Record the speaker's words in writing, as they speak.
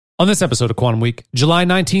On this episode of Quantum Week, July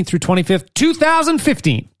 19th through 25th,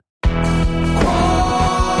 2015. Quantum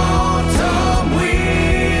Week.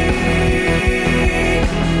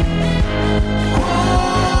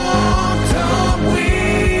 Quantum Week.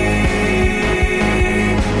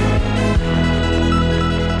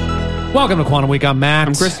 Welcome to Quantum Week. I'm Matt.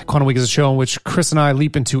 I'm Chris. Quantum Week is a show in which Chris and I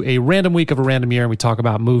leap into a random week of a random year and we talk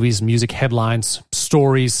about movies, music, headlines,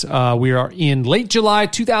 stories. We are in late July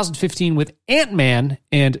 2015 with Ant-Man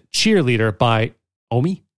and Cheerleader by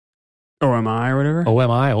Omi. OMI or whatever.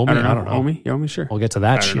 O-M-I? Omi? I don't know. Omi, sure. We'll get to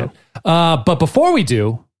that I shit. don't But before we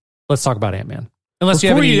do, let's talk about Ant-Man. Unless you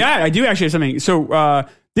have Before any... you do that, I do actually have something. So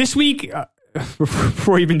this week,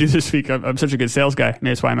 before we even do this week, I'm such a good sales guy.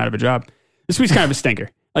 Maybe that's why I'm out of a job. This week's kind of a stinker.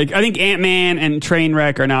 Like, I think Ant-Man and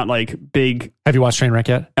Trainwreck are not like big. Have you watched Trainwreck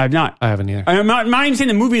yet? I've not. I haven't either. I'm not even saying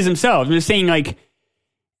the movies themselves. I'm just saying like,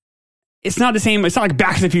 it's not the same. It's not like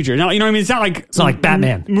Back to the Future. No, you know what I mean? It's not like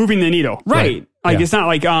Batman. Moving the needle. Right. Like Yeah. it's not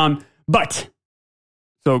like, but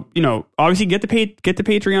so, obviously get the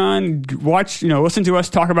Patreon, watch, listen to us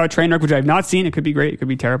talk about Trainwreck, which I've not seen. It could be great. It could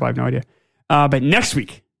be terrible. I have no idea. But next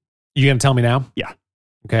week. You going to tell me now? Yeah.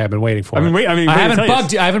 Okay, I've been waiting for it. I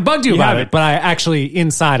haven't bugged you about it, but I actually,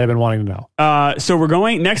 inside, I've been wanting to know. So we're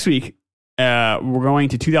going next week. We're going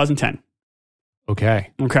to 2010.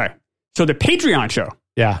 Okay. So the Patreon show.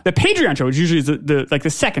 Yeah. The Patreon show, which usually is the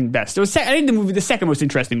second best. It was I think the second most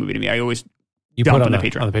interesting movie to me. I always dump put on the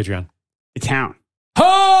Patreon. On the Patreon. The Town.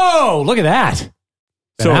 Oh, look at that.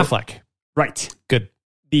 Ben So- Affleck. Right. Good.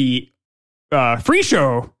 The free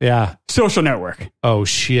show, Yeah. Social Network. Oh,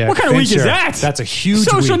 shit. What kind of week is Fincher. that? That's a huge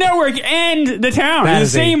Social week. Network and The Town That in the is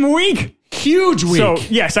a same week. Huge week. So,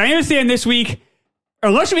 yes, I understand this week.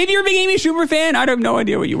 Unless maybe you're a big Amy Schumer fan. I have no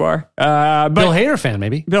idea what you are. But Bill Hader fan,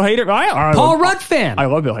 maybe. Bill Hader. Paul Rudd fan. I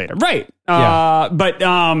love Bill Hader. Right. Yeah. But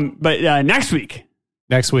next week.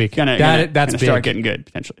 Next week. That's That's big. start getting good,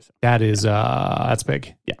 potentially. So. That is, that's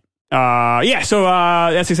big. Yeah. So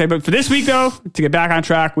that's exciting. But for this week, though, to get back on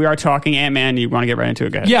track, we are talking Ant-Man. You want to get right into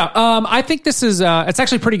it, guys? Yeah, I think this is, it's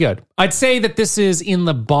actually pretty good. I'd say that this is in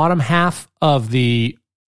the bottom half of the,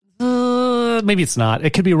 maybe it's not.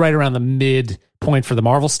 It could be right around the midpoint for the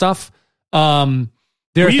Marvel stuff. There are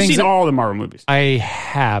You've things seen that- all the Marvel movies. I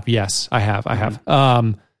have, yes, I have.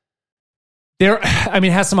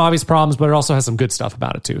 It has some obvious problems, but it also has some good stuff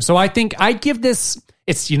about it too. So I think I give this,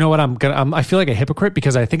 it's, you know what, I feel like a hypocrite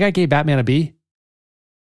because I think I gave Batman a B.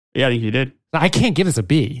 Yeah, I think you did. I can't give this a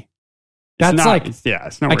B. That's It's like, it's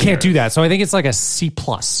not. I can't do that. So I think it's like a C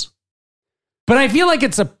plus. But I feel like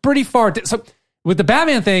it's a pretty far, so with the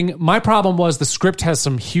Batman thing, my problem was the script has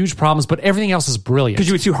some huge problems, but everything else is brilliant. Because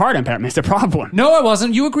you were too hard on Batman. That's the problem. No, I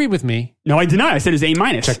wasn't. You agreed with me. No, I did not. I said it's A-.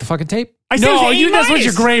 Check the fucking tape. I said no, it was A-. that's what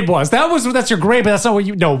your grade was. That's your grade, but that's not what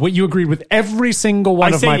you. No, what you agreed with every single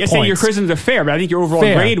one of my points. I say your criticisms are fair, but I think your overall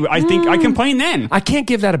Fair. grade. I think I complained then. I can't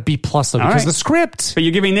give that a B plus though because right. the script. But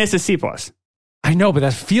you're giving this a C plus. I know, but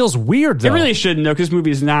that feels weird though. It really shouldn't, though, because this movie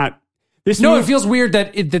is not. It feels weird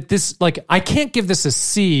that this, like, I can't give this a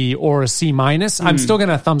C or a C minus. I'm still going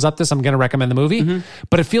to thumbs up this. I'm going to recommend the movie,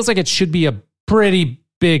 but it feels like it should be a pretty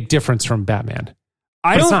big difference from Batman.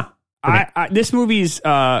 It's not. This movie's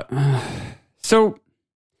so.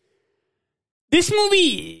 This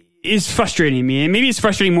movie is frustrating me, and maybe it's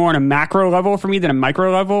frustrating more on a macro level for me than a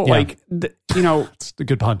micro level. Yeah. Like, It's a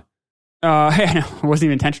good pun. I know, it wasn't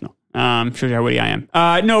even intentional. Shows you how witty I am.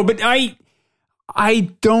 No, but I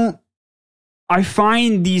don't. I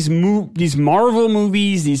find these Marvel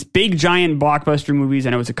movies, these big giant blockbuster movies,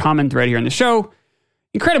 I know it's a common thread here on the show,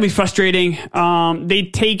 incredibly frustrating. They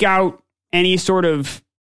take out any sort of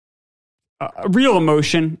real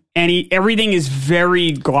emotion. Everything is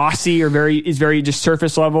very glossy or is very just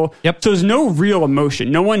surface level. Yep. So there's no real emotion.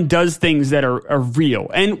 No one does things that are real,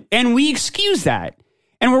 and we excuse that.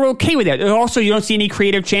 And we're okay with that. Also, you don't see any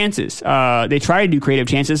creative chances. They tried to do creative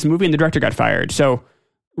chances in the movie, and the director got fired. So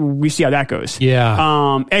we see how that goes.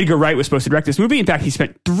 Yeah. Edgar Wright was supposed to direct this movie. In fact, he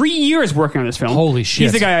spent 3 years working on this film. Holy shit.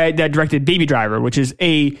 He's the guy that directed Baby Driver, which is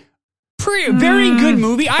a very good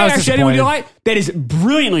movie. I didn't realize that is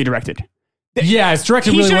brilliantly directed. Yeah, it's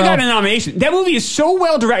directed He really should have well. gotten a nomination. That movie is so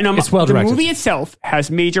well directed. Now, It's well directed. The movie itself has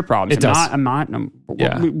major problems. It does.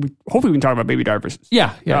 Yeah. Hopefully we can talk about Baby Driver.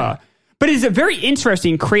 Yeah. But it's a very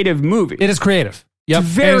interesting, creative movie. It is creative. Yep.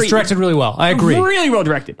 It's And it's directed really well. I agree. Really well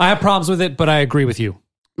directed. I have problems with it, but I agree with you.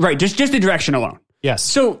 Right, just the direction alone. Yes.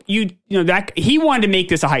 So that he wanted to make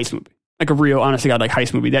this a heist movie, like a real, honest to God, like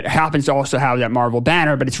heist movie that happens to also have that Marvel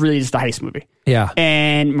banner, but it's really just a heist movie. Yeah.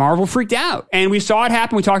 And Marvel freaked out, and we saw it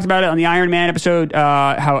happen. We talked about it on the Iron Man episode.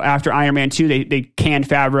 How after Iron Man 2, they canned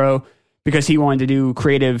Favreau because he wanted to do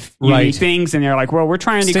creative, unique Right. things, and they're like, "Well, we're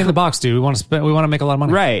trying to Stay in the box, dude. We want to make a lot of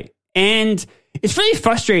money. right." And it's really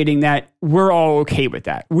frustrating that we're all okay with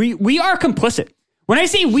that. We are complicit. When I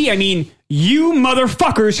say we, I mean you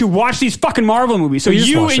motherfuckers who watch these fucking Marvel movies. So We just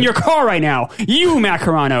you watched in it. your car right now, you Matt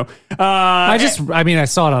Carano. I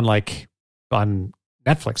saw it on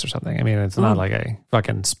Netflix or something. I mean, it's not like I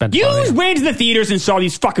fucking spent you money. went to the theaters and saw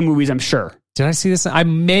these fucking movies. I'm sure. Did I see this? I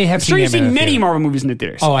may have I'm sure seen you've it in seen the many theater. Marvel movies in the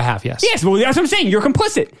theaters. Oh, I have, yes. Yes, well, that's what I'm saying. You're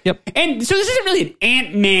complicit. Yep. And so this isn't really an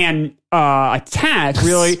Ant-Man attack,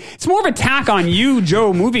 really. It's more of an attack on you,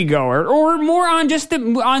 Joe moviegoer, or more on just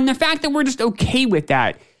on the fact that we're just okay with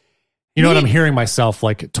that. You know what? I'm hearing myself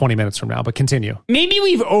like 20 minutes from now, but continue. Maybe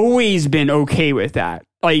we've always been okay with that.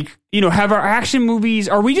 Like, have our action movies,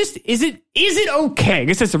 are we just, is it okay? I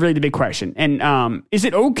guess that's a really big question. And is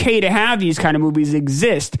it okay to have these kind of movies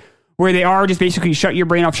exist where they are just basically shut your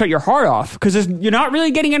brain off, shut your heart off? Because you're not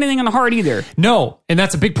really getting anything on the heart either. No, and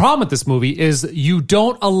that's a big problem with this movie is you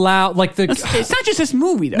don't allow It's not just this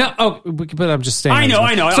movie, though. No, but I'm just saying. I know.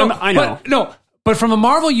 I know. But from a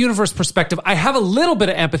Marvel Universe perspective, I have a little bit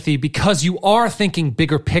of empathy because you are thinking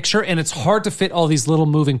bigger picture, and it's hard to fit all these little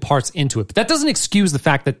moving parts into it. But that doesn't excuse the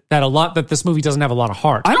fact that this movie doesn't have a lot of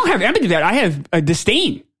heart. I don't have empathy for that. I have a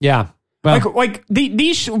disdain. Yeah. Well, Like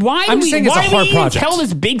these. Why I'm do saying we? it's a Why do hard we even project. tell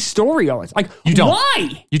this big story always? Like you don't.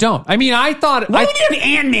 Why? You don't. I mean, I thought. Why would you have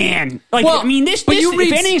Ant-Man? Like, Well, I mean, this. but you If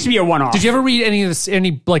read- anything, should be a one-off. Did you ever read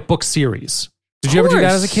any like book series? Did you ever do that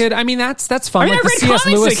as a kid? I mean, that's fun. I mean, like I the read C.S. comics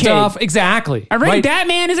Lewis as a kid. stuff. Exactly. I read right?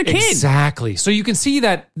 Batman as a kid. Exactly. So you can see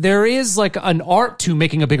that there is like an art to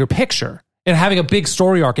making a bigger picture and having a big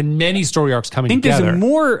story arc and many story arcs coming I think together. there's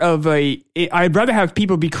more of a. I'd rather have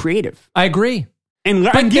people be creative I agree. and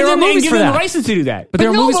But give there are them movies for the that. license to do that. But there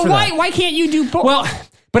are movies for why? that. Why can't you do both? Well,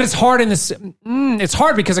 but it's hard in this. It's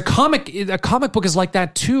hard because a comic book is like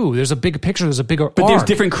that too. There's a big picture. There's a bigger. but there's arc.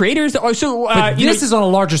 different creators. So But this is on a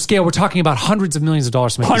larger scale. We're talking about hundreds of millions of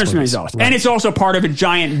dollars to make hundreds of these millions of movies. dollars, and it's also part of a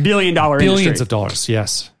giant billion-dollar billions industry. of dollars.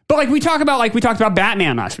 Yes. But we talked about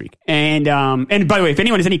Batman last week, and by the way, if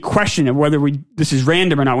anyone has any question of whether this is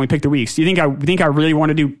random or not when we pick the weeks, do you think I really want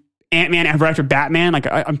to do Ant-Man after Batman? Like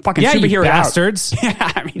I'm fucking Yeah, you superhero out. bastards. Yeah,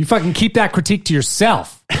 I mean, You fucking keep that critique to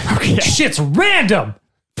yourself. okay. Shit's random.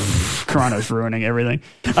 Carano's ruining everything.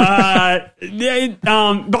 But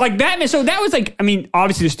like Batman, so that was like, I mean,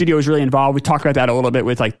 obviously the studio was really involved. We talked about that a little bit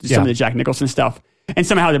with like some Yeah. of the Jack Nicholson stuff, and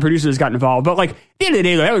somehow the producers got involved. But like at the end of the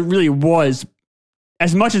day, that really was,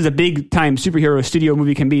 as much as a big time superhero studio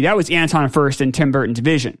movie can be, that was Anton Furst and Tim Burton's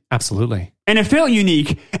vision. Absolutely. And it felt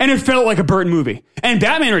unique, and it felt like a Burton movie. And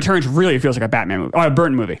Batman Returns really feels like a Batman movie, or a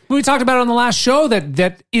Burton movie. We talked about it on the last show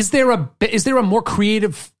that is there a more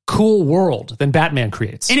creative, cool world than Batman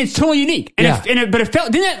creates? And it's totally unique. And Yeah. but it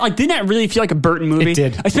felt, didn't that really feel like a Burton movie? It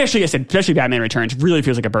did. Especially Batman Returns really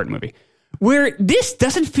feels like a Burton movie. Where this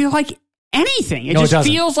doesn't feel like anything. It No, it just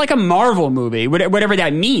doesn't. feels like a Marvel movie, whatever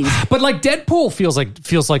that means. But like Deadpool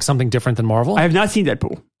feels like something different than Marvel. I have not seen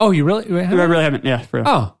Deadpool. Oh, you really? I really haven't. Yeah, for real.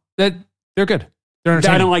 Oh, they're good. They're I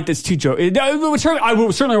entertaining. don't like this too, Joe. I will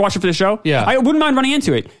certainly watch it for the show. Yeah. I wouldn't mind running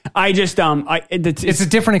into it. I just, It's a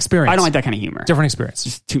different experience. I don't like that kind of humor. Different experience.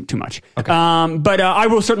 Just too much. Okay. But I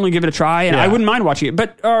will certainly give it a try, and Yeah. I wouldn't mind watching it.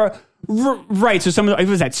 But right, so some of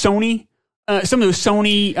was that Sony. Some of those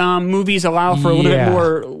Sony movies allow for a little bit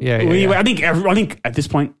more leeway. Yeah. I think at this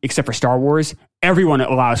point, except for Star Wars, everyone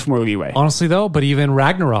allows for more leeway. Honestly, though, but even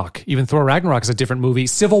Thor Ragnarok is a different movie.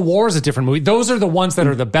 Civil War is a different movie. Those are the ones that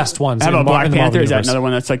are the best ones. How about in Black the Marvel Panther? Is that universe. another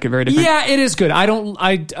one that's like a very different? Yeah, it is good. I don't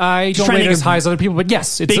trying rate to it think as of high as other people, but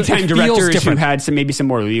yes, it's Big time it feels directors who different. had maybe some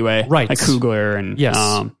more leeway, Right. Like Coogler and Yes.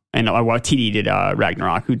 and TD did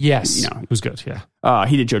Ragnarok. Who Yes, you know, who's good? Yeah,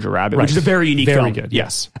 he did Jojo Rabbit, Right. which is a very unique very film. good.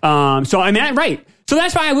 Yes. So I mean, right. So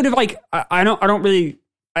that's why I would have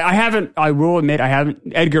I will admit I haven't.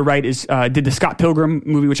 Edgar Wright did the Scott Pilgrim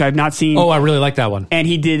movie, which I have not seen. Oh, I really like that one. And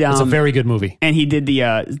he did. It's a very good movie. And he did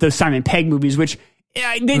the Simon Pegg movies, which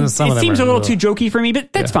it Some of them seems are a little a too little- jokey for me,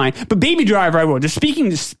 but that's fine. But Baby Driver, I will. Just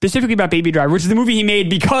speaking specifically about Baby Driver, which is the movie he made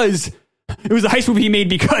because it was a heist movie he made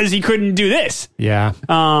because he couldn't do this. Yeah.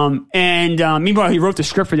 Meanwhile, he wrote the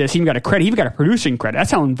script for this. He even got a credit. He even got a producing credit.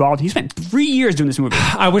 That's how involved he spent 3 years doing this movie.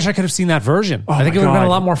 I wish I could have seen that version. I think my it would have been a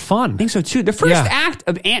God. lot more fun. I think so too. The first act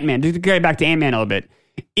of Ant-Man, to go back to Ant-Man a little bit,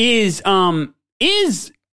 is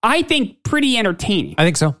I think pretty entertaining. I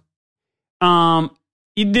think so.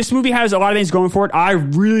 This movie has a lot of things going for it. I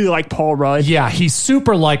really like Paul Rudd. Yeah, he's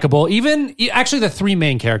super likable. Actually, the three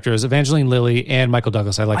main characters, Evangeline Lilly and Michael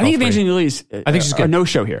Douglas, I like I think all three. Evangeline Lilly's I think she's a good.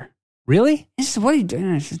 no-show here. Really? This is what are you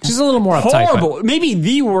doing? She's a little more uptight. horrible. Maybe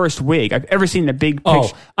the worst wig I've ever seen in a big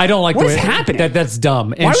picture. Oh, I don't like What the is way happening? That's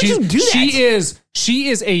dumb. And Why would you do that? She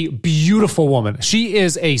is a beautiful woman. She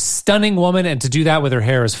is a stunning woman, and to do that with her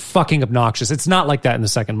hair is fucking obnoxious. It's not like that in the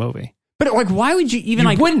second movie. But like, why would you even You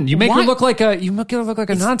like? wouldn't. You make her why- look like a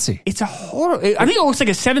Nazi. It's a horrible. I think it looks like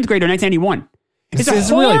a 7th grader in 1991. It's It's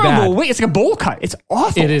a really horrible bad. wig. It's like a bowl cut. It's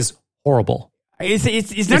awful. It is horrible. It's not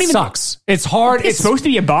It even. sucks. It's hard. It's supposed to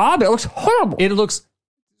be a bob. It looks horrible. It looks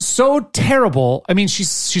so terrible. I mean, she's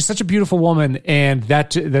such a beautiful woman, and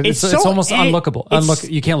it's so- almost unlookable. it's-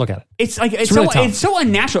 You can't look at it. It's like it's really so tough. it's so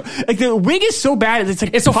unnatural. Like the wig is so bad. It's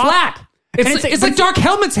like It's so pop- flat. And It's like Dark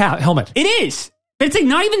Helmet's helmet. It is. But it's like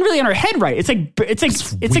not even really on her head, right? It's like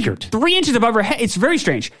weird. 3 inches above her head. It's very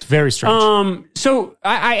strange. It's very strange. So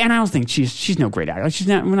I don't think she's no great actor. Like she's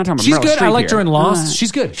not. We're not talking about. She's Meryl good. I Streep liked her here. in Lost.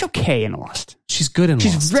 She's good. She's okay in Lost. She's good in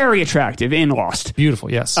She's Lost. very attractive in Lost.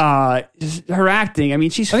 Beautiful. Yes. Her acting. I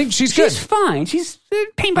mean, I think she's good. She's fine. She's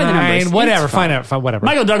paint by the numbers. Fine, whatever. It's fine. Fine. Whatever.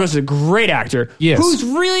 Michael Douglas is a great actor. Yes. Who's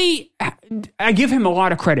really. I give him a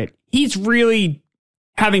lot of credit. He's really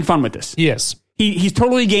having fun with this. Yes. He's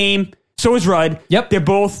totally game. So is Rudd. Yep. They're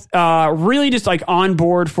both really just like on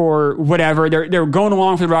board for whatever. They're going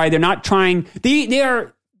along for the ride. They're not trying. They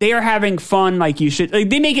are having fun like you should. Like,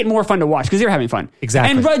 they make it more fun to watch because they're having fun.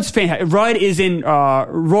 Exactly. And Rudd's fantastic. Rudd is in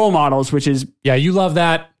Role Models, which is Yeah, you love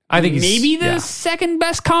that. I think maybe the yeah. second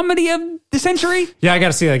best comedy of the century. Yeah, I got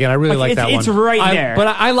to see that again. I really like that one. it's right there. But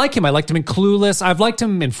I like him. I liked him in Clueless. I've liked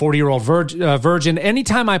him in 40-Year-Old Virgin.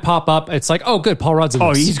 Anytime I pop up, it's like, oh, good, Paul Rudd's in Oh,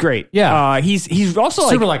 this. he's great. Yeah. He's also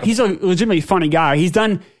Super like likable. he's a legitimately funny guy. He's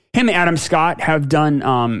done him and Adam Scott have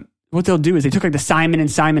done what they'll do is they took like the Simon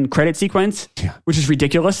and Simon credit sequence, which is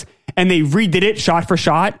ridiculous, and they redid it shot for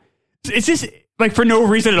shot. It's just like for no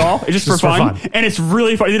reason at all. It's just, Just for for fun. fun. And it's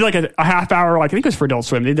really fun. They did like a half hour, like I think it was for Adult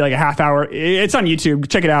Swim. They did like a half hour. It's on YouTube.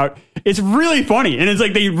 Check it out. It's really funny, and it's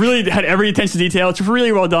like they really had every attention to detail. It's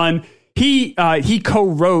really well done. He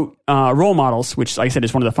co-wrote Role Models, which, like I said,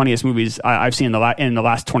 is one of the funniest movies I've seen in the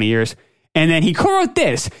last 20 years. And then he co-wrote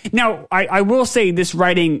this. Now, I will say this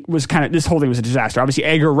writing was this whole thing was a disaster. Obviously,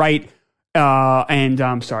 Edgar Wright and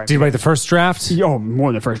I'm sorry. Did he write the first draft? Oh, more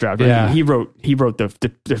than the first draft. Yeah. He wrote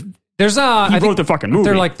the There's I wrote the fucking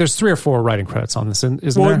movie. There's 3 or 4 writing credits on this, isn't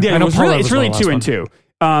well, there? yeah, I know it's Paul really, Rudd it's was really the 2 last and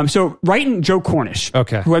one. 2. So Wright and Joe Cornish,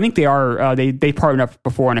 Okay. who I think they are, they partnered up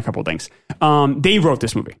before on a couple of things. They wrote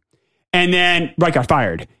this movie, and then Wright got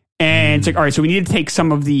fired. And it's like, all right, so we need to take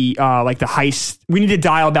some of the like the heist. We need to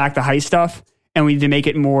dial back the heist stuff, and we need to make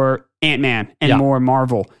it more Ant-Man and Yeah. more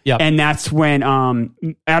Marvel. Yeah. And that's when Adam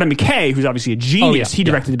McKay, who's obviously a genius, yeah, he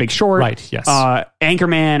directed The Big Short, Right, yes.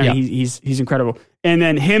 Anchorman. Yeah. I mean, he's incredible. And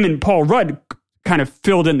then him and Paul Rudd kind of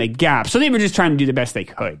filled in the gap. So they were just trying to do the best they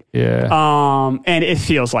could. Yeah. And it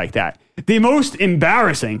feels like that. The most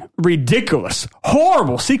embarrassing, ridiculous,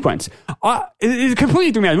 horrible sequence, it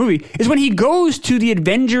completely threw me out of the movie, is when he goes to the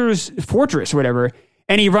Avengers Fortress or whatever,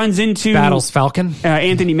 and he runs into Battles Falcon.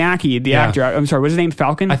 Anthony Mackie, the Yeah. actor. I'm sorry, what's his name?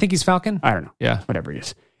 Falcon? I think he's Falcon. I don't know. Yeah. Whatever he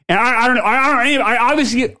is. And I don't know. I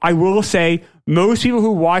obviously, I will say, most people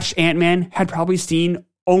who watched Ant-Man had probably seen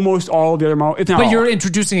almost all of the other Marvel. If not But all. you're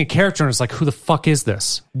introducing a character, and it's like, who the fuck is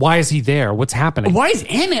this? Why is he there? What's happening? Why is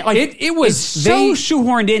Ant-Man? Like, It was- it's so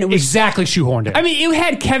shoehorned in. It was Exactly shoehorned in. I mean, it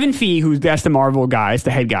had Kevin Feige, that's the Marvel guy, it's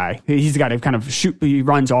the head guy. He's the guy that kind of he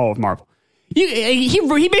runs all of Marvel. He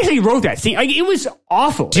basically wrote that scene. Like, it was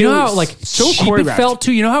awful. Do you know how so cheap it choreographed. felt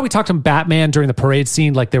too? You know how we talked to Batman during the parade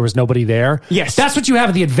scene, like there was nobody there. Yes. that's what you have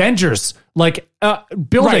in the Avengers building.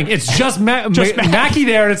 Right. It's just, Just Mackie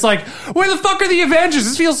there, and it's like, where the fuck are the Avengers?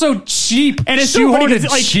 This feels so cheap, And it's so funny shoehorned 'cause,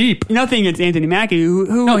 and like, cheap. Nothing against Anthony Mackie,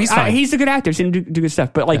 who No, he's fine. He's a good actor. I've seen him do good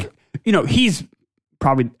stuff. But he's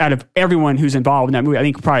probably out of everyone who's involved in that movie, I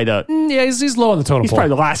think probably Yeah, he's low on the totem he's pole.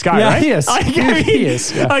 probably the last guy, Yeah, right? he is. Like, I mean, He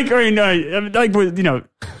is, yeah. Like, I mean,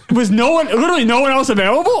 was literally no one else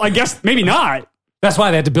available? I guess maybe not. That's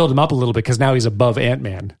why they had to build him up a little bit, because now he's above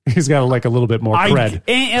Ant-Man. He's got a little bit more cred.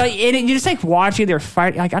 And you just like watching their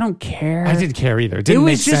fight. Like, I don't care. I didn't care either. It didn't It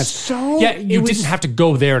make was just sense. so- Yeah, you it was- didn't have to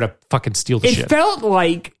go there to fucking steal the It shit. felt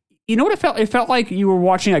like, you know what it felt? It felt like you were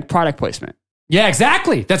watching like product placement. Yeah,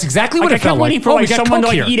 exactly. That's exactly Like, what I it kept felt like. waiting for we like got someone to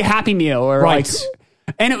Coke like here. eat a Happy Meal or Right.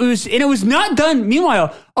 like, and it was not done.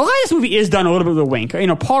 Meanwhile, a lot of this movie is done a little bit with a wink.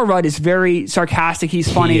 Paul Rudd is very sarcastic. He's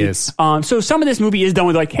funny. He is. So some of this movie is done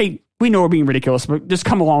with like, hey, we know we're being ridiculous, but just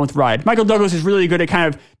come along with the ride. Michael Douglas is really good at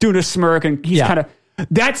kind of doing a smirk, and he's Yeah. kind of.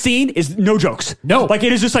 That scene is no jokes. No. Like,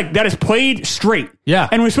 it is just like, that is played straight. Yeah.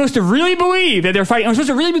 And we're supposed to really believe that they're fighting. And we're supposed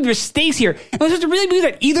to really believe there's stakes here. And we're supposed to really believe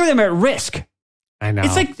that either of them are at risk. I know.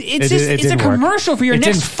 It's like it's It a didn't work. commercial for your It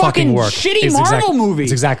next didn't fucking work. shitty It's Marvel movie.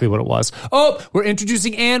 It's exactly what it was. Oh, we're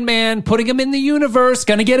introducing Ant-Man, putting him in the universe,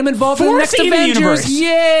 gonna get him involved in the next Forcing him in the Avengers. universe.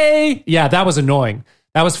 Yay! Yeah, that was annoying.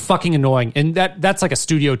 That was fucking annoying, and that's like a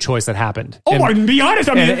studio choice that happened. Oh, And- I can be honest.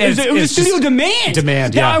 I mean, and it was a it's studio just demand.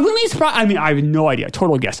 demand, Now, yeah. I wouldn't be surprised. I mean, I have no idea.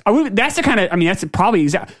 Total guess. That's the kind of. I mean, that's probably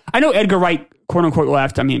exact. I know Edgar Wright, quote unquote,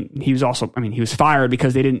 left. I mean, he was also. I mean, he was fired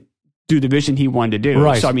because they didn't do the vision he wanted to do.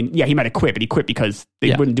 Right. So I mean, yeah, he might have quit, but he quit because they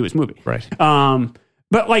Yeah. wouldn't do his movie. Right.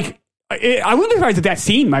 But like. I wouldn't be surprised if that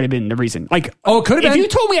scene might have been the reason. Like, Oh, it could have if been. you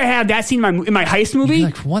told me I had that scene in my heist movie,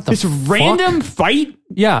 like, what the this fuck? random fight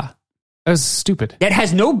Yeah, that was stupid. that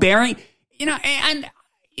has no bearing, you know. And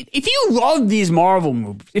if you love these Marvel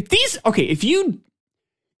movies, if you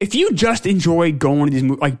just enjoy going to these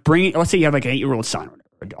movies, like let's say you have like an 8-year-old son or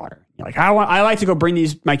a daughter, you're like, I like to go bring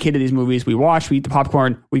my kid to these movies. We watch, we eat the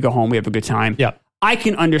popcorn, we go home, we have a good time. Yeah. I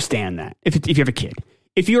can understand that if you have a kid.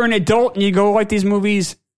 If you're an adult and you go like these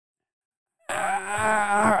movies,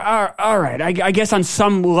 all right. I guess on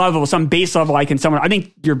some level, some base level, I think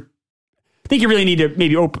you really need to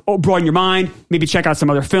maybe broaden your mind, maybe check out some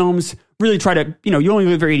other films, really try to, you only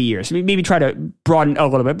live for 80 years. Maybe try to broaden a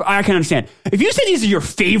little bit, but I can understand. If you say these are your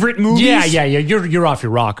favorite movies. Yeah. You're off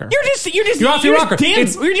your rocker. You're off your rocker.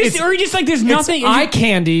 You're just like, there's nothing. It's eye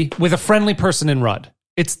candy with a friendly person in Rudd.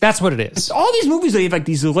 That's what it is. All these movies, they have like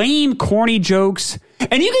these lame, corny jokes.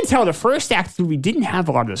 And you can tell the first act of the movie didn't have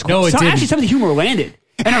a lot of this. No, it didn't. Actually, some of the humor landed.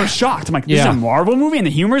 And I was shocked. I'm like, this is a Marvel movie and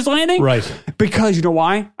the humor's landing? Right. Because you know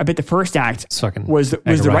why? I bet the first act fucking was the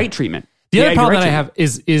Edgar right Wright. treatment. The other Edgar problem Wright that I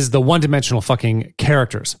treatment. have is the one-dimensional fucking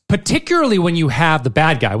characters, particularly when you have the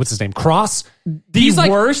bad guy. What's his name? Cross. He's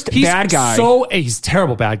worst bad guy. He's a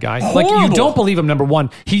terrible bad guy. Like Horrible. you don't believe him. Number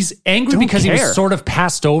one, he's angry Don't because he care. was sort of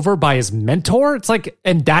passed over by his mentor. It's like,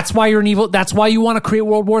 and that's why you're an evil. That's why you want to create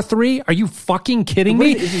World War III. Are you fucking kidding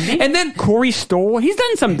me? And then Corey Stoll, he's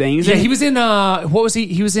done some things. yeah, he was in what was he?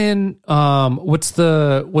 He was in what's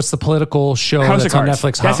the political show House that's of on Cards.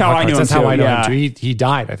 Netflix? That's how I knew him That's how too, I know yeah. him too. He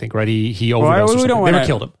died, I think. Right? He overdosed. we or don't something. They wanna- never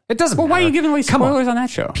killed him. It doesn't Well, matter. why are you giving away Come on. spoilers on that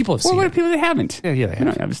show? People have seen what it. are people that haven't? Yeah, they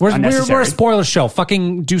have. It was We're a unnecessary. spoiler show.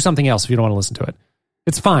 Fucking do something else if you don't want to listen to it.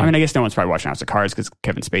 It's fine. I mean, I guess no one's probably watching House of Cards because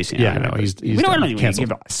Kevin Spacey. yeah, no, he's we don't done. really Canceled.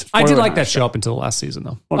 give us. I did spoilers like on that show up until the last season,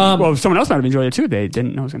 though. Well, someone else might have enjoyed it too. They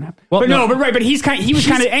didn't know it was going to happen. Well, but no. but he was kind of,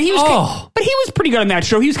 but he was pretty good on that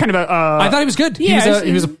show. He was kind of a. I thought he was good. Yeah,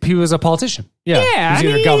 he was a politician. Yeah, Yeah, he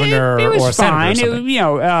was either governor it was or a senator fine. or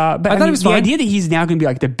something. But I thought it was the fine. idea that he's now going to be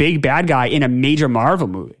like the big bad guy in a major Marvel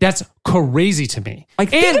movie. That's crazy to me. Like,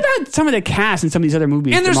 think about some of the cast in some of these other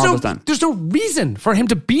movies And that Marvel's done. there's no reason for him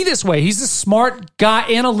to be this way. He's a smart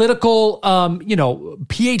guy, analytical,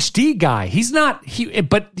 PhD guy. He's not.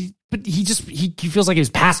 But he feels like he was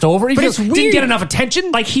passed over. He But feels, it's didn't weird. get enough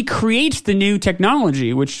attention. Like, he creates the new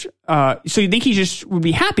technology, which so you think he just would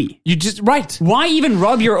be happy? You just right. Why even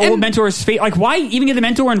rub your old And- mentor's face? Like, why even get the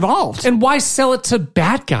mentor involved? And why sell it to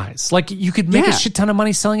bad guys? Like you could make a Yeah. shit ton of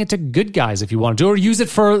money selling it to good guys if you want to, or use it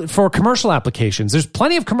for commercial applications. There's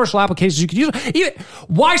plenty of commercial applications you could use.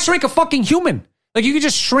 Why shrink a fucking human? Like you could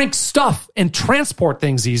just shrink stuff and transport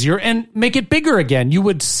things easier and make it bigger again. You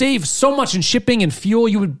would save so much in shipping and fuel.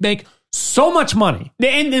 You would make so much money.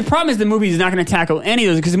 And the problem is the movie is not going to tackle any of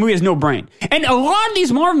those because the movie has no brain. And a lot of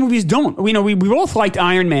these Marvel movies don't. We both liked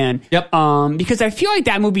Iron Man. Yep. Because I feel like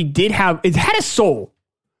that movie had a soul.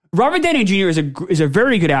 Robert Downey Jr. is a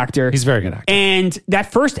very good actor. He's a very good actor. And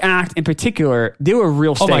that first act in particular, there were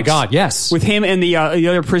real stakes. Oh my God, yes. With him and the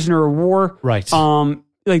other prisoner of war. Right.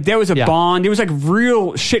 Like there was a Yeah. bond. There was like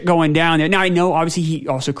real shit going down there. Now I know obviously he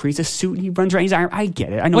also creates a suit and he runs around. He's Iron. I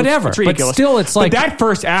get it. I know Whatever, it's but ridiculous. still it's like- but that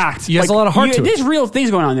first act. He has a lot of heart to it. There's real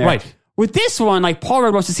things going on there. Right. With this one, like Paul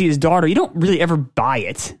Rudd wants to see his daughter. You don't really ever buy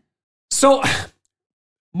it. So,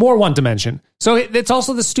 more one dimension. So it's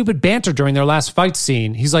also the stupid banter during their last fight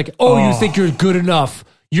scene. He's like, "Oh, you think you're good enough?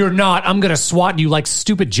 You're not. I'm gonna swat you." Like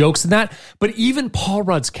stupid jokes and that. But even Paul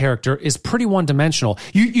Rudd's character is pretty one dimensional.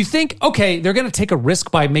 You think, okay, they're gonna take a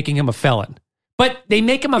risk by making him a felon, but they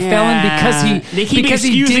make him a felon they keep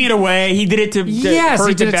excusing it away. He did it to Yes, hurt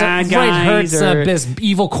he did the it bad to guys. hurt this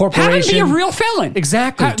evil Have corporation. him be a real felon.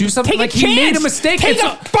 Exactly. Do something Take a like he made a chance. mistake. Take It's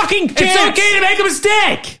a fucking chance. It's okay to make a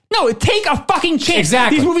mistake. No, take a fucking chance.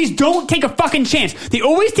 Exactly. These movies don't take a fucking chance. They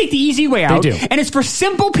always take the easy way out. do. And it's for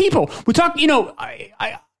simple people. We talk,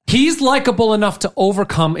 He's likable enough to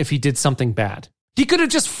overcome if he did something bad. He could have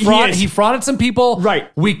just fraud. is. He frauded some people.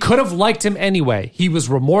 Right. We could have liked him anyway. He was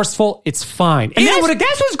remorseful. It's fine. And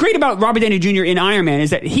that's what's great about Robert Downey Jr. in Iron Man is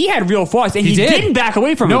that he had real flaws and he did. didn't back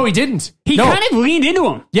away from him. No, he didn't. He No. kind of leaned into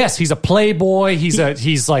him. Yes, he's a playboy. He's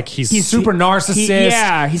super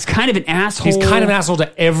narcissist. He's kind of an asshole. He's kind of an asshole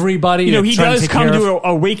to everybody. You know, he trying does take come care of. to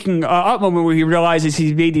a waking up moment where he realizes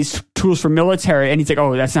he's made these tools for military, and he's like,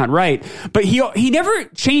 "Oh, that's not right." But he never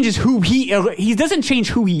changes who he doesn't change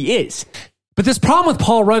who he is. But this problem with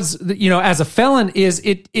Paul Rudd's, as a felon is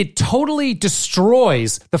it totally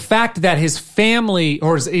destroys the fact that his family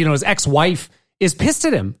or his ex-wife is pissed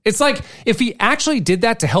at him. It's like if he actually did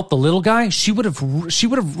that to help the little guy, she would have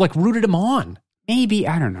like rooted him on. Maybe,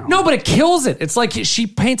 I don't know. No, but it kills it. It's like she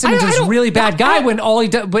paints him as this really bad guy when all he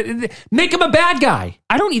does, but make him a bad guy.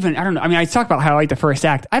 I don't know. I mean, I talk about how I like the first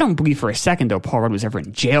act. I don't believe for a second though Paul Rudd was ever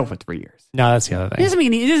in jail for 3 years. No, that's the other thing.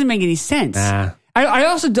 It doesn't make any sense. Nah. I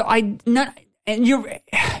also do, and you're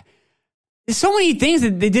there's so many things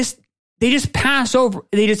that they just pass over.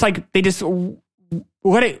 They just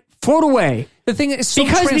let it float away. The thing is so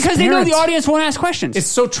because they know the audience won't ask questions. It's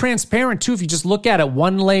so transparent too. If you just look at it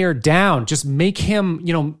one layer down, just make him,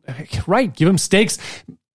 right, give him stakes,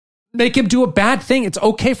 make him do a bad thing. It's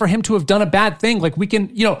okay for him to have done a bad thing. Like we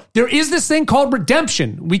can, there is this thing called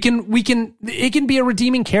redemption. It can be a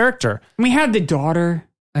redeeming character. We had the daughter.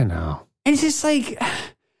 I know. And it's just like,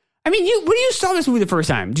 I mean, when you saw this movie the first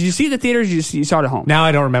time, did you see it at the theaters or you saw it at home? Now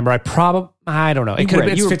I don't remember. I don't know. It could have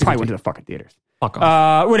been. You 50, probably went to the fucking theaters. Fuck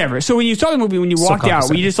off. Whatever. So when you saw the movie, when you walked out,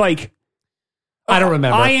 were you just like, I don't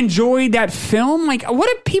remember. I enjoyed that film. Like, what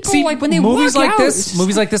do people like when they movies walk like out? this?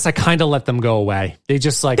 Movies like this, I kind of let them go away. They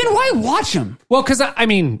just like. Then why watch them? Well, because I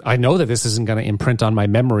know that this isn't going to imprint on my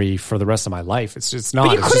memory for the rest of my life. It's not.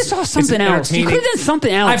 But you could have saw something else. You could have done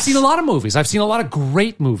something else. I've seen a lot of movies. I've seen a lot of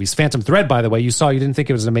great movies. Phantom Thread, by the way, you saw. You didn't think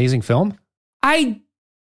it was an amazing film? I did.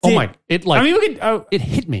 Oh my! It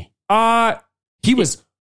hit me. He was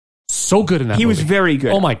so good in that movie. He was very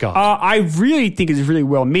good. Oh my God. I really think it's really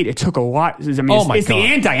well made. It took a lot. I mean, it's the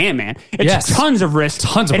anti-Ant-Man. It took tons of risks.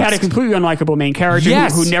 It had a completely unlikable main character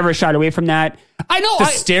who never shied away from that. I know. The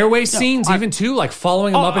stairway scenes, even too, like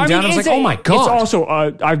following him up and down. I was like, oh my God. It's also,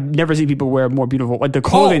 I've never seen people wear more beautiful. Like the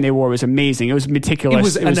clothing they wore was amazing. It was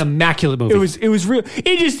meticulous. It was an immaculate movie. It was real.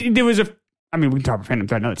 I mean, we can talk about Phantom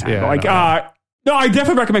Thread another time. Yeah, no, I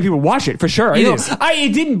definitely recommend people watch it for sure.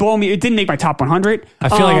 It didn't blow me. It didn't make my top 100. I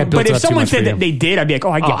feel like I built but it if up too someone much said for that you. they did, I'd be like,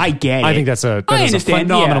 I get it. I think that is a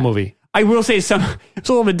phenomenal movie. I will say it's a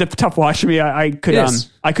little bit tough watch for me. I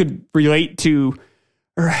could relate to.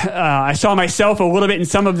 I saw myself a little bit in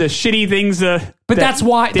some of the shitty things. But that's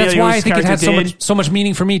why I think it had so much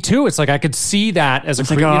meaning for me too. It's like I could see that as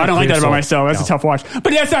a. I don't like that about myself. That's a tough watch.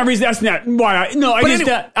 But that's not reason. That's not why.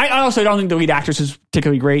 I also don't think the lead actress is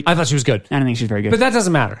particularly great. I thought she was good. I don't think she's very good. But that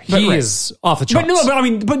doesn't matter. He is off the charts.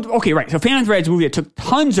 Okay, right. So Phantom Thread's movie, it took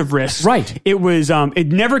tons of risks. Right. It was. It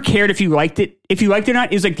never cared if you liked it. If you liked it or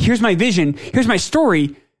not, it was like, here's my vision. Here's my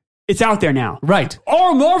story. It's out there now. Right.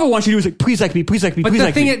 All Marvel wants you to do is like, please like me, please like me, please like me. But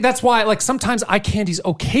the thing that's why, like, sometimes eye candy's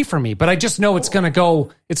okay for me, but I just know it's gonna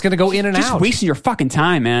go in and out. Just wasting your fucking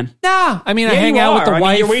time, man. Nah, I mean, I hang out with the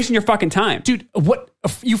wife. You're wasting your fucking time. Dude, what?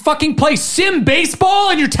 You fucking play sim baseball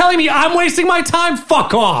and you're telling me I'm wasting my time?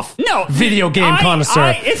 Fuck off. No. Video game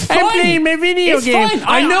connoisseur. It's fun. I'm playing my video game. Fun.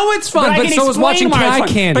 I know it's fun, but so is watching eye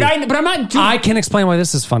candy. But I'm not doing. I can explain why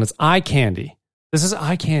this is fun. It's eye candy. This is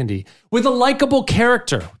eye candy with a likable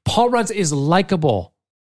character. Paul Rudd is likable.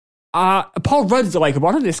 Paul Rudd is likable.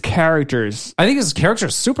 I don't think his characters. I think his character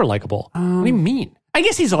is super likable. What do you mean? I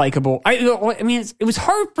guess he's likable. I mean, it was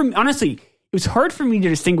hard for me, honestly. It was hard for me to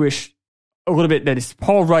distinguish a little bit that it's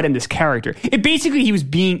Paul Rudd and this character. It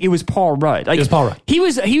was Paul Rudd. Like, it was Paul Rudd. He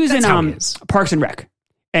was in Parks and Rec.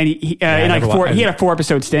 And he had a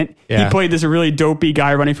 4-episode stint. Yeah. He played this really dopey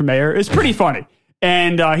guy running for mayor. It was pretty funny.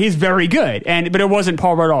 And he's very good. But it wasn't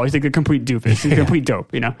Paul Rudd at all. He's like a complete doofus. He's a complete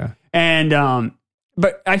dope, Yeah. And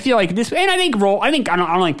but I feel like this, and I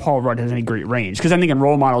don't think Paul Rudd has any great range, because I think in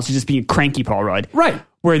Role Models he's just being cranky Paul Rudd, right?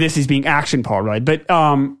 Where this is being action Paul Rudd. But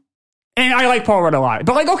and I like Paul Rudd a lot.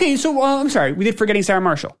 But like, okay, so I'm sorry, we did Forgetting Sarah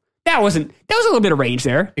Marshall. That was a little bit of range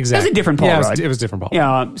there. Exactly. That was a different Paul Rudd. It was different Paul.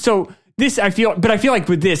 Yeah. So this, I feel like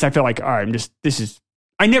with this, I feel like, all right,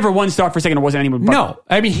 I never once thought for a second it wasn't anyone. No,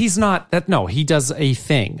 I mean, he's not that. No, he does a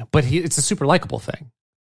thing, but it's a super likable thing.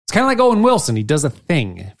 It's kind of like Owen Wilson. He does a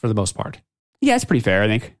thing for the most part. Yeah, it's pretty fair, I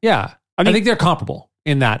think. Yeah, I think they're comparable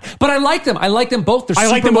in that. But I like them. I like them both. They're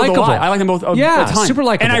super likable. I like them both. A ton. Super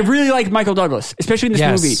likable. And I really like Michael Douglas, especially in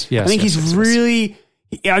this movie. Yes, I think he's really.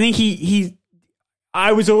 I think he.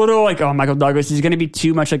 I was a little like, oh, Michael Douglas is going to be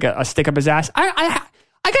too much like a stick up his ass.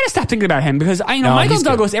 I gotta stop thinking about him because I know No, Michael he's good.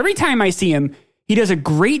 Douglas. Every time I see him, he does a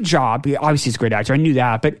great job. Obviously, he's a great actor. I knew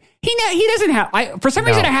that, but he doesn't have. For some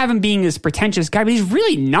reason, I have him being this pretentious guy, but he's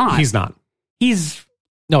really not. He's not. He's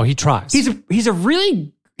No, he tries.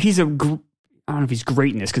 I don't know if he's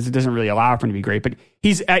great in this because it doesn't really allow for him to be great, but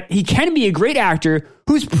he can be a great actor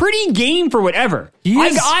who's pretty game for whatever.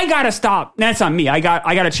 I gotta stop. That's on me. I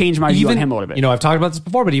gotta change my view on him a little bit. You know, I've talked about this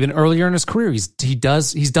before, but even earlier in his career, he's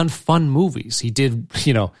done fun movies. He did,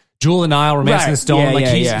 Jewel and Nile, Romancing Right. the Stone.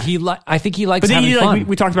 Yeah. I think he likes but then having fun.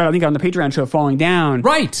 we talked about, I think, on the Patreon show, Falling Down,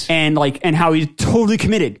 Right. And how he's totally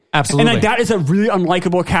committed, Absolutely. and that is a really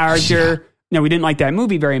unlikable character. No, we didn't like that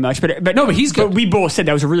movie very much, but he's good. But we both said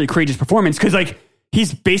that was a really courageous performance because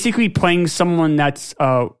he's basically playing someone that's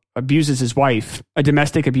abuses his wife, a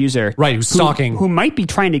domestic abuser, Right, who's stalking. who might be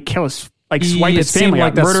trying to kill his swipe It his seemed family like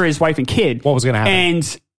out, that's murder his wife and kid. what was gonna happen.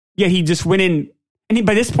 And yeah, he just went in, and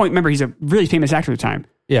by this point, remember, he's a really famous actor at the time.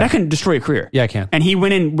 Yeah. That can destroy a career. Yeah, it can. And he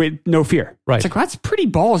went in with no fear. Right. It's like, well, that's pretty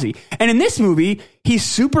ballsy. And in this movie, he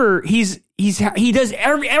does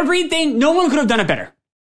everything. No one could have done it better.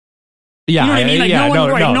 Yeah, You know what I mean?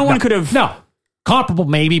 Like, no one could have. No, comparable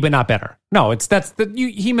maybe, but not better. No,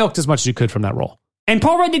 he milked as much as you could from that role. And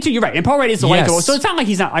Paul Rudd did too. You're right. And Paul Rudd is Yes. likable. So it's not like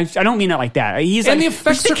he's not. I don't mean it like that. He's And like, the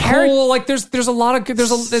effects just are the character- cool. Like there's a lot of good.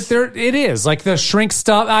 It is like the shrink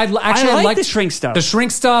stuff. I like the shrink stuff. The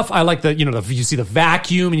shrink stuff. I like you see the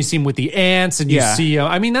vacuum and you see him with the ants and you Yeah. see.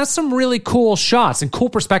 I mean, that's some really cool shots and cool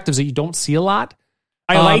perspectives that you don't see a lot.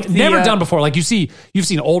 I like the, never done before. Like you've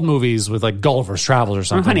seen old movies with like Gulliver's Travels or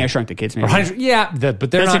something. Honey, I Shrunk the Kids. Maybe. But they're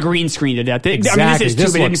That's not a green screen to death. Exactly. I mean, this is too,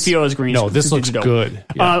 This but it didn't looks- feel as green. No, this looks digital. good.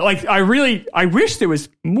 Yeah. I wish there was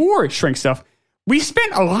more shrink stuff. We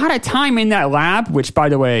spent a lot of time in that lab, which, by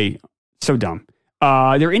the way, so dumb.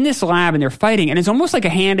 They're in this lab and they're fighting, and it's almost like a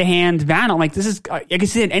hand-to-hand battle. Like this is, I can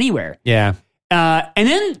see it anywhere. Yeah. And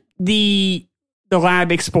then the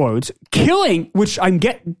lab explodes, killing. Which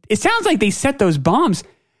it sounds like they set those bombs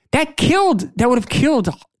that would have killed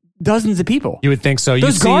dozens of people. You would think so.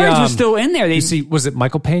 Those guards were still in there. You see, was it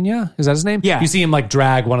Michael Pena? Is that his name? Yeah. You see him like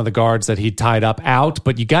drag one of the guards that he tied up out,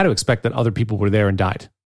 but you got to expect that other people were there and died.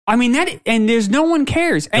 I mean, and there's no one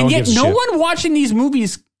cares. And one yet gives a no shit. one watching these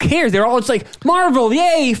movies cares. It's like Marvel,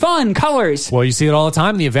 yay, fun, colors. Well, you see it all the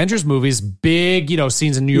time in the Avengers movies. Big,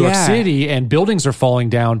 scenes in New York Yeah. City and buildings are falling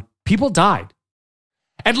down. People died.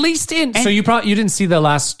 At least so you didn't see the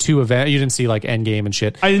last two events. You didn't see like Endgame and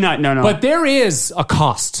shit. I did not, no. But there is a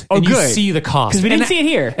cost. Oh, and you good. see the cost. Because we didn't see it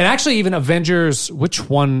here. And actually, even Avengers, which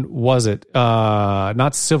one was it?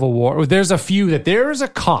 Not Civil War. There's a few that there is a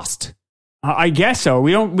cost. I guess so.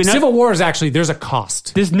 Civil War is actually, there's a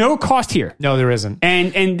cost. There's no cost here. No, there isn't.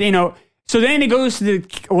 And so then it goes to the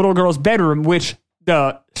little girl's bedroom, which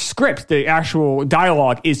the script, the actual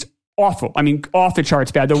dialogue is awful. I mean, off the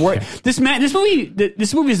charts bad. This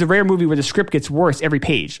movie is the rare movie where the script gets worse every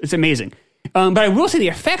page. It's amazing. But I will say the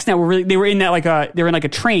effects now they were in that they were in like a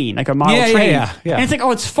train, like a model train. Yeah. And it's like,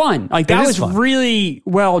 it's fun. Like that was fun. really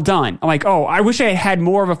well done. I'm like, I wish I had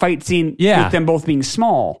more of a fight scene with them both being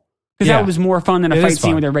small. Because that was more fun than a fight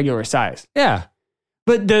scene with their regular size. Yeah.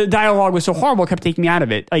 But the dialogue was so horrible, it kept taking me out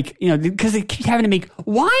of it. Like, because they keep having to make.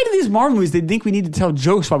 Why do these Marvel movies? They think we need to tell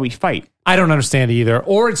jokes while we fight. I don't understand either.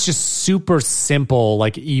 Or it's just super simple,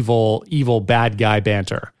 like evil bad guy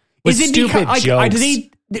banter. With Is it stupid because, jokes.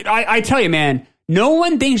 I tell you, man, no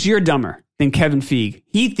one thinks you're dumber than Kevin Feige.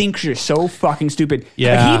 He thinks you're so fucking stupid.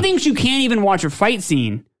 Yeah. Like, he thinks you can't even watch a fight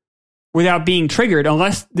scene without being triggered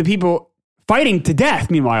unless the people fighting to death,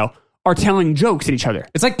 meanwhile, are telling jokes at each other.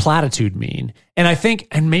 It's like platitude mean. And I think,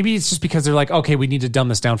 and maybe it's just because they're like, okay, we need to dumb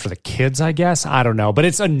this down for the kids, I guess. I don't know. But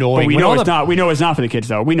it's annoying. But we know it's not. We know it's not for the kids,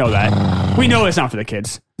 though. We know that. We know it's not for the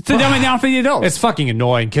kids. It's to dumb it down for the adults. It's fucking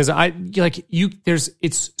annoying because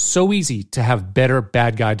it's so easy to have better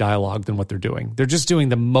bad guy dialogue than what they're doing. They're just doing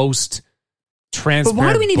the most transparent But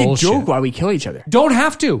why do we need bullshit. to joke while we kill each other? Don't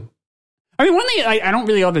have to. I mean, one thing, I don't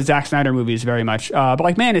really love the Zack Snyder movies very much, but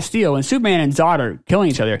like Man of Steel and Superman and Zod are killing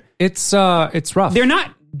each other. It's rough. They're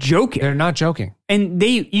not joking. They're not joking. And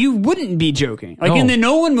you wouldn't be joking. Like No. in the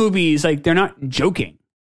Nolan movies, like they're not joking.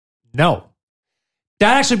 No.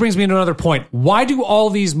 That actually brings me to another point. Why do all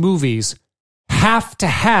these movies have to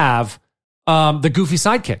have the goofy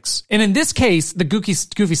sidekicks? And in this case, the goofy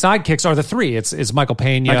sidekicks are the three. It's Michael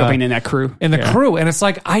Pena. Michael Pena and that crew. And the crew. And it's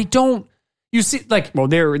like, I don't... You see, like, Well,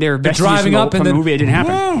 they're driving up and the then movie. It didn't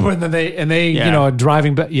happen. And then they Yeah.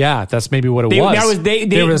 driving back. Yeah, that's maybe what it was. They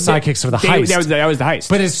were the sidekicks for the heist. That was the heist.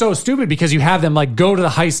 But it's so stupid because you have them like go to the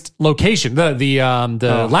heist location,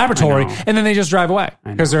 the laboratory, I know. and then they just drive away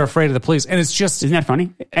because they're afraid of the police. And it's just Isn't that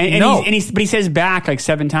funny? And No. he says back like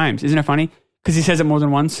 7 times. Isn't it funny? Because he says it more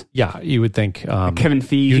than once. Yeah, you would think. Kevin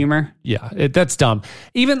Feige humor. Yeah, that's dumb.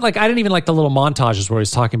 Even like I didn't even like the little montages where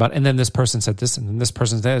he's talking about, and then this person said this, and then this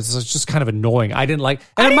person said this. It's just kind of annoying. I didn't like.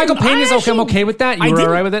 And then Michael Peña's okay. I'm okay with that. You were all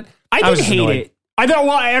right with it. I didn't hate it. I thought,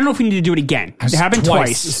 well, I don't know if we need to do it again. It happened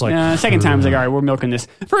twice. It's like, second time, I was like, all right, we're milking this.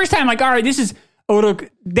 First time, like, all right, this is a little.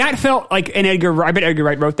 That felt like an Edgar Wright. I bet Edgar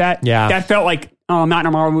Wright wrote that. Yeah. That felt like, oh, I'm not in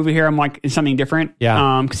a Marvel movie here. I'm like in something different.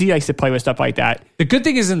 Yeah. Because he likes to play with stuff like that. The good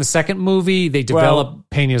thing is in the second movie, they develop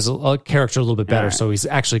Peña's character a little bit better, so he's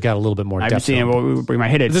actually got a little bit more depth. I've seen it. We might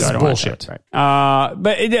hit it. This so is bullshit.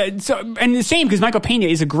 But so, and the same because Michael Peña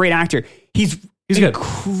is a great actor. He's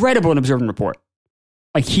incredible in Observe and Report.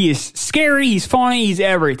 Like he is scary, he's funny, he's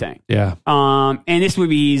everything. Yeah. And this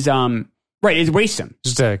movie, he's it's Wasteland.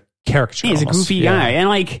 Just a caricature. He's a goofy guy, and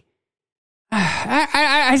like,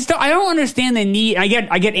 I don't understand the need. I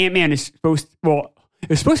get Ant-Man is supposed. Well, it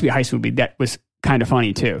was supposed to be a heist movie that was kind of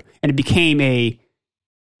funny too, and it became a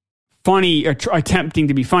funny, attempting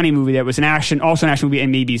to be funny movie that was an action movie,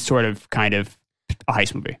 and maybe sort of kind of a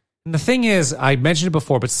heist movie. And the thing is, I mentioned it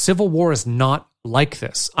before, but Civil War is not like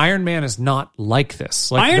this. Iron Man is not like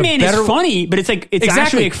this. Like Iron Man is funny, but it's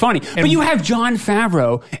actually like funny. But you have Jon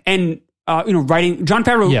Favreau and writing. Jon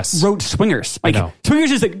Favreau wrote Swingers. Like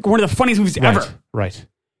Swingers is like one of the funniest movies ever. Right.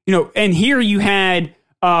 And here you had.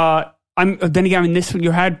 Then again, in this one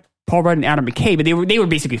you had Paul Rudd and Adam McKay, but they were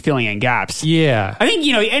basically filling in gaps. Yeah. I think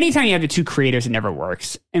anytime you have the two creators, it never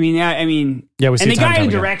works. I mean, yeah. And the guy who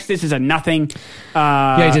directs this is a nothing.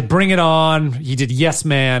 He did Bring It On. He did Yes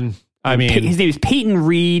Man. I mean, his name is Peyton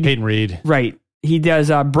Reed. Peyton Reed. Right. He does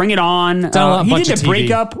Bring It On. He did The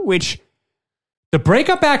Breakup, which... The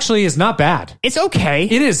Breakup actually is not bad. It's okay.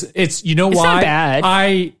 It is. It's, you know why? It's not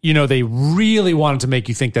bad. They really wanted to make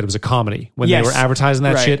you think that it was a comedy when they were advertising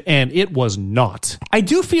that shit, and it was not. I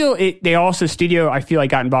do feel they also, studio, I feel like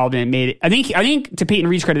got involved in it and made it. I think to Peyton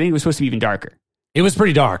Reed's credit, I think it was supposed to be even darker. It was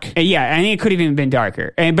pretty dark. Yeah, I think it could have even been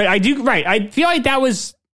darker. But I do, right, I feel like that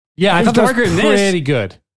was... Yeah, I thought that was pretty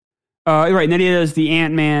good. Right, and then he does the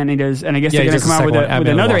Ant-Man, and I guess they're going to come out with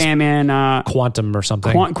another Ant-Man. Quantum or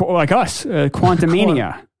something. Like us,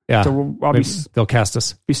 Quantumania. Yeah. So they'll cast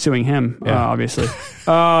us. Be suing him, obviously.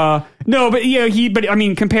 No, but I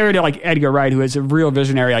mean, compared to like Edgar Wright, who is a real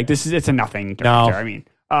visionary, like it's a nothing director. I mean,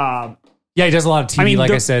 he does a lot of TV.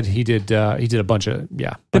 I said, he did a bunch of,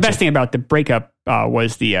 The best thing about The Breakup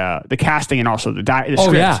was the casting and also the script.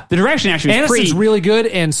 Oh, yeah. The direction actually was Aniston's really good,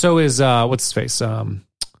 and so is, what's his face?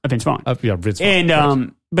 Vince Vaughn. Vince Vaughn.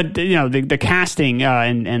 And but the casting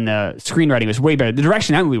and the screenwriting was way better. The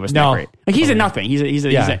direction of that movie was not great. Like he's a nothing. He's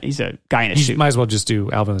a guy in a suit. Might as well just do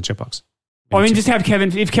Alvin and the Chipmunks. Just have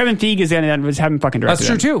Kevin. If Kevin Feige is in it, just have him fucking direct. That's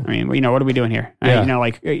true too. I mean, what are we doing here? Yeah.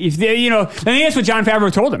 If they, I think that's what Jon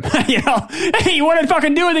Favreau told him. Hey, you want to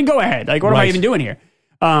fucking do it? Then go ahead. Like, what am I even doing here?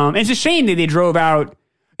 It's a shame that they drove out.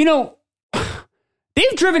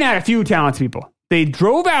 They've driven out a few talented people. They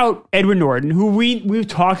drove out Edward Norton, who we've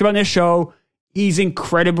talked about in this show. He's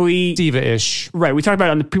incredibly diva-ish. Right. We talked about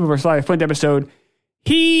it on the People vs. Live Flint episode.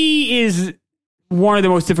 He is one of the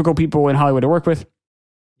most difficult people in Hollywood to work with.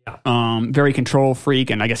 Yeah. Very control freak,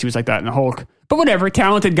 and I guess he was like that in the Hulk. But whatever,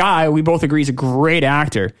 talented guy. We both agree he's a great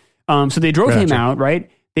actor. So they drove him out,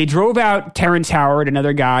 right? They drove out Terrence Howard,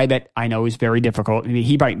 another guy that I know is very difficult. I mean,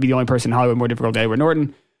 he might be the only person in Hollywood more difficult than Edward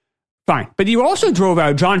Norton. Fine. But you also drove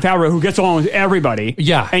out Jon Favreau, who gets along with everybody.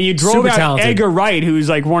 Yeah. And you drove out talented Edgar Wright, who's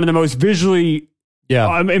like one of the most visually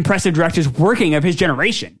impressive directors working of his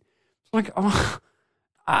generation. Like,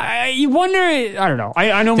 you wonder, I don't know.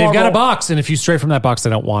 I know they've got a box, and if you stray from that box, they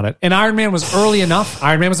don't want it. And Iron Man was early enough.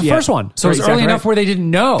 Iron Man was the first one. So it was early enough where they didn't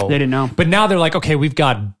know. They didn't know. But now they're like, okay, we've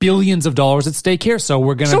got billions of dollars at stake here, so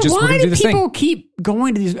we're going to do this thing. So why do people keep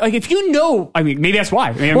going to these? Like, if you know, I mean, maybe that's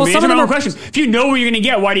why. Some of them are questions. If you know what you're going to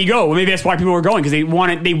get, why do you go? Well, maybe that's why people are going, because they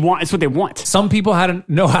want it. It's what they want. Some people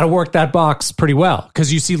know how to work that box pretty well,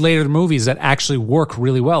 because you see later the movies that actually work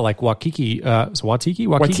really well, like Watiti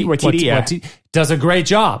does a great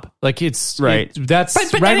job. Like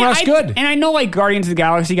Ragnarok's good. And I know like Guardians of the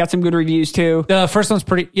Galaxy got some good reviews too. The first one's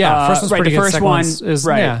pretty, first one's pretty good. The first one is,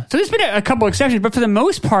 right. Yeah. So there's been a couple exceptions, but for the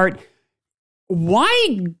most part,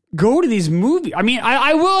 why go to these movies? I mean,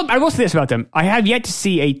 I will say this about them. I have yet to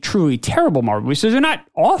see a truly terrible Marvel movie. So they're not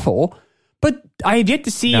awful, but I have yet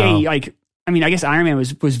to see I guess Iron Man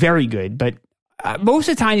was very good, but most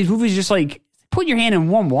of the time these movies are just like put your hand in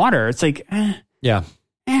warm water. It's like, I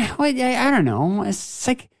don't know. It's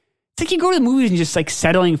like you go to the movies and just like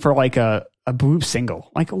settling for like a boob single.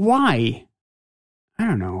 Like, why? I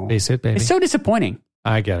don't know. Face it, baby. It's so disappointing.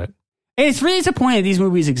 I get it. And it's really disappointing that these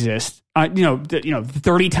movies exist.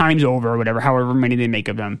 30 times over or whatever, however many they make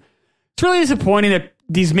of them. It's really disappointing that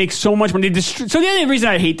these make so much money. So the only reason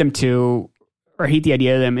I hate them too, or hate the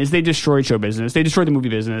idea of them, is they destroyed show business. They destroyed the movie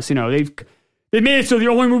business. You know, they've made it so the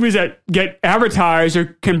only movies that get advertised or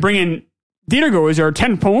can bring in theater goers are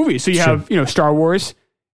tentpole movies. So you have, you know, Star Wars,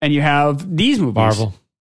 and you have these movies, Marvel.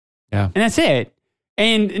 Yeah, and that's it.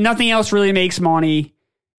 And nothing else really makes money.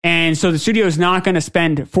 And so the studio is not going to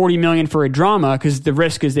spend $40 million for a drama, because the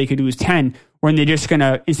risk is they could lose 10, when they're just going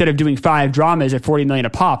to, instead of doing 5 dramas at $40 million a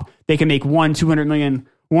pop, they can make $200 million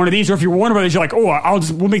one of these. Or if you're Warner Brothers, you're like, oh,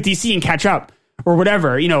 we'll make DC and catch up, or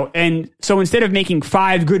whatever, you know. And so instead of making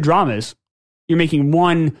 5 good dramas, you're making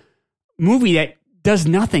one movie that does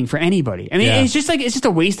nothing for anybody. I mean, it's just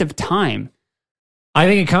a waste of time. I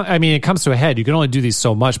think it comes to a head. You can only do these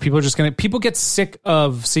so much. People get sick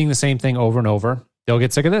of seeing the same thing over and over. They'll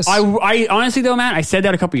get sick of this. I honestly though, Matt, I said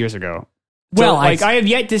that a couple years ago. Well, I have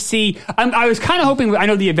yet to see. I was kind of hoping. I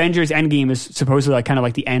know the Avengers Endgame is supposedly like kind of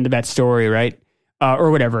like the end of that story, right?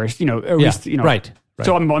 Or whatever. You know, at least, you know. Right.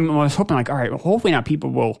 So I was hoping like, all right, well, hopefully now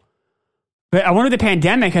people will. But I wonder if the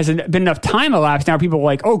pandemic has been enough time elapsed. Now people are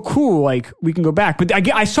like, oh, cool, like we can go back. But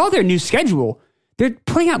I saw their new schedule. They're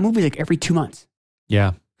putting out movies like every 2 months.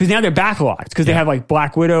 Yeah. Because now they're backlogged, because they have like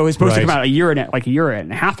Black Widow is supposed to come out a year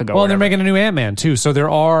and a half ago. Well, they're making a new Ant-Man too, so there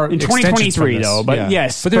are in 2023 though. But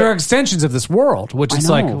yes, but there are extensions of this world, which is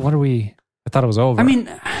like, what are we? I thought it was over. I mean,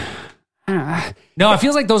 no, it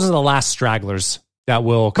feels like those are the last stragglers that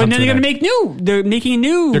will come. But then they're going to make new. They're making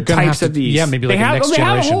new types of these. Yeah, maybe like they a next generation.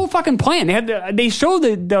 They have a whole fucking plan. They show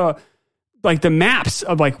the like the maps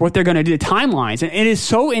of like what they're going to do, the timelines, and it is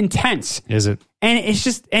so intense. Is it? And it's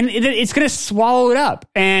just, and it's going to swallow it up,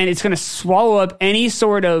 and it's going to swallow up any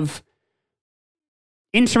sort of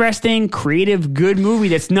interesting, creative, good movie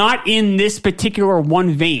that's not in this particular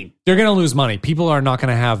one vein. They're going to lose money. People are not going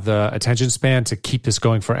to have the attention span to keep this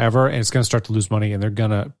going forever, and it's going to start to lose money, and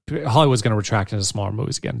Hollywood's going to retract into smaller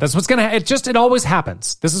movies again. That's what's going to, it always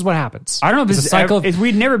happens. This is what happens. I don't know if it's a cycle.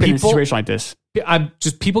 We've never been in a situation like this.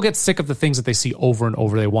 People get sick of the things that they see over and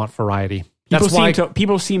over. They want variety.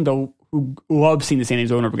 People seem to who love seeing the same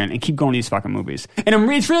things over and over again and keep going to these fucking movies. And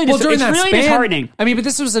it's really disheartening. I mean, but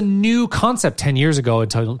this was a new concept 10 years ago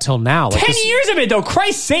until now. 10 years of it, though.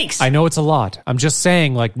 Christ's sakes. I know it's a lot. I'm just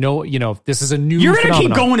saying, like, no, you know, this is a new You're going to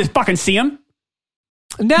keep going to fucking see them?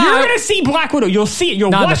 No. You're going to see Black Widow. You'll see it.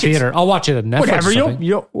 You'll not watch in the theater. it. I'll watch it at Netflix. Whatever.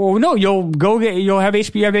 You'll have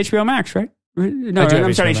HBO Max, right? No,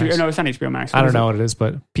 I'm sorry. No, it's not HBO Max. I don't know what it is,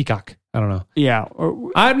 but Peacock. I don't know. Yeah.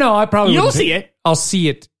 I probably You'll see it. I'll see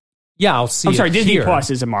it. Yeah, I'll see it. I'm sorry, Disney here. Plus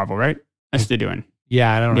is a Marvel, right? That's what they're doing.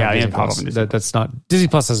 Yeah, I don't know. Yeah, Disney Plus. That's not Disney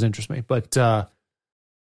Plus doesn't interest me, but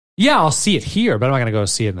yeah, I'll see it here, but I'm not going to go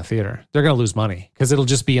see it in the theater. They're going to lose money because it'll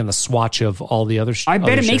just be in the swatch of all the other. I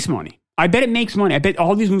bet it makes money. I bet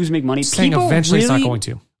all these movies make money. Saying eventually it's not going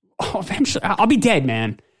to. Oh, eventually, I'll be dead,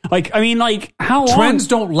 man. Like, I mean, like, how long? Trends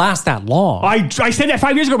don't last that long. I said that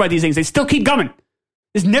 5 years ago about these things. They still keep coming.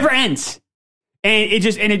 This never ends, and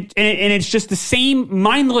it's just the same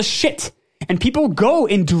mindless shit. And people go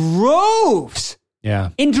in droves. Yeah,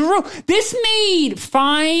 in droves. This made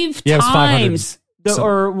 5 times,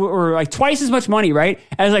 or like twice as much money, right?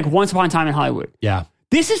 As like Once Upon a Time in Hollywood. Yeah.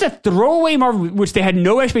 This is a throwaway Marvel, which they had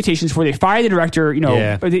no expectations for. They fired the director.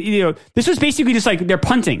 This was basically just like they're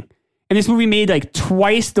punting. And this movie made like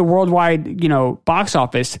twice the worldwide, box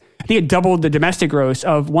office. I think it doubled the domestic gross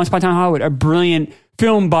of Once Upon a Time in Hollywood, a brilliant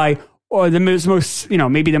film by the most,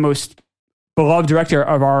 maybe the most beloved director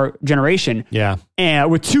of our generation. Yeah.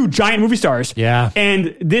 And with 2 giant movie stars. Yeah.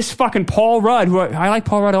 And this fucking Paul Rudd, who I like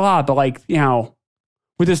Paul Rudd a lot, but like,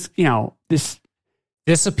 with this,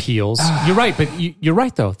 This appeals. You're right, but you're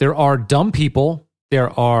right though. There are dumb people. There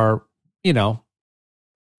are,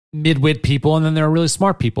 midwit people, and then there are really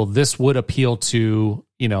smart people. This would appeal to,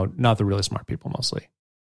 not the really smart people mostly.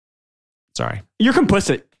 Sorry. You're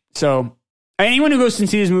complicit. So anyone who goes and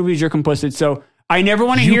sees these movies, you're complicit. So I never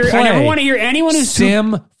want to hear anyone who's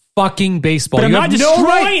sim fucking baseball. But I'm not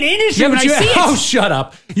destroying industry when I see it. Oh, shut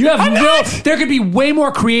up. You have there could be way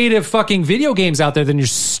more creative fucking video games out there than your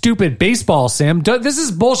stupid baseball sim. This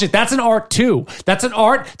is bullshit. That's an art too. That's an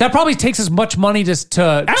art. That probably takes as much money I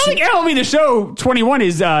don't think the show 21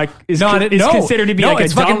 is considered to be like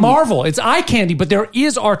it's fucking Marvel. It's eye candy, but there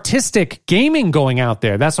is artistic gaming going out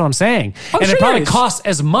there. That's what I'm saying. And it probably costs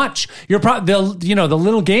as much. You're probably the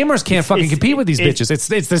little gamers can't fucking compete with these bitches.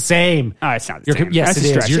 It's the same. Oh, it's not the same. Yes,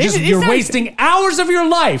 it is. You're wasting hours of your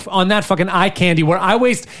life on that fucking eye candy, where I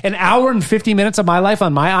waste an hour and 50 minutes of my life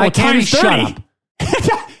on my eye candy. Shut up.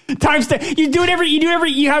 Times you do it every.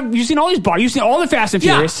 You've seen all these bars. You've seen all the Fast and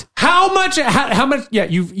Furious. How much? Yeah,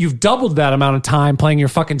 you've doubled that amount of time playing your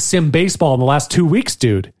fucking sim baseball in the last 2 weeks,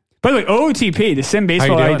 dude. By the way, OTP, the sim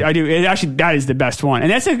baseball How you doing? I do, that is the best one.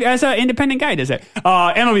 And that's an independent guy does it.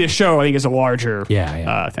 MLB The Show, I think, is a larger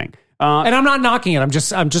thing. And I'm not knocking it. I'm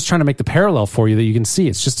just trying to make the parallel for you that you can see.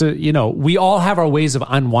 It's just we all have our ways of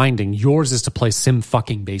unwinding. Yours is to play sim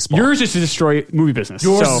fucking baseball. Yours is to destroy movie business.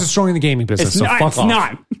 Yours is destroying the gaming business. So fuck it's off.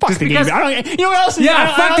 not. Fuck the gaming business. You know what else?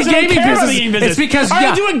 Fuck the gaming business. It's because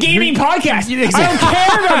I do a gaming podcast. I don't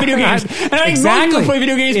care about video games. And I think most people play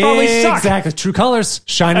video games probably suck. Exactly. True colors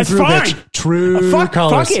shining That's through, fine. bitch. True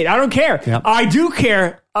colors. Fuck it. I don't care. Yep. I do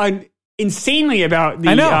care insanely about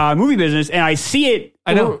the movie business, and I see it.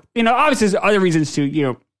 I know. Obviously, there's other reasons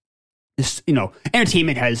to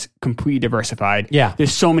entertainment has completely diversified. Yeah.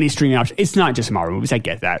 There's so many streaming options. It's not just Marvel movies. I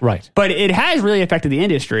get that. Right. But it has really affected the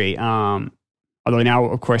industry. Although now,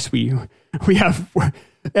 of course, we have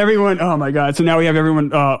everyone. Oh my God! So now we have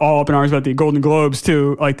everyone all up in arms about the Golden Globes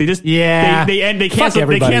too. Like they just they cancel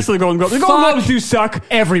the Golden Globes. The Golden Globes do suck.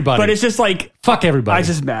 Everybody. But it's just like fuck everybody. It's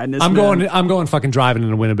just madness. I'm going fucking driving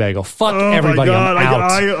into Winnebago. Fuck everybody. My God.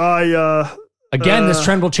 I'm out. Again, this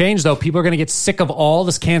trend will change, though. People are going to get sick of all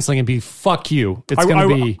this canceling and be, fuck you. It's going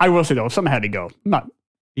to be... I will say, though, if something had to go,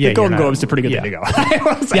 the Golden Globes is a pretty good thing to go.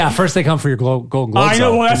 First they come for your Golden Globes. I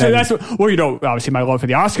know. Well, obviously, my love for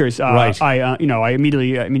the Oscars. Right. I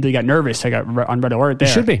immediately got nervous. I got on red alert there.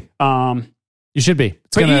 You should be. You should be.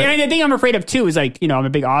 And the thing I'm afraid of, too, is I'm a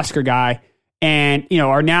big Oscar guy. And,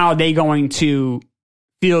 are now they going to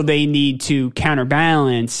feel they need to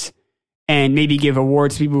counterbalance and maybe give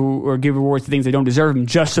awards to people or give awards to things they don't deserve them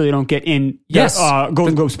just so they don't get in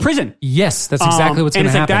Golden Globes prison. Yes, that's exactly what's going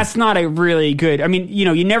to happen. Like, that's not a really good... I mean,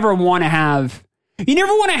 you never want to have...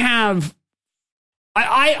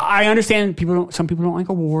 I understand some people don't like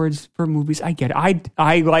awards for movies. I get it.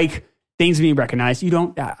 I like things being recognized. You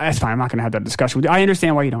don't... that's fine. I'm not going to have that discussion with you. I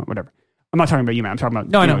understand why you don't. Whatever. I'm not talking about you, man. I'm talking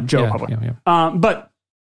about Joe Public. Yeah. But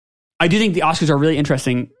I do think the Oscars are really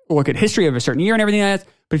interesting. Look at history of a certain year and everything like that.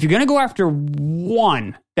 But if you're going to go after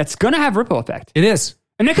one, that's going to have ripple effect. It is.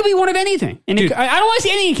 And it could be one of anything. And I don't want to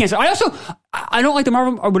see anything canceled. I don't like the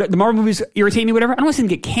Marvel movies irritate me, whatever. I don't want to see them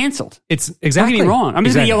get canceled. It's exactly. Don't get me wrong. I'm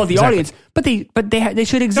just going to yell at the audience. But they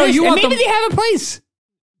should exist. No, maybe they have a place.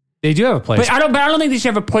 They do have a place. But I don't think they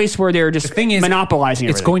should have a place where they're just monopolizing everything.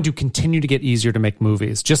 It's going to continue to get easier to make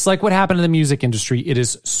movies. Just like what happened in the music industry, it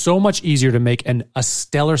is so much easier to make a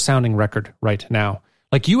stellar sounding record right now.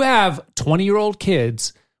 Like you have 20-year-old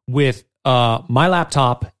kids with my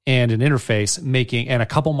laptop and an interface and a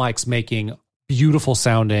couple mics making beautiful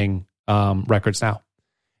sounding records now.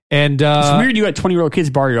 And it's weird you had 20-year-old kids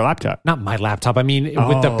borrow your laptop. Not my laptop. I mean,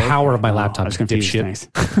 with the power of my laptop. I was confused. Thanks.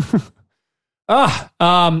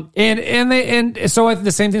 And so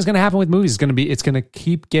the same thing's going to happen with movies. It's going to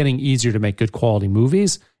keep getting easier to make good quality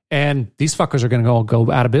movies. And these fuckers are going to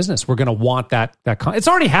go out of business. We're going to want that. It's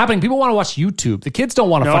already happening. People want to watch YouTube. The kids don't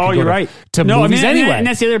want to fucking go to movies anyway. And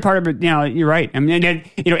that's the other part of it. You're right. I mean,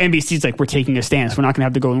 NBC's like, we're taking a stance. We're not going to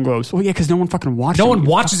have the Golden Globes. Well, yeah, because no one fucking watches it. No one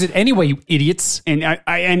watches it anyway, you idiots.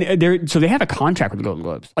 So they have a contract with the Golden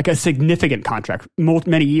Globes, like a significant contract,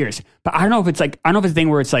 many years. But I don't know if it's a thing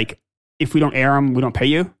where it's like, if we don't air them, we don't pay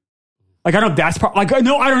you. Like, I don't know if that's part. Like,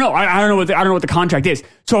 no, I don't know. I don't know what the contract is.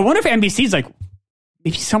 So I wonder if NBC's like,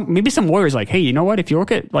 maybe some lawyers like, hey, you know what? If you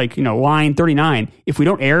look at line 39, if we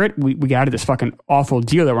don't air it, we got out of this fucking awful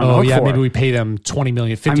deal that we're on the hook for. Maybe we pay them $20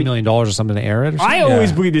 million, $50 million or something to air it. Or something? I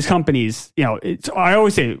always believe these companies. I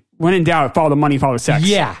always say, when in doubt, follow the money, follow the sex.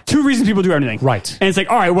 Yeah, 2 reasons people do everything. Right, and it's like,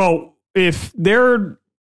 all right, well, maybe they're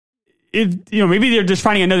just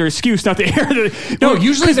finding another excuse not to air the. No,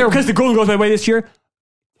 usually they're because the Golden Globes by the way this year.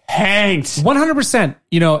 Tanked 100%.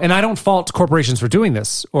 And I don't fault corporations for doing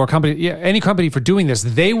this or any company for doing this.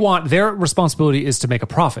 Their responsibility is to make a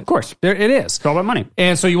profit. Of course, it is. It's all about money,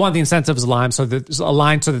 and so you want the incentives aligned so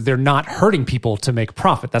that they're not hurting people to make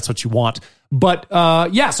profit. That's what you want. But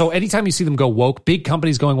so anytime you see them go woke, big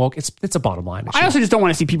companies going woke, it's a bottom line issue. I also just don't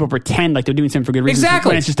want to see people pretend like they're doing something for good reasons. Exactly.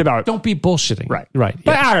 When it's just about don't be bullshitting. Right. Yeah.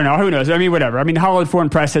 But I don't know. Who knows? I mean, whatever. I mean, the Hollywood Foreign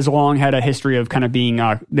Press has long had a history of kind of being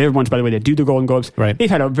they're the ones, by the way, that do the Golden Globes. Right. They've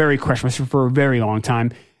had a very questionable for a very long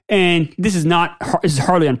time, and this is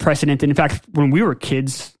hardly unprecedented. In fact, when we were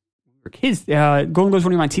kids, Golden Globes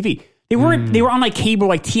weren't even on TV. They weren't. They were on like cable,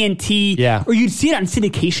 like TNT. Yeah. Or you'd see it on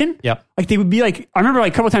syndication. Yep. Like they would be like. I remember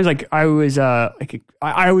like a couple of times. Like I was I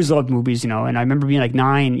always loved movies, and I remember being like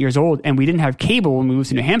 9 years old, and we didn't have cable when we moved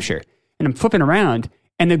to New Hampshire. And I'm flipping around,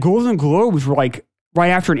 and the Golden Globes were like right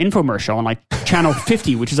after an infomercial on like channel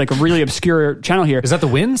 50, which is like a really obscure channel here. Is that the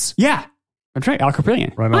Wins? Yeah. That's right, Al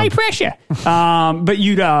Caprillion. Right on. High pressure. But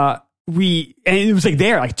you'd and it was like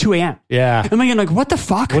there, like 2 a.m. Yeah. I'm like, what the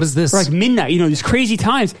fuck? What is this? Or like midnight, these crazy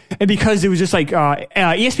times. And because it was just like,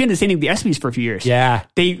 ESPN did the same thing with the ESPYs for a few years. Yeah.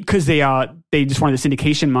 Because they just wanted the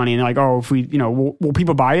syndication money. And they're like, oh, if we, will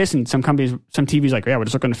people buy this? And some companies, some TVs like, yeah, we're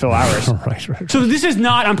just looking to fill hours. Right. So this is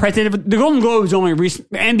not unprecedented. The Golden Globes only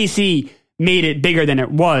NBC made it bigger than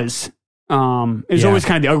it was. It was always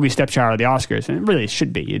kind of the ugly stepchild of the Oscars. And it really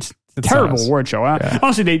should be. It's a terrible award show.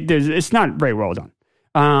 Honestly, it's not very well done.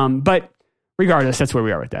 But regardless, that's where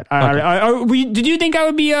we are with that. Did you think I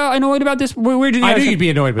would be annoyed about this? Where did you I knew you'd be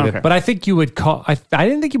annoyed with it, but I think you would call. I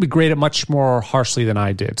didn't think you would grade it much more harshly than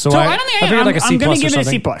I did. So I figured like a C+. I'm going to give it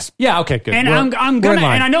a C+. Yeah. Okay. Good. And I'm gonna,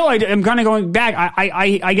 and I know I'm going to go back.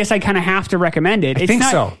 I guess I kind of have to recommend it. I think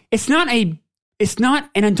so. It's not.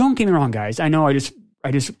 And don't get me wrong, guys. I know I just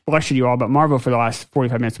lectured you all about Marvel for the last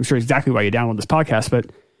 45 minutes. I'm sure exactly why you download this podcast,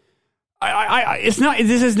 but it's not.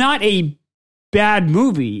 This is not a bad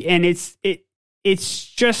movie, and it's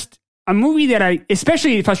just a movie that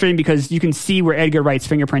especially frustrating because you can see where Edgar Wright's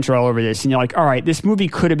fingerprints are all over this, and you're like, all right, this movie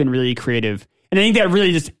could have been really creative, and I think that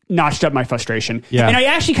really just notched up my frustration. Yeah. And I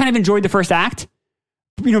actually kind of enjoyed the first act.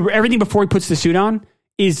 Everything before he puts the suit on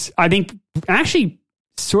is, I think, actually,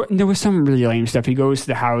 there was some really lame stuff. He goes to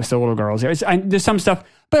the house, the little girls. There's some stuff,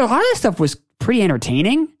 but a lot of the stuff was pretty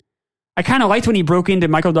entertaining. I kind of liked when he broke into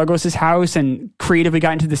Michael Douglas's house and creatively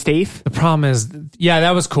got into the safe. The problem is,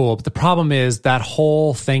 that was cool. But the problem is that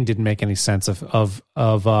whole thing didn't make any sense of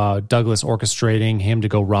Douglas orchestrating him to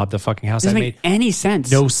go rob the fucking house. Doesn't make any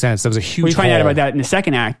sense. No sense. That was a huge. We find out about that in the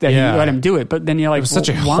second act that he let him do it, but then you're like, it was such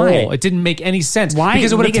a why? hole. It didn't make any sense. Why?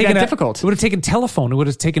 Because it would have taken difficult. It would have taken telephone. It would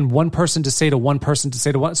have taken one person to say to one person to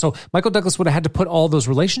say to one. So Michael Douglas would have had to put all those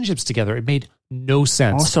relationships together. It made no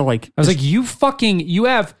sense. Also, I was like, you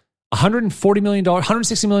have $140 million,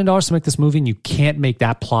 $160 million to make this movie, and you can't make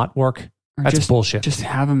that plot work. That's bullshit. Just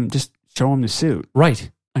show him the suit. Right.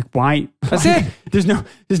 Like, why? That's it. There's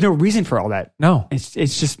no reason for all that. No. It's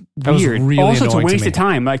just that weird. Really also, it's a annoying waste to me. of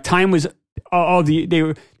time. Like, time was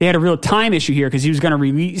they had a real time issue here because he was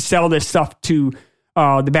going to sell this stuff to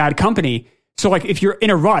the bad company. So, like, if you're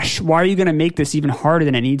in a rush, why are you going to make this even harder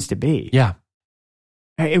than it needs to be? Yeah.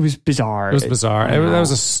 It was bizarre. That was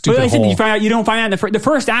a stupid But I said, hole. you don't find out in the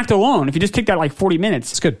first act alone. If you just take that like 40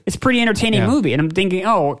 minutes, it's good. It's a pretty entertaining movie. And I'm thinking,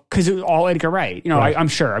 because it was all Edgar Wright. Right.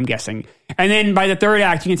 I'm guessing. And then by the third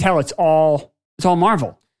act, you can tell it's all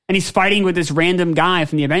Marvel. And he's fighting with this random guy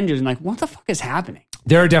from the Avengers. And like, what the fuck is happening?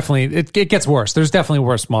 There are definitely, it gets worse. There's definitely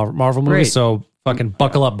worse Marvel movies. Great. So fucking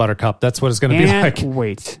buckle up, Buttercup. That's what it's going to be like.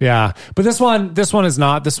 Wait. Yeah. But this one is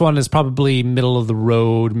not. This one is probably middle of the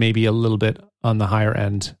road, maybe a little bit on the higher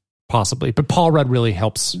end. Possibly, but Paul Rudd really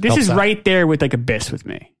helps. This is right there with like Abyss with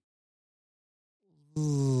me.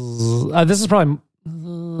 This is probably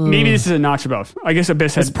maybe this is a notch above. I guess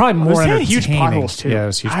Abyss has probably more had huge plot holes too. Yeah, it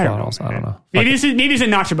was huge plot holes. I don't know. Maybe it's a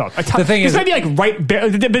notch above. The thing this is, might be like right,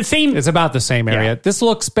 the same. It's about the same area. Yeah. This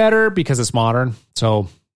looks better because it's modern. So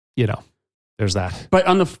there's that. But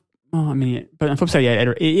on the flip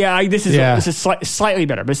side, this is slightly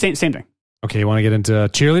better, but same thing. Okay, you want to get into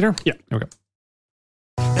Cheerleader? Yeah. Okay.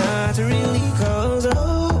 Not really close.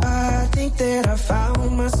 I think that I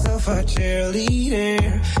found myself a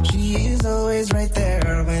cheerleader. She is always right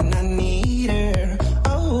there when I need her.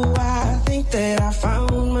 Oh, I think that I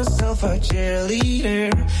found myself a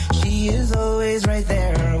cheerleader. She is always right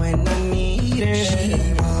there when I need her.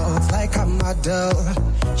 She walks like a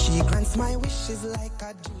model. She grants my wishes like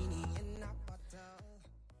a genie in a bottle.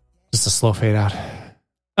 Just a slow fade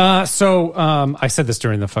out. So I said this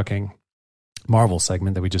during the fucking Marvel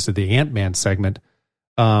segment that we just did, the Ant-Man segment,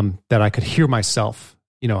 that I could hear myself,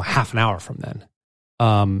 half an hour from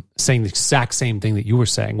then, saying the exact same thing that you were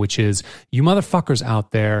saying, which is, you motherfuckers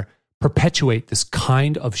out there perpetuate this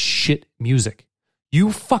kind of shit music.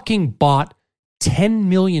 You fucking bought 10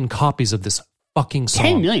 million copies of this fucking song.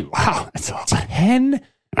 10 million? Wow. That's a lot. 10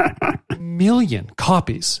 million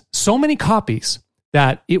copies. So many copies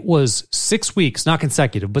that it was 6 weeks, not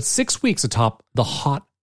consecutive, but 6 weeks atop the Hot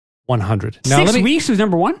 100. Now, 6 weeks was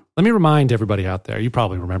number one? Let me remind everybody out there, you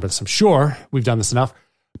probably remember this, I'm sure we've done this enough,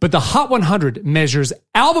 but the Hot 100 measures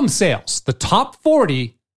album sales. The top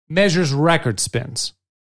 40 measures record spins.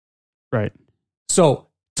 Right. So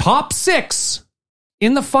top 6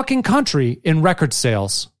 in the fucking country in record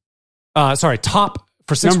sales. Top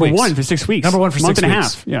for 6 weeks. Number one for 6 weeks. Number one for 6 weeks. Month and a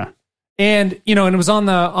half. Yeah. And, and it was on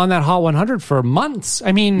that Hot 100 for months.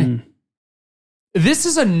 I mean, this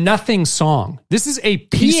is a nothing song. This is a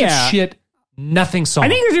piece of shit nothing song. I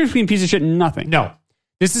think there's a difference between piece of shit and nothing. No.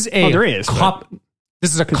 This is a there is, cop.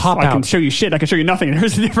 This is a cop I can out. show you shit. I can show you nothing.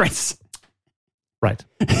 There's a difference. Right.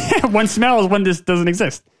 One smells, one just doesn't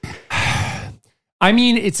exist. I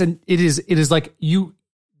mean, it is like you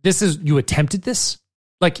attempted this.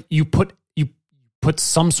 Like you put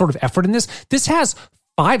some sort of effort in this. This has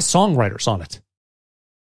 5 songwriters on it.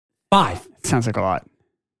 5. Sounds like a lot.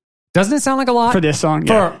 Doesn't it sound like a lot? For this song?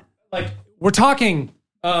 Yeah. Like, we're talking,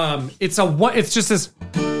 it's just this.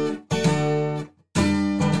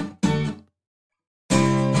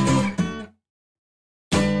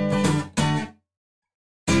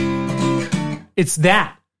 It's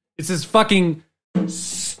that. It's this fucking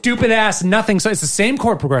stupid ass nothing. So it's the same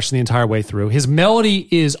chord progression the entire way through. His melody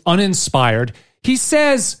is uninspired. He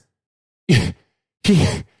says,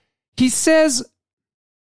 he says,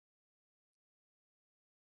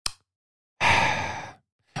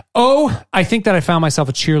 oh, I think that I found myself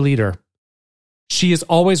a cheerleader. She is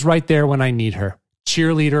always right there when I need her.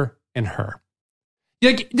 Cheerleader and her.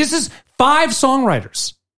 Like, this is 5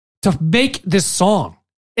 songwriters to make this song.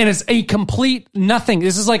 And it's a complete nothing.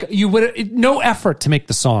 This is like no effort to make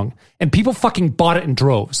the song. And people fucking bought it in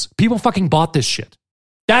droves. People fucking bought this shit.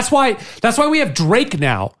 That's why we have Drake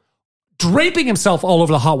now draping himself all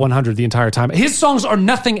over the Hot 100 the entire time. His songs are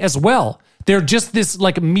nothing as well. They're just this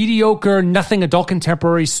like mediocre, nothing adult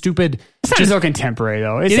contemporary, stupid. It's not adult contemporary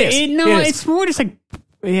though. It's more just like,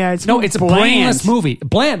 yeah, it's a brainless movie.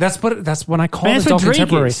 Bland. That's when I call it adult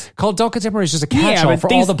contemporary. Called adult contemporary is just a catch-all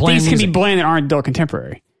for all the bland things music. can be bland that aren't adult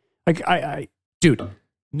contemporary. Like dude,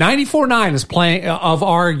 94.9 is playing of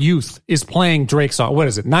our youth is playing Drake song. What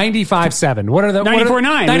is it? 95.7. What are the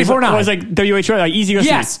 94.9? 94.9 was like WHO, like easy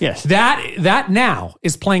listening. Yes. That now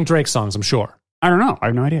is playing Drake songs. I'm sure. I don't know. I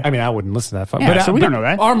have no idea. I mean, I wouldn't listen to that. Yeah, so we don't know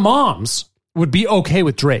that. Our moms would be okay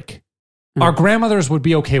with Drake. Our grandmothers would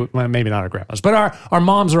be okay with, well, maybe not our grandmothers, but our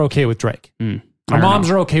moms are okay with Drake. Our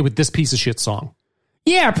moms are okay with this piece of shit song.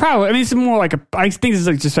 Yeah, probably. I mean, it's more like I think this is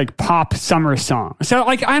like just like pop summer song. So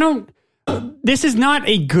like, this is not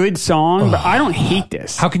a good song, but I don't hate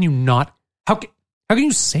this. How can you not? How can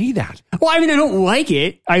you say that? Well, I mean, I don't like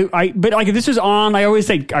it. But like if this was on, I always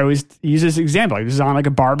use this example. Like this is on like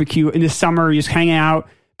a barbecue in the summer, you just hang out,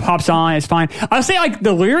 pops on, it's fine. I'll say like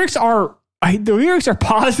the lyrics are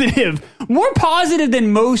positive, more positive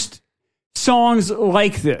than most songs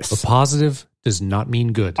like this. But positive does not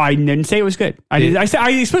mean good. I didn't say it was good. I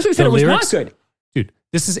explicitly said it was not good. Dude,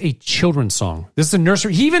 this is a children's song. This is a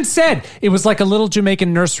nursery. He even said it was like a little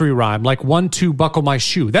Jamaican nursery rhyme, like 1, 2, buckle my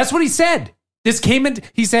shoe. That's what he said.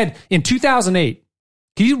 He said in 2008,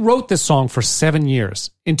 he wrote this song for 7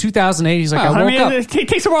 years. In 2008, he's like, I woke up. It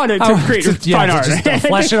takes a while to create fine art. Just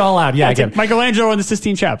flesh it all out. Yeah, again. Michelangelo and the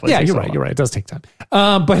Sistine Chapel. Yeah, you're right. It does take time.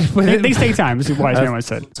 But things take time. This is why I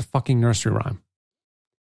said. It's a fucking nursery rhyme.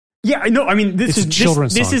 Yeah, I know. I mean, this is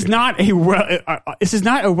not a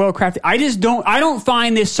well crafted. I don't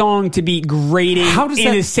find this song to be grating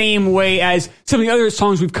the same way as some of the other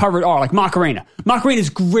songs we've covered are, like Macarena. Macarena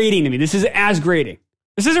is grating to me. This is as grating.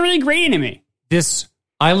 This isn't really grating to me.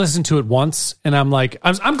 I listened to it once, and I'm like,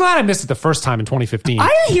 I'm glad I missed it the first time in 2015. I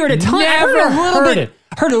didn't hear it a ton. I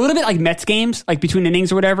heard a little bit like Mets games, like between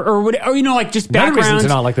innings or whatever, or like just backgrounds. Another reason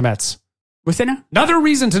to not like the Mets. What's that now? Another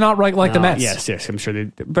reason to not like the Mets. Yes, I'm sure.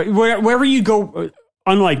 But wherever you go,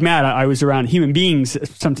 unlike Matt, I was around human beings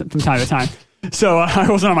from time to time, so I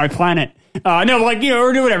wasn't on my planet. Or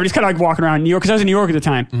whatever, just kind of like walking around New York, because I was in New York at the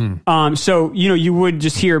time. So you would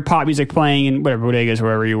just hear pop music playing in whatever bodegas,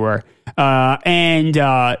 wherever you were, so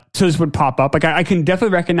this would pop up. Like I can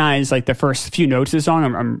definitely recognize like the first few notes of the song.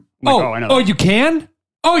 I'm like, I know. Oh, you can?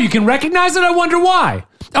 Oh, you can recognize it? I wonder why.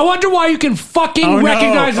 I wonder why you can fucking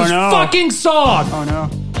recognize this fucking song. Oh, no.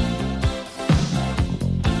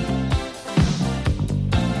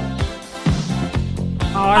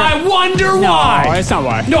 I wonder why. No, that's not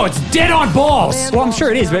why. No, it's dead on balls. Well, I'm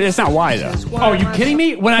sure it is, but it's not why, though. Oh, are you kidding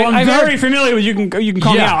me? I'm very familiar with You Can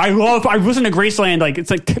Call Me Out. I listen to Graceland, like,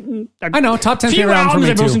 it's like... I know, top 10 favorite album for me,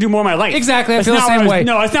 too. I've listened to more of my life. Exactly, I feel the same way.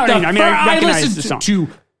 No, that's not what I mean. I recognize the song. To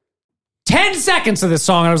 10 seconds of this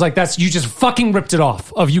song, and I was like, you just fucking ripped it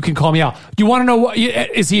off of You Can Call Me Out. You want to know what,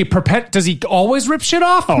 does he always rip shit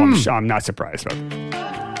off? Oh, I'm not surprised. But...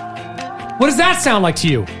 What does that sound like to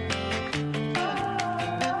you?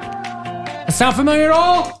 Does it sound familiar at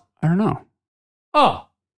all? I don't know. Oh,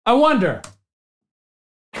 I wonder.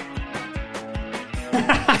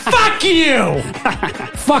 Fuck you!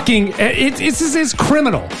 Fucking, it's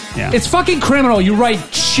criminal. Yeah. It's fucking criminal. You write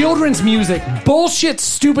children's music, bullshit,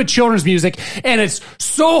 stupid children's music, and it's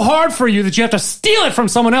so hard for you that you have to steal it from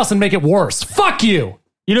someone else and make it worse. Fuck you!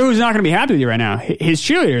 You know who's not going to be happy with you right now? His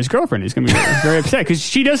cheerleader, his girlfriend, is going to be very upset because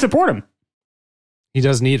she does support him. He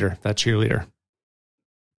does need her, that cheerleader.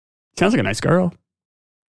 Sounds like a nice girl.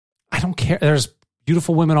 I don't care. There's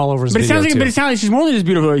beautiful women all over his video, But it sounds like she's more than just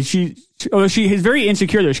beautiful. She Although she is very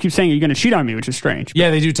insecure, though. She keeps saying, "You're going to cheat on me," which is strange.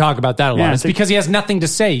 Yeah, they do talk about that a lot. Yeah, it's because he has nothing to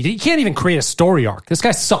say. He can't even create a story arc. This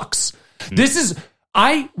guy sucks.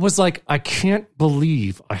 I was like, I can't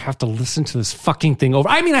believe I have to listen to this fucking thing over.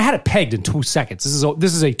 I mean, I had it pegged in 2 seconds.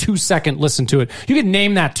 This is a 2 second listen to it. You can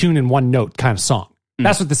name that tune in one note kind of song.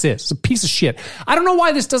 That's what this is. It's a piece of shit. I don't know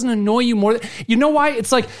why this doesn't annoy you more. You know why?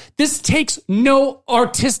 It's like, this takes no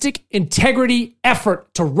artistic integrity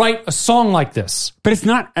effort to write a song like this. But it's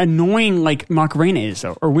not annoying like Macarena is,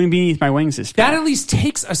 though, or Wind Beneath My Wings is. That at least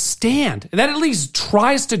takes a stand. That at least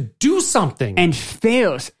tries to do something. And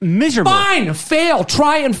fails miserably. Fine, fail.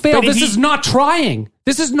 Try and fail. This is not trying.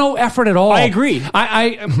 This is no effort at all. I agree.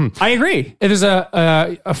 I agree. It is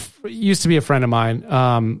used to be a friend of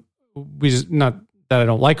mine. We just, not that I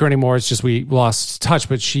don't like her anymore. It's just we lost touch.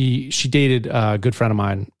 But she dated a good friend of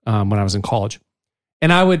mine when I was in college,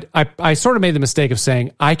 and I sort of made the mistake of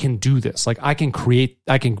saying, I can do this. Like, I can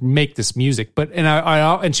make this music. But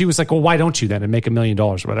and she was like, well, why don't you then and make $1 million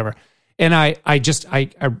or whatever? And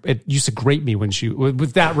it used to grate me when she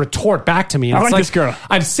with that retort back to me. And I like this girl.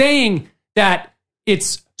 I'm saying that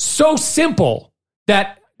it's so simple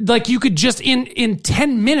that like you could just in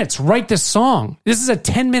 10 minutes write this song. This is a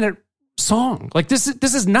 10-minute song. Like this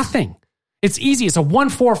is nothing. It's easy. It's a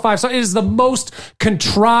 1-4-5 song. It is the most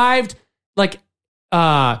contrived like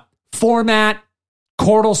format,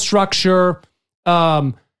 chordal structure,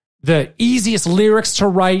 the easiest lyrics to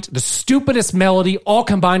write, the stupidest melody, all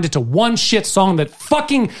combined into one shit song that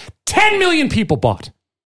fucking 10 million people bought.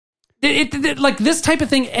 It like this type of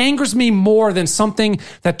thing angers me more than something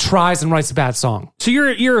that tries and writes a bad song. So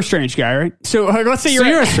you're a strange guy, right? So let's say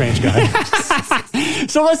you're a strange guy.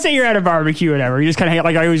 So let's say you're at a barbecue, or whatever. You just kind of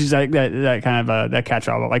like, I always use that kind of that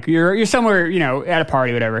catch-all. Like you're somewhere, at a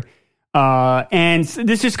party, whatever. And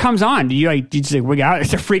this just comes on. Do you just like wig out?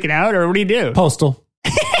 Is it freaking out, or what do you do? Postal.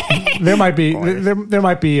 There might be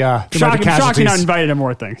Shocked you're not invited to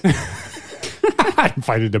more things. I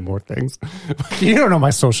invited to more things. You don't know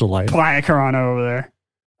my social life. Playa Carano over there.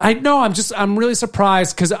 I know. I'm really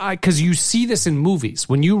surprised because you see this in movies.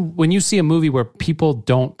 When you see a movie where people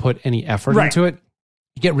don't put any effort into it,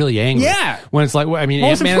 you get really angry. Yeah. When it's like,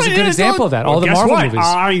 Ant-Man is a good example of that. All the Marvel movies.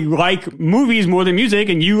 I like movies more than music,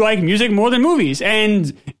 and you like music more than movies,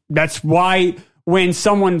 and that's why when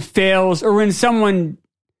someone fails or when someone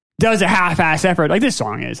does a half-ass effort, like this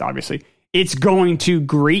song is, obviously, it's going to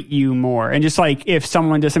grate you more. And just like if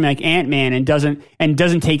someone does something like Ant-Man and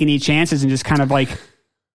doesn't take any chances and just kind of like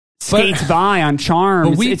skates by on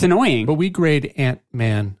charm, it's annoying. But we grade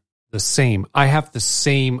Ant-Man the same. I have the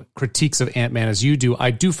same critiques of Ant-Man as you do.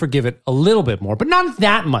 I do forgive it a little bit more, but not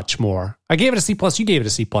that much more. I gave it a C+. You gave it a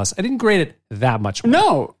C+. I didn't grade it that much more.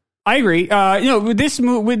 No, I agree. With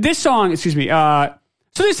this song, excuse me.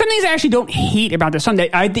 So there's some things I actually don't hate about this song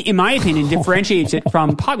that I think, in my opinion, differentiates it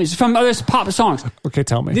from pop music, from other pop songs. Okay,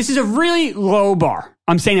 tell me. This is a really low bar.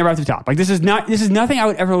 I'm saying that right off the top. Like this is nothing I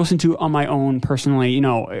would ever listen to on my own personally.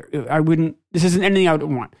 This isn't anything I would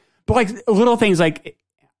want. But like little things like,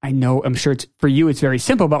 I know, I'm sure for you it's very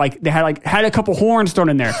simple, but like they had a couple horns thrown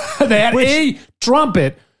in there. They had a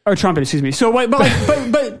trumpet. Or trumpet, excuse me. So,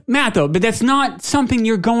 but Matt, though, but that's not something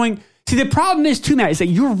you're going. See, the problem is too, Matt, is that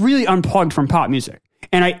you're really unplugged from pop music.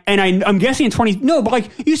 And I'm guessing in but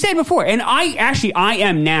like you said before, and I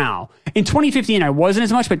am now. In 2015, I wasn't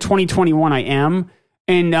as much, but 2021, I am.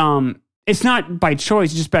 And it's not by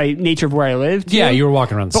choice, just by nature of where I live. Yeah, you were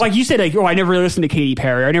walking around. But like you said, like, I never really listened to Katy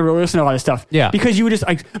Perry. I never really listened to a lot of stuff. Yeah. Because you would just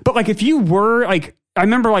like, but like if you were like, I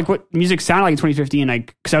remember like what music sounded like in 2015,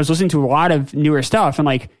 like, because I was listening to a lot of newer stuff, and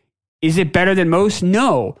like, is it better than most?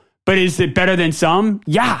 No. But is it better than some?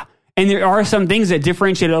 Yeah. And there are some things that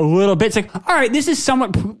differentiate it a little bit. It's like, all right, this is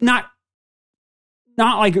somewhat not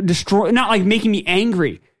like not like making me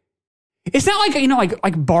angry. It's not like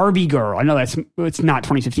like Barbie Girl. I know it's not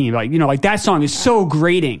 2015, but like that song is so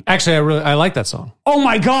grating. Actually, I like that song. Oh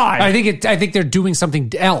my god! I think they're doing something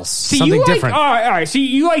else, something different. All right. See,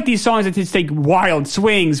 you like these songs that just take wild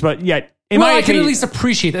swings, but yet. I can at least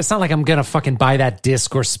appreciate that. It's not like I'm going to fucking buy that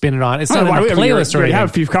disc or spin it on. It's not in a playlist or anything. You have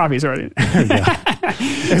a few copies already. But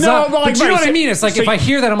you know what I mean? It's like if I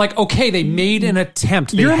hear that, I'm like, okay, they made an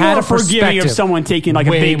attempt. They you're had more forgiving of someone taking like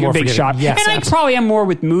a big shot. Yes, and I probably am more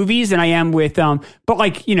with movies than I am with, but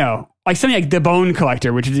like, like something like The Bone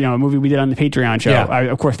Collector, which is, a movie we did on the Patreon show. Yeah. I,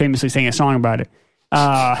 of course, famously sang a song about it.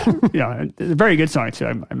 It's a very good song too,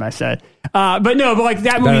 I must say. But like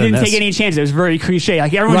that movie didn't take any chances. It was very cliche.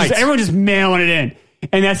 Like everyone just mailing it in,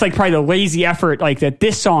 and that's like probably the lazy effort like that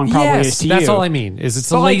this song probably is to you. That's all I mean. It's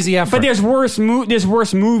a lazy effort. But there's worse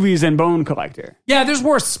movies than Bone Collector. Yeah, there's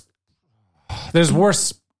worse. There's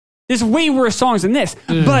way worse songs than this.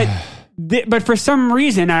 But but for some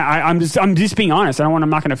reason, I'm just being honest. I'm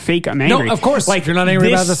not going to fake I'm angry. No, of course. Like, if you're not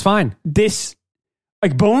angry about it, that's fine. This,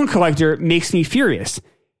 like, Bone Collector makes me furious.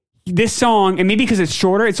 This song, and maybe because it's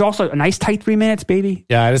shorter, it's also a nice tight 3 minutes, baby.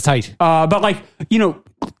 Yeah, it is tight. But like,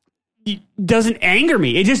 it doesn't anger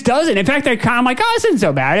me. It just doesn't. In fact, I'm like, oh, this isn't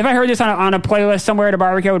so bad. If I heard this on a playlist somewhere at a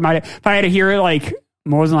barbecue, if I had to hear it like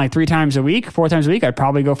more than like 4 times a week, I'd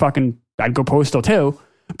probably go I'd go Postal too.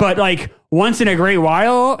 But like once in a great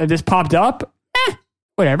while, if this popped up,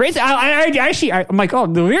 whatever. It's I'm like, oh,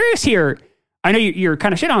 the lyrics here, I know you're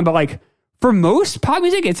kind of shit on, but like for most pop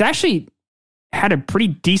music, it's actually had a pretty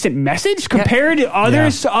decent message compared to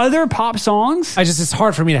other pop songs. It's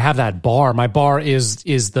hard for me to have that bar. My bar is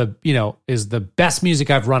the best music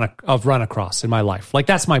I've run across in my life. Like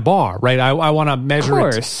that's my bar, right? I want to measure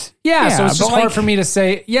it. Yeah, so it's just hard for me to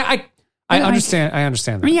say. Yeah, I understand. I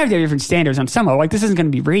understand that. I mean, you have to have different standards on some. Like this isn't going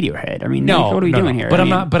to be Radiohead. I mean, what are we doing here? But I'm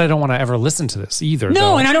not. But I don't want to ever listen to this either.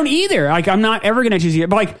 No, though. and I don't either. Like I'm not ever going to choose either.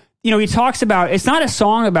 But like he talks about. It's not a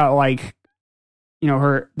song about like.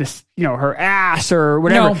 Her ass or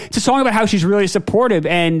whatever. No. It's a song about how she's really supportive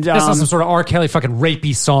and it's not some sort of R. Kelly fucking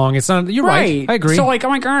rapey song. It's not. You're right. I agree. So like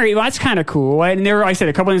I'm like, all right, well, that's kind of cool. And there, I said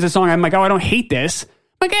a couple of things in the song. I'm like, oh, I don't hate this.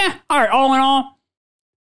 I'm like, all right. All in all,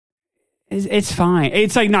 it's fine.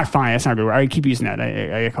 It's like not fine. That's not a good word. I keep using that.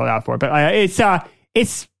 I get called out for it, but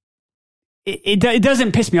it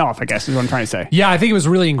doesn't piss me off. I guess is what I'm trying to say. Yeah, I think it was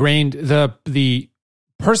really ingrained. The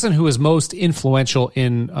person who was most influential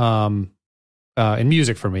in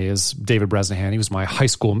music for me is David Bresnahan. He was my high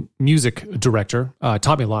school music director.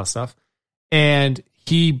 Taught me a lot of stuff. And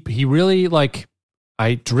he really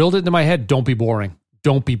I drilled it into my head. Don't be boring.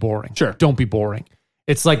 Don't be boring. Sure. Don't be boring.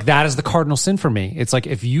 It's like, that is the cardinal sin for me. It's like,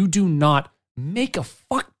 if you do not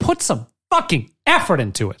put some fucking effort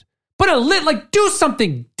into it, do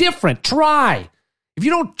something different. Try. If you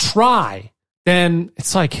don't try, then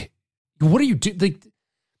it's like, what do you do?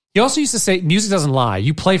 He also used to say, music doesn't lie.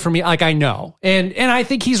 You play for me, like I know. And I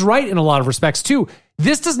think he's right in a lot of respects too.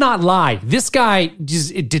 This does not lie. This guy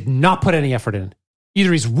did not put any effort in.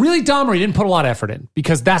 Either he's really dumb or he didn't put a lot of effort in,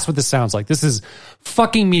 because that's what this sounds like. This is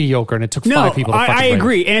fucking mediocre, and it took 5 people to fucking I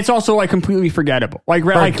agree. And it's also like completely forgettable.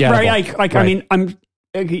 Right. I mean, I'm,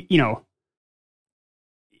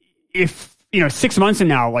 if 6 months from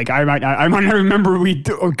now, like I might not remember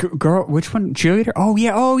girl, which one, cheerleader? Oh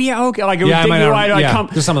yeah, okay. Like it was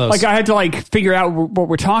there's some of those. Like I had to like figure out what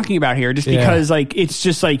we're talking about here, just because like it's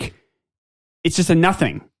just a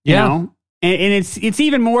nothing, you know. And it's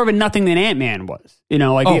even more of a nothing than Ant-Man was,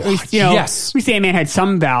 yes. We say Ant-Man had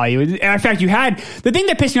some value. In fact, you had the thing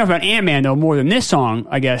that pissed me off about Ant-Man though more than this song,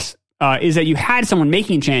 I guess, is that you had someone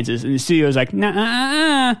making chances, and the studio was like,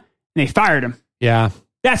 and they fired him. Yeah.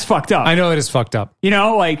 That's fucked up. I know it is fucked up.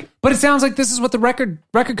 But it sounds like this is what the record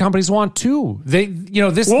companies want too. They,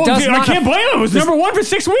 this does not. I can't blame them. It was number 1 for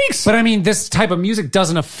 6 weeks. But I mean, this type of music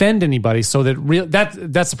doesn't offend anybody. So that's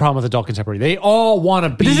the problem with adult contemporary. They all want to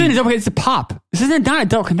be. But this isn't adult. It's a pop. This isn't not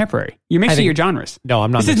adult contemporary. You're mixing your genres. No,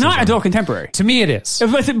 I'm not. This is not adult contemporary. To me, it is.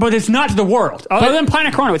 But it's not to the world. Other than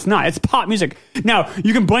Planet Chrono, it's not. It's pop music. Now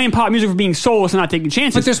you can blame pop music for being soulless and not taking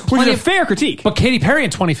chances. But there's plenty of fair critique. But Katy Perry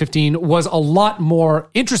in 2015 was a lot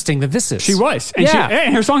more interesting than this is. She was, and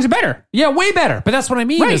her songs are better. Yeah, way better. But that's what I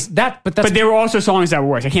mean. Right. Is that? But there were also songs that were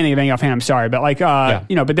worse. I can't think of any offhand. I'm sorry, but like, but I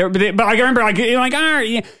remember like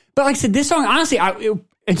but like I said, this song honestly,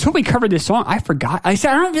 until we covered this song, I forgot. I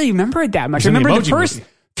said I don't really remember it that much. I remember the first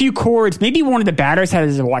few chords. Maybe one of the batters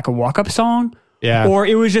had like a walk up song. Yeah. Or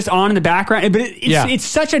it was just on in the background. But it's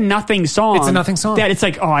such a nothing song. It's a nothing song. That it's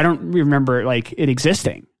like, oh, I don't remember like it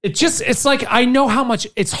existing. It's like, I know how much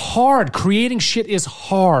it's hard. Creating shit is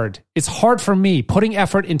hard. It's hard for me. Putting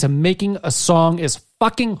effort into making a song is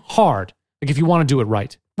fucking hard. Like if you want to do it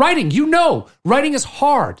right. Writing is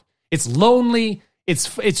hard. It's lonely. It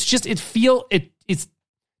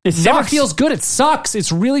never feels good. It sucks.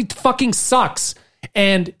 It's really fucking sucks.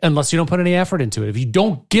 And unless you don't put any effort into it, if you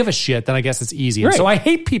don't give a shit, then I guess it's easy. Right. And so I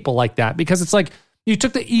hate people like that, because it's like you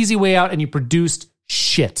took the easy way out and you produced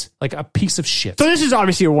shit, like a piece of shit. So this is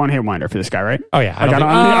obviously a one-hit wonder for this guy, right? Oh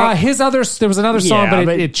yeah. There was another song, but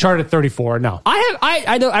it charted 34. No,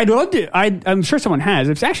 I'd love to. I'm sure someone has.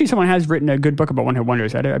 If actually someone has written a good book about one-hit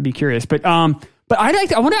wonders, I'd be curious. But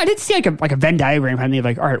I did see like a Venn diagram kind of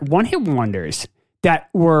like, all right, one-hit wonders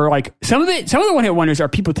that were like some of the one-hit wonders are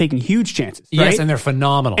people taking huge chances, right? Yes, and they're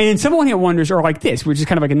phenomenal. And some one-hit wonders are like this, which is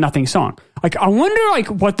kind of like a nothing song. Like I wonder like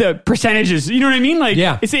what the percentage is. You know what I mean? Like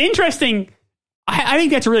it's an interesting. I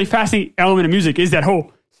think that's a really fascinating element of music, is that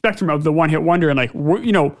whole spectrum of the one-hit wonder, and like what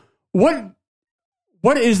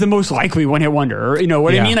is the most likely one-hit wonder, or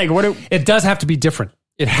what I mean? Like it does have to be different.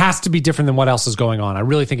 It has to be different than what else is going on. I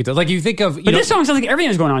really think it does. Like you think of, But this song sounds like everything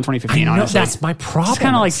was going on in 2015. I know, honestly, that's my problem. It's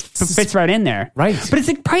kind of like fits right in there, Right. But it's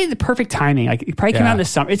like probably the perfect timing. Like it probably came out in the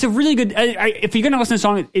summer. It's a really good. If you're gonna listen to the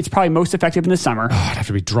song, it's probably most effective in the summer. I'd have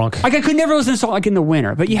to be drunk. Like I could never listen to a song like in the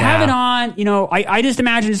winter, but you have it on. You know, I just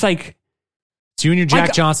imagine it's like. It's you and your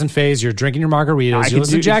Jack Johnson phase. You're drinking your margaritas. You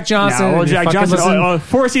listen to Jack No, Johnson. well, Jack Johnson.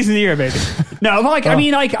 4 seasons of the year, baby. No, but like I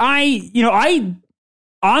mean, like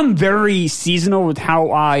I'm very seasonal with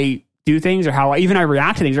how I do things or how I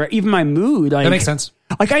react to things or even my mood. Like, that makes sense.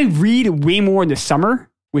 Like I read way more in the summer,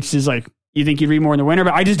 which is like you think you'd read more in the winter,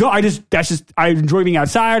 but I just don't. I enjoy being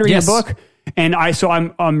outside reading a book, and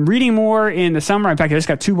I'm reading more in the summer. In fact, I just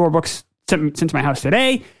got 2 more books sent to my house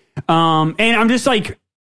today, and I'm just like.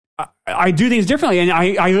 I do things differently, and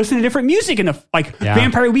I listen to different music in the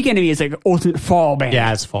Vampire Weekend to me is like ultimate fall band.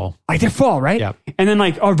 Yeah, it's fall. Like they're fall, right? Yeah. And then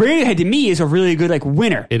like Radiohead to me is a really good like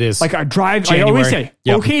winter. It is. Like I drive. January. I always say,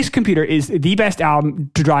 OK Computer is the best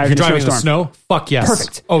album to drive in the driving in snowstorm. the snow. Fuck yes.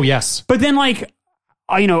 Perfect. Oh yes. But then like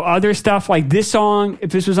other stuff like this song,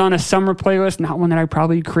 if this was on a summer playlist, not one that I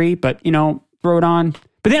probably create, but throw it on.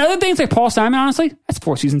 But then other things like Paul Simon, honestly, that's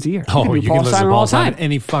 4 seasons a year. Oh, you can listen to Paul Simon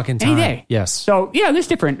any fucking time. Any day. Yes. So, yeah, that's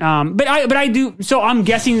different. But I do. So I'm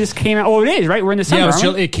guessing this came out. Oh, it is, right? We're in the summer.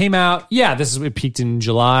 Yeah, it came out. Yeah, it peaked in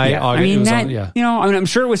July, August. I'm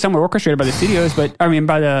sure it was somewhere orchestrated by the studios, but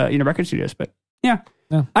by the record studios. But yeah.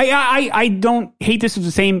 I don't hate this with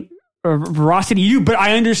the same veracity you do, but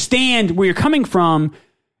I understand where you're coming from.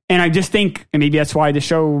 And I just think, and maybe that's why the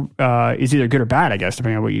show is either good or bad, I guess,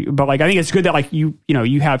 depending on what you. But like, I think it's good that like you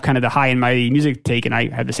have kind of the high and mighty music take, and I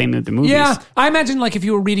have the same with the movies. Yeah, I imagine like if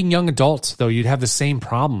you were reading young adults, though, you'd have the same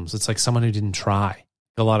problems. It's like someone who didn't try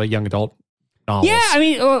a lot of young adult novels. Yeah, I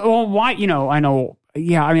mean, well, why? I know.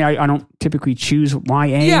 Yeah, I mean, I don't typically choose YA.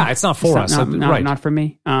 Yeah, it's not for us, right? Not for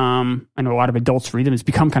me. I know a lot of adults read them. It's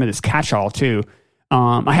become kind of this catch-all too.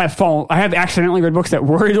 I have accidentally read books that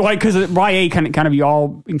were like, because YA kind of you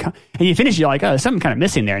all, and you finish, you're like, oh, there's something kind of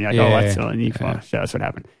missing there. And you're like, that's what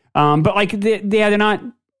happened. But like, they're not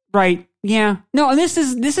right. Yeah. No, and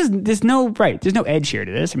there's no edge here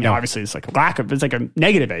to this. I mean, obviously it's like there's like a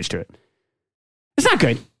negative edge to it. It's not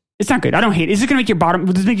good. It's not good. I don't hate it. Is it going to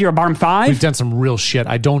make you a bottom 5? We've done some real shit.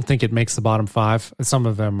 I don't think it makes the bottom 5. Some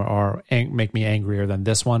of them make me angrier than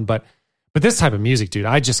this one, but this type of music, dude,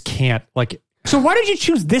 I just can't like. So why did you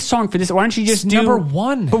choose this song for this? Why don't you just do number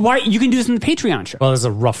 1? But why you can do this in the Patreon show? Well, this is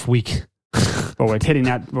a rough week. Well, we're hitting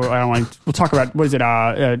that. Well, I don't want. We'll talk about what is it?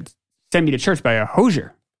 Send Me to Church by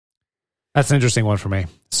Hozier. That's an interesting one for me.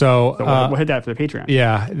 So we'll hit that for the Patreon.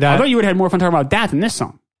 Yeah, I thought you would have had more fun talking about that than this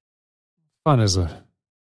song. Fun is a.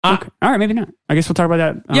 Okay. All right, maybe not. I guess we'll talk about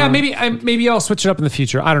that. Yeah, maybe I'll switch it up in the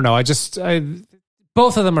future. I don't know.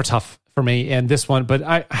 Both of them are tough for me, and this one, but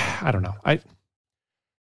I don't know.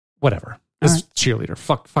 Whatever. This cheerleader,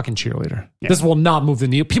 fucking cheerleader. Yeah. This will not move the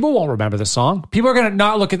needle. People won't remember this song. People are gonna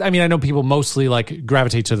not look at. I mean, I know people mostly like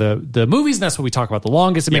gravitate to the movies, and that's what we talk about the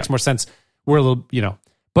longest. It makes more sense. We're a little,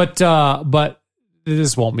 but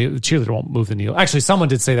this won't. The cheerleader won't move the needle. Actually, someone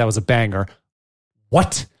did say that was a banger.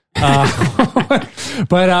 What? But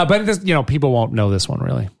this, people won't know this one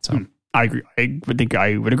really. So I agree. I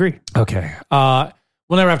would agree. Okay.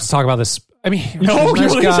 We'll never have to talk about this. I mean, no.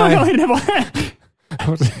 Is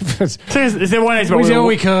there one?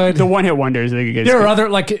 We could. The one hit wonders. There are other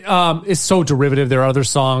it's so derivative. There are other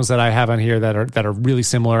songs that I have on here that are really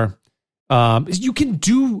similar. You can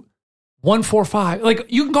do 145. Like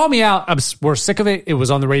you can call me out. We're sick of it. It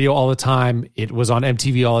was on the radio all the time. It was on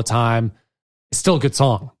MTV all the time. It's still a good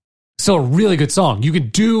song. Still a really good song. You can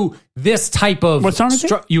do this type of. What song is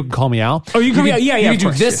it? You can call me out. Oh, you can call me out. Yeah. You can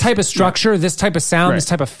do this type of structure, this type of sound, this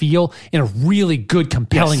type of feel in a really good,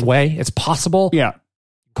 compelling way. It's possible. Yeah.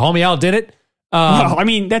 Call Me Out did it. Well, I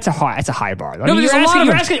mean, that's a high bar. Though. No, You're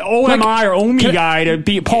asking OMI or Omi guy to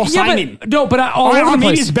be Paul Simon. But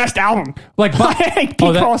maybe his best album.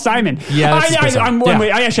 Paul Simon. Yeah,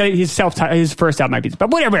 I actually his first album might be, but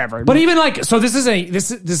whatever. But even so, this is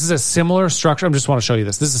a similar structure. I just want to show you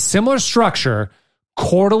this. This is a similar structure,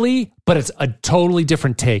 quarterly, but it's a totally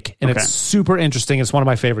different take, and it's super interesting. It's one of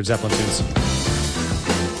my favorite Zeppelin tunes.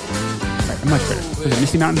 Much better. Was it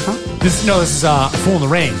Misty Mountain Song? This is Fool in the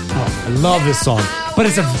Rain. Oh, I love this song. But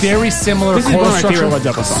it's a very similar chord structure. Led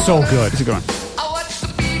Zeppelin song. So good. It's a good one.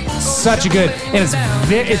 Such a good. And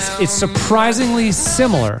it's surprisingly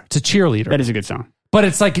similar to Cheerleader. That is a good song. But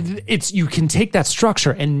it's like you can take that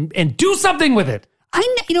structure and do something with it.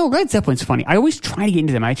 Led Zeppelin's funny. I always try to get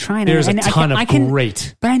into them. There's a ton of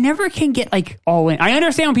great. But I never can get like all in. I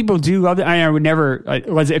understand when people do love it. I would never,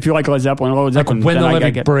 if you like Led Zeppelin, When the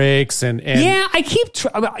Levy Breaks and yeah, I keep,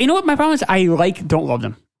 you know what my problem is? I don't love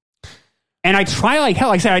them. And I try like hell.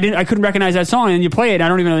 Like I said, I couldn't recognize that song, and you play it, and I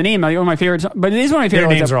don't even know the name. Like, one of my favorite songs, but it is one of my favorite.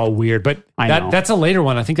 Their names are all weird, but that's a later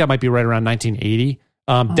one. I think that might be right around 1980.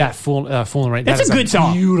 That Fooling Rain. That's a good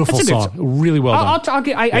song. Beautiful song. Really well done.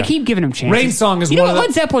 I keep giving him chances. Rain Song is one of the...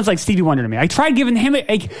 Led Zeppelin's like Stevie Wonder to me. I tried giving him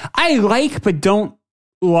I like but don't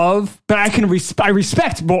love, but I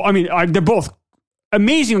respect both. I mean, they're both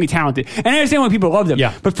amazingly talented, and I understand when people love them.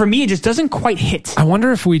 Yeah. But for me, it just doesn't quite hit. I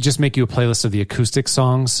wonder if we just make you a playlist of the acoustic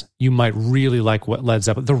songs, you might really like what Led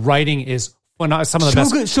Zeppelin. The writing is some of the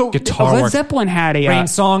best guitar work. Led Zeppelin had a Rain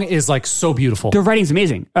Song is like so beautiful. Their writing's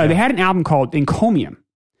amazing. They had an album called Encomium,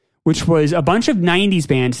 which was a bunch of 90s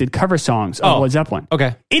bands did cover songs of Led Zeppelin.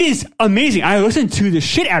 Okay. It is amazing. I listened to the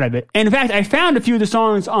shit out of it. And in fact, I found a few of the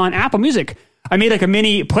songs on Apple Music. I made like a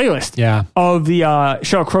mini playlist of the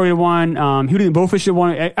Sheryl Crow did one, Hootie and the Blowfish did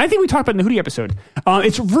one. I think we talked about it in the Hootie episode.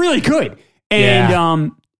 It's really good.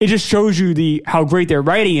 And it just shows you how great their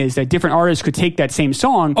writing is, that different artists could take that same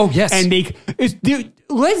song and make...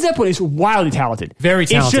 Led Zeppelin is wildly talented. Very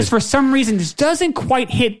talented. It's just for some reason, this doesn't quite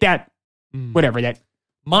hit that,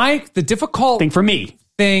 the difficult thing for me.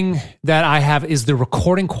 Thing that I have is the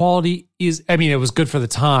recording quality it was good for the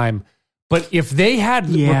time, but if they had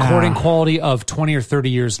recording quality of 20 or 30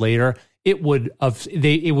 years later, it would have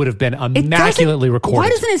been immaculately recorded. Why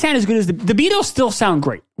doesn't it sound as good as the Beatles? Still sound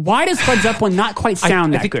great. Why does Led Zeppelin not quite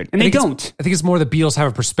sound that good? And they don't. I think it's more the Beatles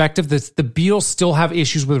have a perspective. The Beatles still have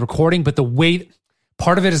issues with recording, but the way...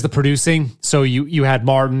 Part of it is the producing. So you had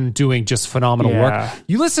Martin doing just phenomenal work.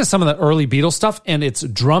 You listen to some of the early Beatles stuff, and it's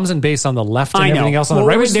drums and bass on the left and everything else on the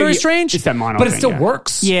right, which is very strange. It's that mono but it thing, still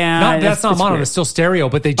works. Yeah. That's not mono. Weird. It's still stereo,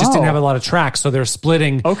 but they just didn't have a lot of tracks, so they're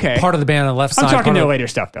splitting part of the band on the left side. I'm talking their later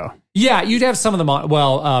stuff, though. Yeah, you'd have some of the mono.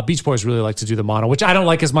 Well, Beach Boys really like to do the mono, which I don't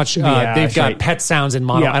like as much. They've got Pet Sounds in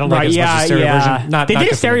mono. I don't like as much the stereo version. They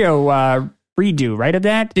did a stereo redo, right, of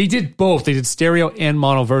that? They did both. They did stereo and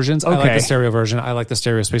mono versions. I like the stereo version. I like the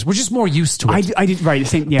stereo space. We're just more used to it. I did, right. The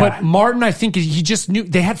same, But Martin, I think he just knew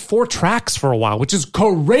they had 4 tracks for a while, which is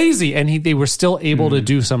crazy. And they were still able to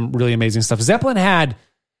do some really amazing stuff. Zeppelin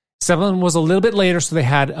was a little bit later, so they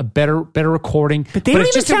had a better recording. But they don't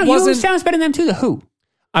even Who sounds better than them too? The Who.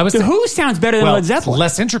 The Who sounds better than Led Zeppelin. It's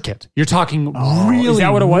less intricate. You're talking really is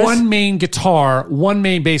that what it was? One main guitar, one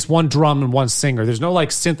main bass, one drum, and one singer. There's no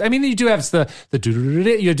like synth. I mean, you do have the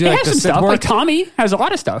you do like the some synth stuff. work. Like Tommy has a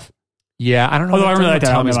lot of stuff. Yeah, I don't know. Although I really like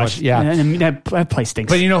Tommy as much. Yeah, and that place stinks.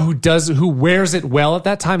 But you know who wears it well at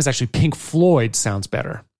that time is actually Pink Floyd. Sounds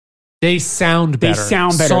better. They sound better.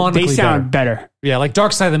 They sound better. Yeah, like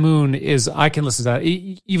Dark Side of the Moon is. I can listen to that,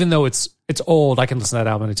 even though it's old. I can listen to that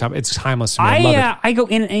album anytime. It's timeless to me. I love it. I go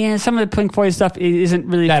in, and some of the Pink Floyd stuff isn't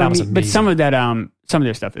really for me, but some of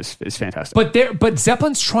their stuff is fantastic. But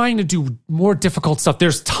Zeppelin's trying to do more difficult stuff.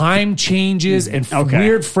 There's time changes and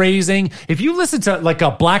weird phrasing. If you listen to like a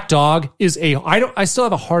Black Dog I still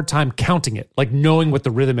have a hard time counting it, like knowing what the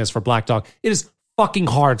rhythm is for Black Dog. It is fucking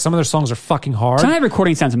hard. Some of their songs are fucking hard. Some of that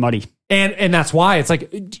recording sounds muddy. And that's why it's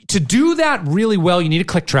like, to do that really well, you need a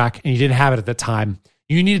click track, and you didn't have it at the time.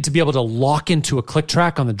 You needed to be able to lock into a click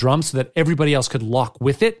track on the drums so that everybody else could lock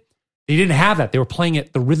with it. They didn't have that. They were playing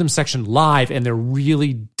the rhythm section live, and they're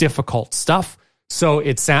really difficult stuff. So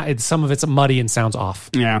some of it's muddy and sounds off.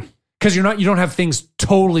 Yeah. Because you don't have things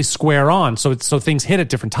totally square on, so things hit at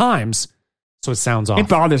different times, so it sounds off. It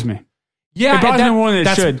bothers me. Yeah, it bothers me more than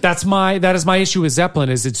it should. That is my issue with Zeppelin.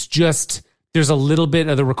 Is it's just there's a little bit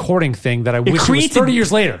of the recording thing that I wish it was 30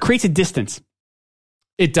 years later. Creates a distance.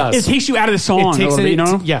 It does. It takes you out of the song.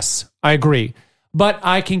 Yes, I agree, but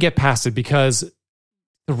I can get past it because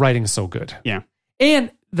the writing is so good. Yeah, and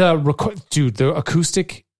the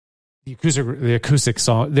acoustic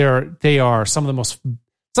song. They are some of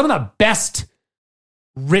the best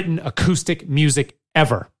written acoustic music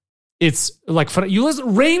ever. It's like you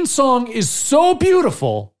listen. Rain Song is so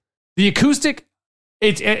beautiful. The acoustic,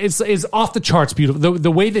 it's off the charts beautiful.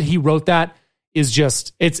 The way that he wrote that is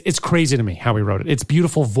just it's crazy to me how he wrote it. It's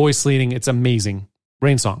beautiful voice leading. It's amazing.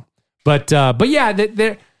 Rain Song, but yeah,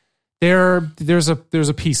 there's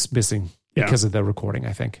a piece missing because of the recording.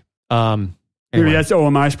 I think. Anyway. Maybe that's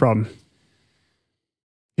OMI's problem.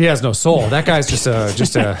 He has no soul. That guy's just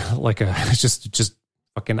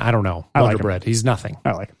fucking, I don't know. Wonder Bread. He's nothing.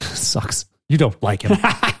 I like him. Sucks. You don't like him.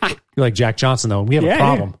 You like Jack Johnson, though. And we have a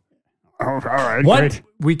problem. Oh, all right. What? Great.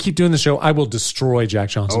 We keep doing the show. I will destroy Jack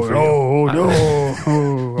Johnson for you.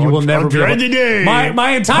 No. You will never be able day.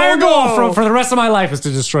 My entire goal for the rest of my life is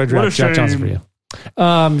to destroy Jack Johnson for you.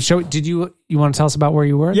 Did you want to tell us about where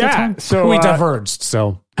you were at that time? So we diverged.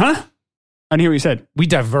 So huh? I didn't hear what you said. We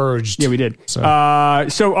diverged. Yeah, we did. So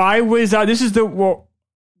I was.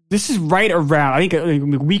 This is right around. I think a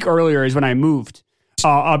week earlier is when I moved.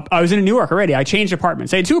 I was in New York already. I changed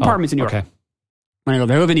apartments. I had 2 apartments in New York. Okay. When I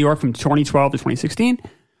lived in New York from 2012 to 2016.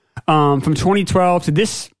 From 2012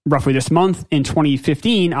 to roughly this month in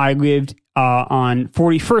 2015, I lived on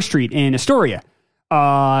 41st Street in Astoria.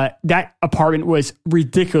 That apartment was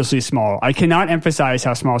ridiculously small. I cannot emphasize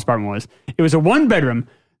how small this apartment was. It was a 1-bedroom.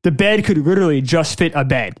 The bed could literally just fit a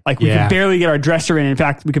bed. Like we could barely get our dresser in. In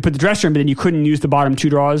fact, we could put the dresser in, but then you couldn't use the bottom 2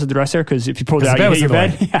 drawers of the dresser because if you pulled it out, you hit your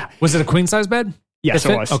bed. Yeah. Was it a queen size bed? Yes,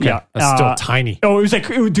 it was. Okay, yeah. That's still tiny. Oh, it was like,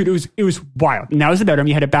 dude, it was wild. And that was the bedroom.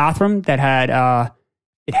 You had a bathroom that had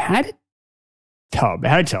it had a tub. It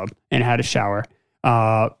had a tub and it had a shower.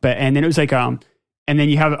 And then it was like and then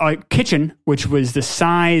you have a kitchen which was the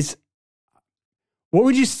size. What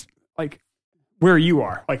would you like? Where you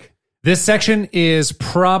are like? This section is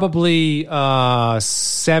probably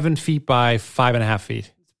 7 feet by 5.5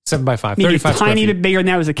 feet. 7 by 5. Maybe 35 a tiny bit bigger than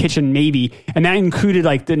that was a kitchen, maybe. And that included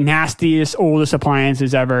like the nastiest, oldest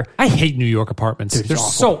appliances ever. I hate New York apartments. They're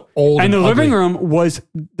so old. And the ugly. living room was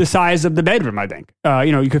the size of the bedroom, I think.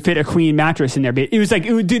 You could fit a queen mattress in there. But it was like,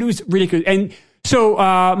 it was ridiculous. And so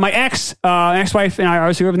my ex-wife and I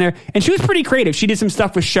obviously lived in there, and she was pretty creative. She did some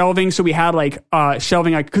stuff with shelving. So we had like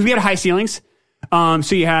shelving, like, because we had high ceilings.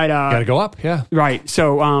 So you had gotta go up, yeah. Right.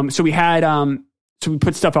 So we had so we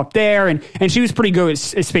put stuff up there, and she was pretty good at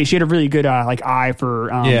space. She had a really good like eye for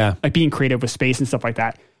like being creative with space and stuff like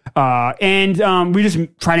that. And we just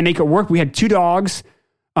tried to make it work. We had 2 dogs.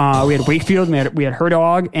 We had Wakefield, and we had her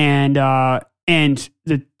dog, and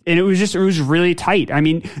it was really tight. I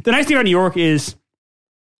mean, the nice thing about New York is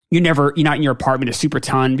you're not in your apartment a super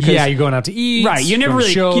ton. Because, you're going out to eat. Right. You're never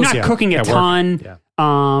really, you're not cooking a ton. Yeah.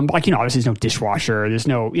 Like, obviously there's no dishwasher. There's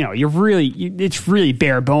no, it's really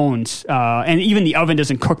bare bones. And even the oven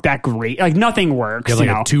doesn't cook that great. Like nothing works. You had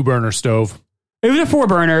like a 2-burner stove. It was a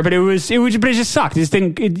 4-burner, but but it just sucked. This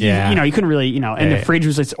thing, you couldn't really, and the fridge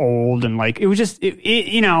was just old, and like, it was just,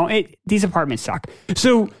 these apartments suck.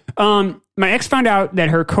 So, my ex found out that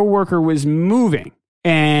her coworker was moving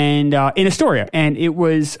and, in Astoria, and it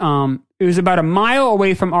was about a mile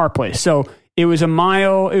away from our place. So, it was a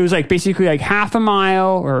mile. It was like basically like half a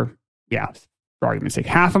mile, or for argument's sake,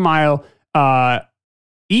 half a mile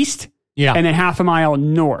east, and then half a mile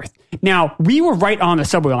north. Now we were right on the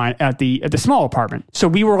subway line at the small apartment, so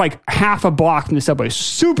we were like half a block from the subway.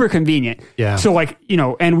 Super convenient. Yeah. So like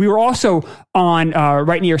and we were also on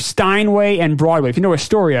right near Steinway and Broadway. If you know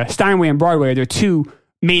Astoria, Steinway and Broadway, they're 2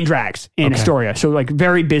 main drags in Astoria. So like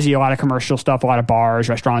very busy, a lot of commercial stuff, a lot of bars,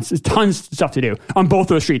 restaurants, tons of stuff to do on both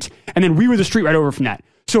those streets. And then we were the street right over from that.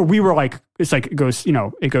 So we were like, it's like, it goes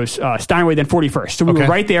Steinway, then 41st. So we were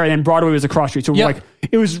right there, and then Broadway was across street. So we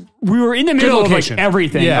were in the middle of like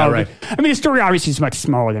everything. Yeah, right. I mean, Astoria obviously is much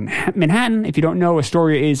smaller than Manhattan. If you don't know,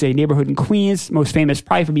 Astoria is a neighborhood in Queens, most famous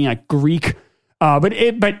probably for being like Greek. But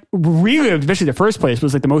really, especially the first place,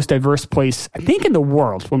 was like the most diverse place I think in the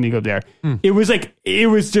world when we go there. It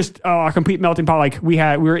was just a complete melting pot. Like we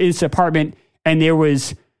were in this apartment, and there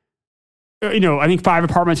was, I think 5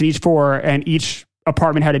 apartments in each floor, and each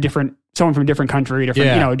apartment had someone from a different country, all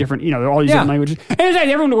these different languages. And it was like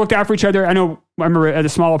everyone looked out for each other. I remember at a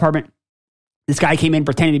small apartment, this guy came in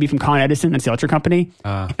pretending to be from Con Edison, that's the electric company,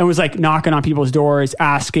 and was like knocking on people's doors,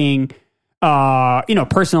 asking,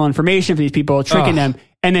 personal information for these people, tricking them.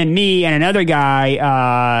 And then me and another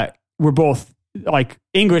guy, were both like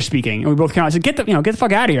English speaking, and we both kind of said, get the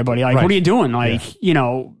fuck out of here, buddy. Like, what are you doing? Like,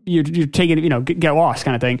 you're taking, get lost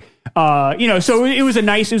kind of thing. So it was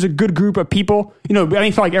a good group of people. I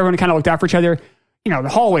think felt like everyone kind of looked out for each other. The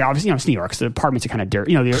hallway, obviously, it's New York, so the apartments are kind of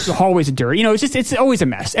dirty. The hallways are dirty. It's always a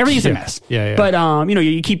mess. Everything's a mess. Yeah. But,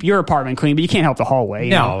 you keep your apartment clean, but you can't help the hallway.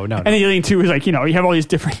 No. And then the other thing too is like, you have all these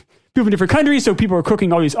different people from different countries, so people are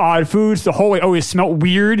cooking all these odd foods. The hallway always smelled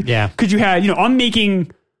weird. Yeah. Because you had, I'm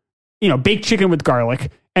making, baked chicken with garlic,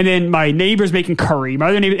 and then my neighbor's making curry. My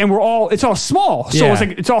other neighbor, and it's all small. So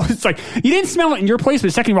it's like you didn't smell it in your place, but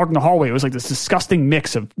the second you walked in the hallway, it was like this disgusting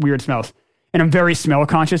mix of weird smells. And I'm very smell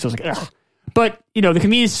conscious. I was like, ugh. But the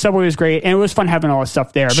convenience subway was great, and it was fun having all this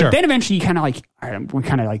stuff there. Sure. But then eventually, you kind of like, all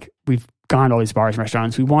right, we've gone to all these bars and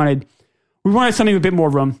restaurants. We wanted something with a bit more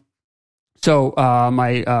room. So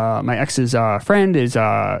my ex's friend is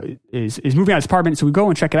moving out of his apartment, so we go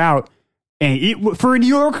and check it out. And for a New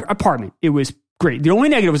York apartment, it was great. The only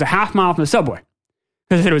negative was a half mile from the subway.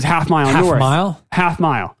 Because I said it was half mile north. Half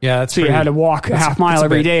mile. Yeah, that's so you had to walk half mile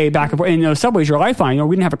every day back and forth. And subways are a lifeline.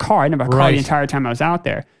 We didn't have a car. I didn't have a car the entire time I was out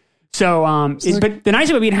there. So, but the nice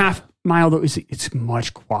thing about being half mile though is it's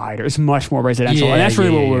much quieter. It's much more residential, and that's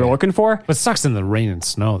really what we were looking for. But it sucks in the rain and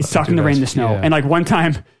snow. It sucked in the rain and the snow. And like one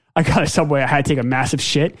time, I got a Subway. I had to take a massive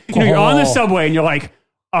shit. You're on the subway and you're like,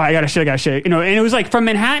 oh, I got to shit. And it was like from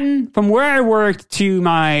Manhattan, from where I worked to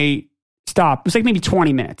my stop, it was like maybe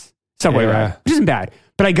 20 minutes subway ride, which isn't bad.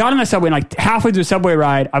 But I got on the subway and like halfway through the subway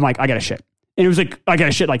ride, I'm like, I got to shit. And it was like, I got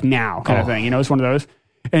to shit like now kind of thing. It's one of those.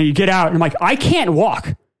 And you get out and I'm like, I can't walk.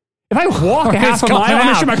 If I walk a half a mile, I'm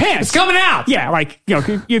going to shit my pants. It's coming out. Yeah, like,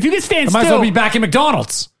 if you can stand still. I might as well be back in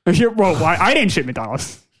McDonald's. Well, I didn't shit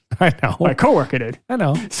McDonald's. I know. My coworker did. I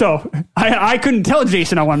know. So I couldn't tell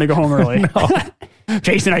Jason I wanted to go home early.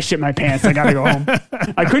 Jason, I shit my pants. I got to go home.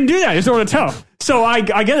 I couldn't do that. There's nowhere to tell. So I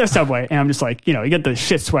get a Subway, and I'm just like, you get the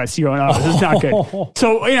shit sweats. You're going, this is not good.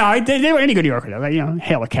 So, they were any good New Yorker, though.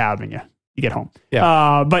 Hail a cab and you get home.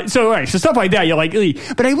 Yeah. But so stuff like that, you're like,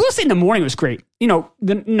 but I will say in the morning was great.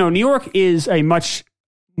 New York is a much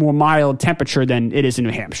more mild temperature than it is in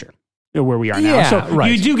New Hampshire, where we are now. Yeah, so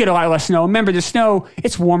you do get a lot less snow. Remember, the snow,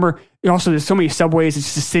 it's warmer. Also, there's so many subways. It's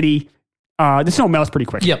just a city. The snow melts pretty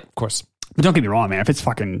quick. Yep, of course. But don't get me wrong, man. If it's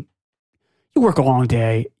fucking, you work a long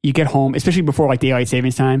day, you get home, especially before like daylight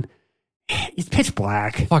savings time, it's pitch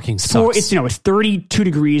black. Fucking sucks. It's 32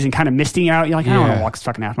 degrees and kind of misting out. You're like, I don't want to walk this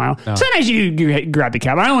fucking half mile. No. Sometimes you grab the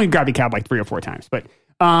cab. I only grabbed the cab like 3 or 4 times. But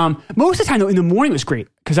most of the time, though, in the morning was great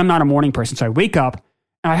because I'm not a morning person. So I wake up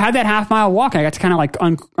and I had that half mile walk. And I got to kind of like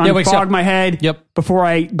unclog my head. Yep. Before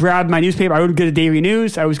I grabbed my newspaper, I would get a Daily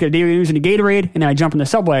News. I always get a Daily News and a Gatorade. And then I jump in the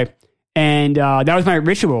subway. And that was my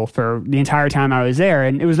ritual for the entire time I was there.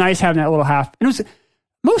 And it was nice having that little half. And it was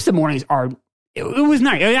most of the mornings are. It was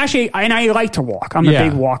nice. Actually, and I like to walk. I'm a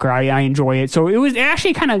big walker. I enjoy it. So I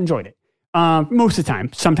actually kind of enjoyed it. Most of the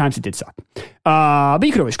time. Sometimes it did suck. But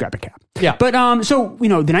you could always grab a cab. Yeah. But so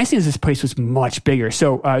the nice thing is this place was much bigger.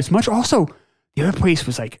 So it's much. Also, the other place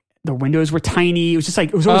was like the windows were tiny. It was just like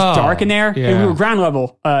it was always dark in there. Yeah. And we were ground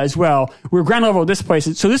level as well. We were ground level at this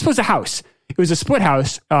place. So this was a house. It was a split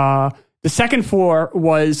house. The second floor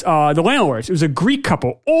was the landlords. It was a Greek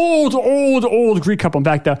couple, old Greek couple. In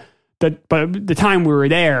fact, but the time we were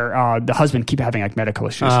there, the husband kept having like medical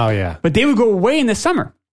issues. Oh yeah. But they would go away in the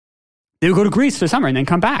summer. They would go to Greece for the summer and then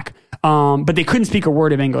come back. But they couldn't speak a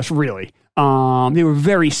word of English really. They were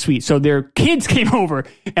very sweet. So their kids came over,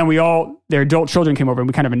 and their adult children came over, and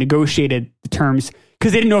we kind of negotiated the terms.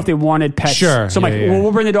 Because they didn't know if they wanted pets. Sure. So I'm like, well,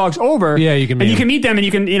 we'll bring the dogs over. Yeah, you can meet them. them. You can meet them, and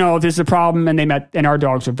you can, if there's a problem, and and our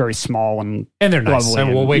dogs are very small and they're nice.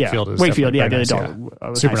 lovely. And Wakefield is Wakefield, the other nice, dog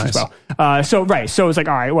was super nice nice as well. So it's like,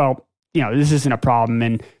 all right, well, this isn't a problem,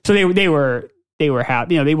 and so they were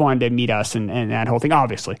happy. They wanted to meet us and that whole thing,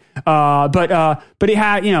 obviously. But it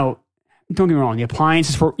had, don't get me wrong, the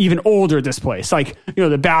appliances were even older at this place. Like,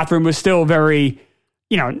 the bathroom was still very,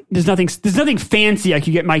 there's nothing fancy like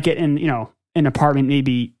you might get in, an apartment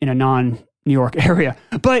maybe in a non-New York area,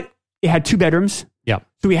 but it had 2 bedrooms. Yeah.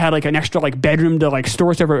 So we had like an extra like bedroom to like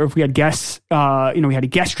store stuff if we had guests. We had a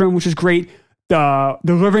guest room, which was great. The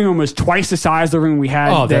living room was twice the size of the living room we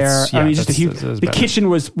had there. Just a huge. The kitchen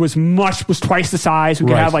was twice the size. We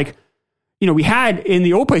could have like, we had in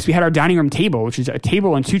the old place, we had our dining room table, which is a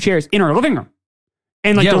table and 2 chairs in our living room.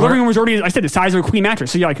 And like the living room was already, I said, the size of a queen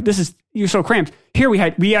mattress. So you're like, you're so cramped. Here we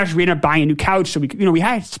ended up buying a new couch. So we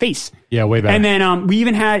had space. Yeah, way better. And then we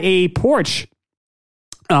even had a porch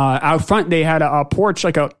out front. They had a porch,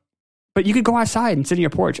 but you could go outside and sit on your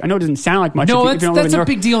porch. I know it doesn't sound like much. No, that's a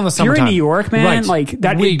big deal in the summertime. If you're in New York, man, right. like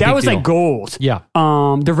that was like gold. Yeah.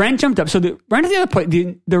 The rent jumped up. So the rent of the other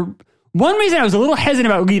place, the one reason I was a little hesitant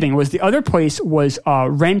about leaving was the other place was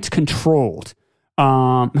rent controlled.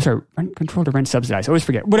 I'm sorry, rent controlled or rent subsidized. I always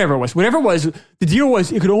forget. Whatever it was, the deal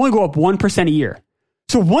was it could only go up 1% a year.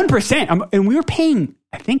 So 1%, and we were paying,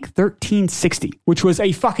 I think, $13.60, which was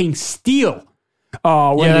a fucking steal.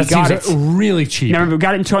 When we got it, really cheap. Now, we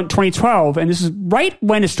got it in 2012, and this is right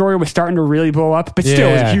when Astoria was starting to really blow up, but still,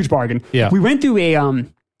 it was a huge bargain. Yeah. We went through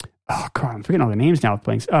I'm forgetting all the names now of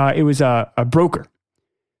things. It was a broker,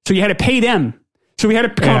 so you had to pay them. So we had to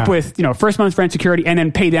come up with, first month's rent security and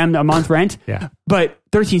then pay them a month rent. Yeah. But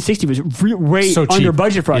 $13.60 was way so under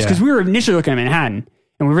budget for us because we were initially looking at Manhattan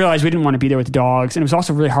and we realized we didn't want to be there with the dogs. And it was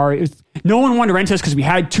also really hard. No one wanted to rent us because we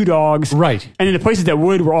had 2 dogs. Right. And then the places that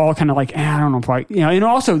would were all kind of like, I don't know. And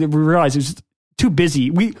also we realized it was too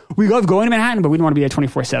busy. We love going to Manhattan, but we didn't want to be there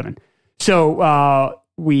 24/7. So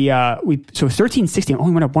so $13.60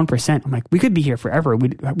 only went up 1%. I'm like, we could be here forever.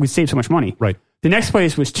 We'd save so much money. Right. The next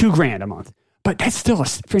place was $2,000 a month. but that's still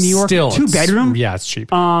for New York, Still, 2-bedroom. Yeah, it's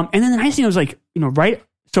cheap. And then the nice thing was like, right.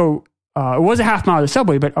 So it was a half mile of the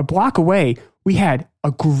subway, but a block away, we had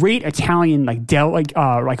a great Italian like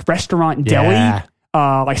restaurant and deli,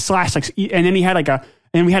 and then we had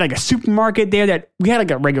like a supermarket there that we had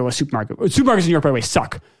like a regular supermarket. Supermarkets in New York, by the way,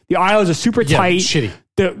 suck. The aisles are super tight. Shitty.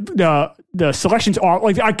 The selections are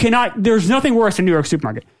like there's nothing worse than New York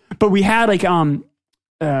supermarket. But we had like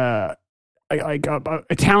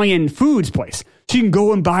Italian foods place. So you can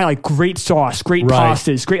go and buy like great sauce, great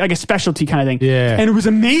pastas, great like a specialty kind of thing. Yeah. And it was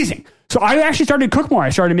amazing. So I actually started to cook more. I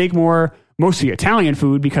started to make more mostly Italian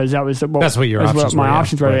food because that was that's what your options my were.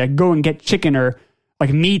 Options were. Like go and get chicken or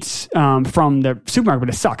like meats from the supermarket, but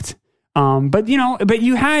it sucked. But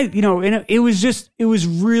you had, and it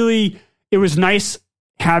was nice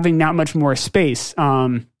having that much more space.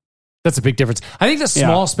 That's a big difference. I think the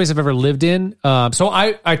smallest space I've ever lived in. So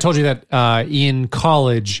I told you that in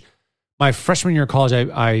college, my freshman year of college,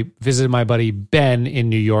 I visited my buddy Ben in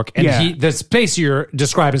New York, and the space you're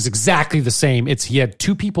describing is exactly the same. He had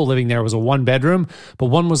 2 people living there. It was a 1-bedroom, but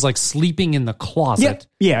one was like sleeping in the closet.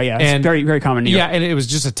 Yeah. And it's very, very common in New York. Yeah, and it was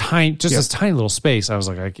just this tiny little space. I was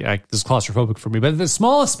like, this is claustrophobic for me. But the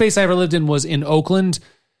smallest space I ever lived in was in Oakland.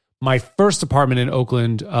 My first apartment in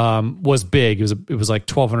Oakland was big. It was like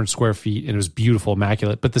 1,200 square feet, and it was beautiful,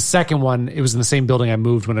 immaculate. But the second one, it was in the same building I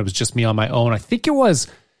moved when it was just me on my own. I think it was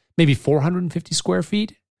maybe 450 square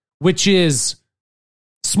feet, which is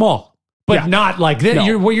small, but not like that.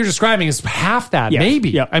 No. What you're describing is half that,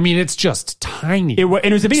 maybe. Yeah. I mean, it's just tiny. And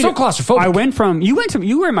it was a big, so claustrophobic.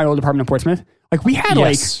 You were in my old apartment in Portsmouth. Like we had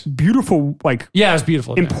like beautiful, like it was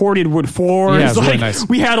beautiful. Imported wood floors. Yeah, it was like, really nice.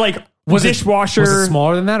 We had like dishwasher. Was it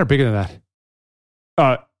smaller than that or bigger than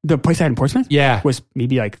that? The place I had in Portsmouth? Yeah. Was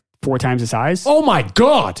maybe like 4 times the size. Oh my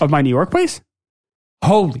God. Of my New York place?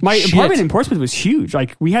 Holy My shit. apartment in Portsmouth was huge.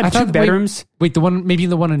 Like we had 2 bedrooms. Wait, the one in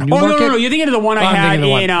Newmarket? No. You're thinking of the one I had in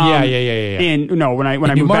when I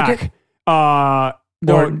moved Newmarket? back. No.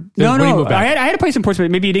 I had a place in Portsmouth.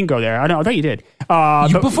 Maybe you didn't go there. I thought you did.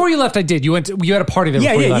 Before you left, I did. You had a party there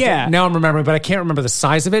before you left. Yeah. Now I'm remembering, but I can't remember the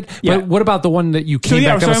size of it. Yeah. But what about the one that you came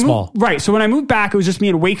back that was small? Right. So when I moved back, it was just me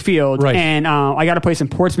in Wakefield, and I got a place in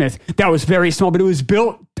Portsmouth that was very small, but it was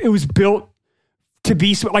built to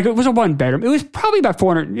be like it was a 1-bedroom. It was probably about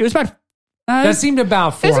 400. It was about. That seemed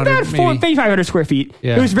about 400. It's about 500 square feet.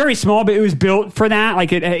 Yeah. It was very small, but it was built for that.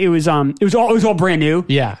 Like it was all brand new.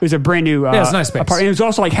 Yeah. It was a brand new. It was a nice space. Apartment. It was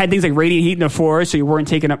also like had things like radiant heat in the floors, so you weren't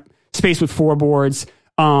taking up space with floorboards.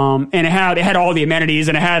 And it had all the amenities,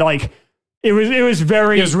 and it had like it was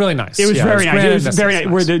very. It was really nice. It was very nice. It was very nice.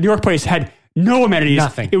 Where the New York place had no amenities.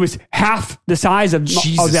 Nothing. It was half the size of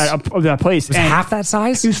that place. It was half that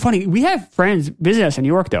size? It was funny. We have friends visit us in New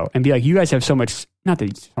York, though, and be like, you guys have so much, not that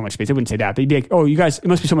it's so much space. They wouldn't say that. But they'd be like, oh, you guys, it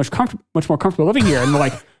must be so much more comfortable living here. And we're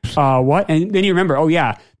like, what? And then you remember, oh,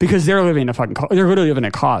 yeah, because they're living in they're literally living in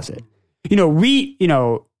a closet.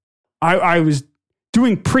 I was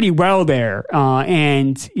doing pretty well there.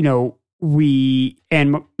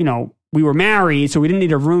 We were married, so we didn't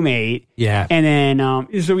need a roommate. Yeah. And then, and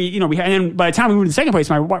then by the time we moved to the second place,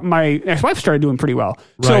 my ex-wife started doing pretty well.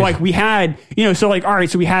 Right. So like we had, all right,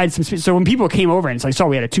 so we had some space. So when people came over and it's like,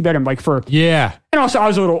 we had a 2-bedroom, like yeah. And also I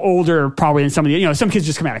was a little older probably than some of the, some kids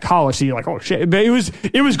just come out of college. So you're like, oh shit. But it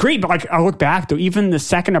was great. But like, I look back though, even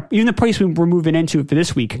the place we were moving into for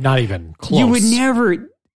this week. Not even close. You would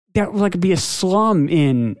never, that would like be a slum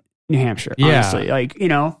in New Hampshire, honestly. Like,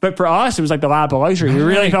 but for us, it was like the lap of luxury. We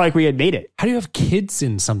really felt like we had made it. How do you have kids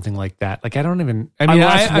in something like that? Like, I don't even, I'm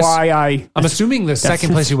assuming the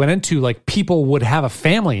second place you went into, like, people would have a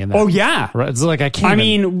family in that. Oh, yeah. Right? It's like, I can't.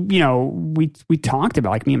 We talked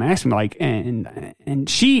about, like, me and my ex, like, and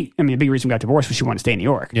she, the big reason we got divorced was she wanted to stay in New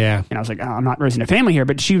York. Yeah. And I was like, I'm not raising a family here.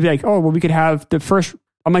 But she was like, oh, well, we could have the first,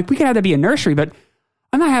 I'm like, we could have that be a nursery, but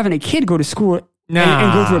I'm not having a kid go to school.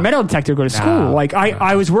 And go through a metal detector, go to school. Like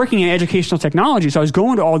I was working in educational technology, so I was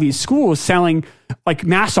going to all these schools selling like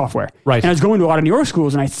math software. Right. And I was going to a lot of New York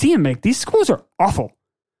schools, and I see them like these schools are awful.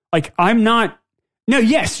 Like I'm not. No,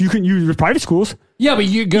 yes, you can use private schools. Yeah, but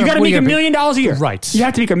you got to make $1 million a year. Right. You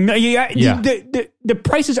have to make $1 million. Yeah. The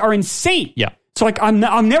prices are insane. Yeah. So like I'm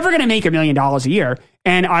never going to make $1 million a year,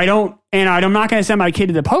 and I'm not going to send my kid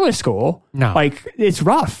to the public school. No. Like it's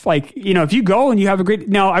rough. Like if you go and you have a great.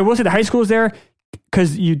 Now I will say the high schools there.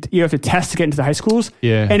 Because you have to test to get into the high schools,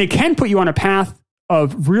 and it can put you on a path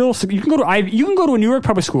of real. You can go to a New York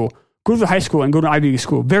public school, go to the high school, and go to an Ivy League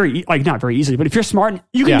school. Not very easily, but if you're smart,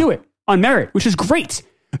 you can do it on merit, which is great.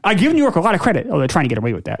 I give New York a lot of credit. Oh, they're trying to get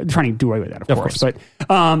away with that. They're trying to do away with that, of course.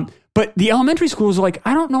 But the elementary schools are like,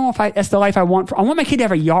 I don't know if that's the life I want. I want my kid to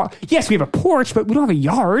have a yard. Yes, we have a porch, but we don't have a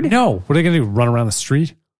yard. No. What are they going to do? Run around the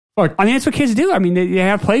street? I mean, that's what kids do. I mean, they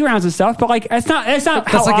have playgrounds and stuff, but like, that's not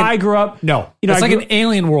how like I grew up. No. You know, it's like an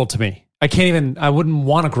alien world to me. I wouldn't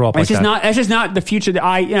want to grow up like that. That's just not the future that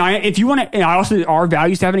if you want to, I also, our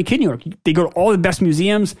values to having a kid in New York. They go to all the best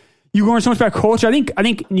museums. You learn so much about culture. I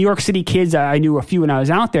think New York City kids, I knew a few when I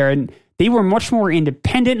was out there, and they were much more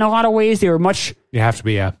independent in a lot of ways. They were much. You have to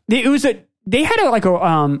be, yeah. They had I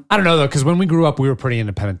don't know though, because when we grew up, we were pretty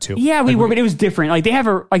independent too. Yeah, we were, but it was different. Like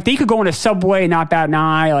they could go in a subway and not bat an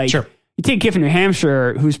eye. Like, sure. You take a kid from New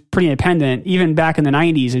Hampshire who's pretty independent, even back in the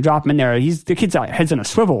 90s, and drop him in there. The kid's head's in a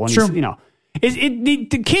swivel, and sure.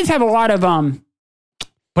 The kids have a lot of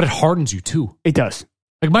but it hardens you too. It does.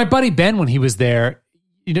 Like my buddy Ben, when he was there,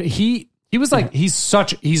 he was like,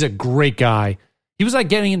 he's a great guy. He was like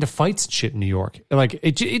getting into fights and shit in New York. Like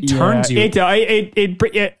it turns you.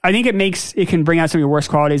 I think it can bring out some of your worst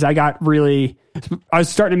qualities. I was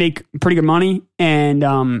starting to make pretty good money, and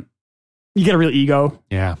you get a real ego.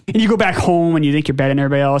 Yeah. And you go back home and you think you're better than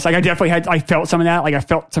everybody else. Like I felt some of that. Like I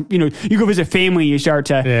felt some, you go visit family, you start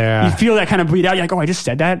to, you feel that kind of bleed out. You're like, oh, I just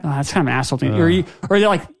said that. Oh, that's kind of an asshole thing. Or they're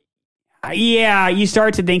like, yeah, you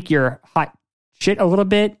start to think you're hot shit a little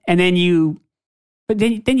bit. And then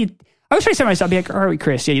I was trying to say to myself, be like, all right,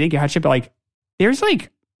 Chris, yeah, you think you're hot shit, but like, there's like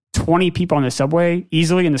 20 people on the subway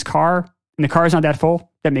easily in this car, and the car's not that full,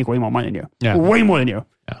 that make way more money than you. Yeah. Way more than you.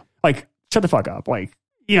 Yeah. Like, shut the fuck up. Like,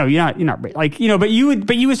 you're not like, but you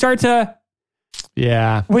would start to,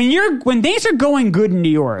 yeah. When things are going good in New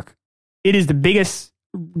York, it is the biggest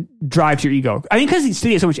drive to your ego. I think because the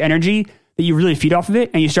city has so much energy that you really feed off of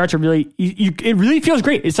it, and you start to really, it really feels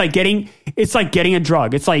great. It's like getting a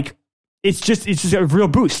drug. It's just a real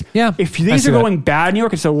boost. Yeah. If things are going bad in New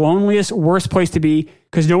York, it's the loneliest, worst place to be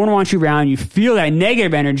because no one wants you around. You feel that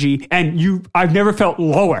negative energy, and I've never felt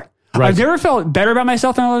lower. Right. I've never felt better about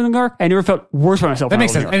myself than I live in New York. I never felt worse about myself. That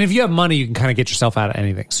makes sense. And if you have money, you can kind of get yourself out of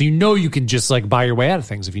anything. So you can just like buy your way out of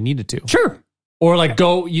things if you needed to. Sure. Or like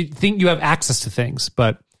you think you have access to things,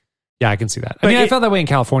 but yeah, I can see that. I felt that way in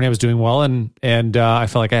California. I was doing well, and I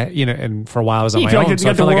felt like and for a while I was on my own. You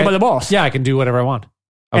got the world by the balls. Yeah, I can do whatever I want.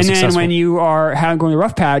 And then when you are going to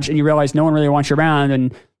rough patch and you realize no one really wants you around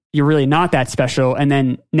and you're really not that special, and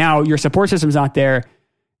then now your support system's not there,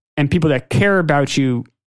 and people that care about you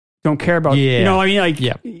don't care about you. You know what I mean? Like,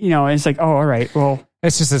 and it's like, oh, all right, well.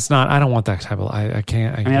 It's not, I don't want that type of, I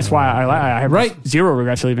can't. I mean, that's why I have zero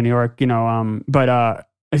regrets to leave in New York, but I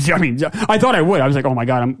mean, I thought I would. I was like, oh my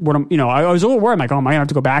God, I was a little worried. I'm like, oh, am I going to have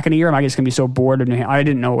to go back in a year? Am I just going to be so bored? I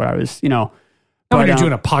didn't know what I was, Not when you're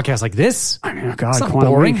doing a podcast like this. I mean, oh God, it's not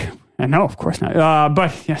boring. No, of course not.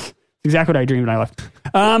 But yes, exactly what I dreamed when I left.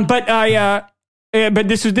 But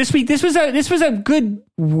this week. This was a good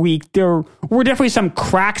week. There were definitely some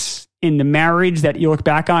cracks in the marriage that you look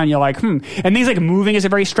back on and you're like, And things like moving is a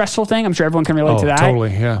very stressful thing. I'm sure everyone can relate to that.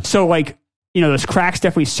 Totally, yeah. So like, those cracks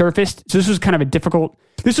definitely surfaced. So this was kind of a difficult.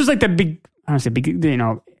 This was like the big. I don't say big.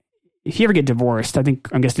 If you ever get divorced, I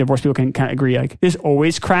guess divorced people can kind of agree. Like, there's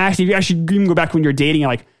always cracks. If you actually even go back when you're dating, you're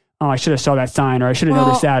like, oh, I should have saw that sign, or I should have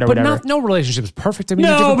noticed that, or whatever. But no relationship is perfect. I mean,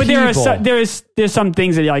 no, but people. there's some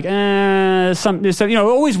things that you're like, there's some,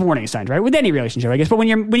 always warning signs, right? With any relationship, I guess. But when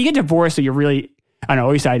you get divorced, so you're really, I don't know,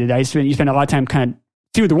 at least I did. You spend a lot of time kind of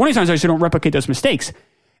see what the warning signs are, so you don't replicate those mistakes.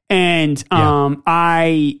 And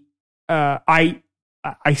I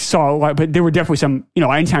saw a lot, but there were definitely some,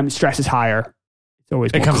 anytime stress is higher, it's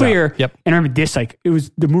always more clear. Out. Yep. And I remember this, like, it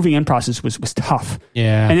was, the moving in process was tough.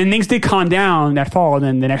 Yeah. And then things did calm down that fall, and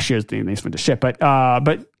then the next year things went to shit. But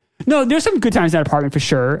no, there's some good times in that apartment for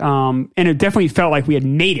sure. And it definitely felt like we had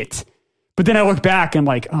made it. But then I look back and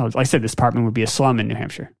like, oh, like I said, this apartment would be a slum in New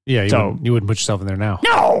Hampshire. Yeah, you wouldn't put yourself in there now.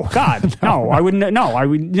 No, God, no, I wouldn't. No, I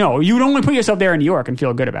would. No, you would only put yourself there in New York and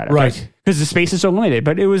feel good about it, right? Because the space is so limited.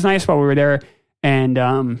 But it was nice while we were there, and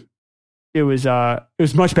it was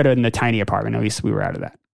much better than the tiny apartment. At least we were out of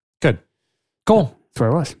that. Good, cool. That's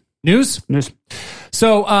where I was. News.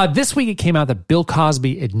 So this week it came out that Bill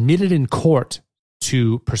Cosby admitted in court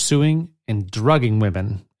to pursuing and drugging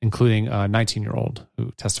women, including a 19-year-old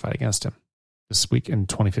who testified against him. This week in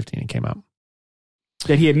 2015, it came out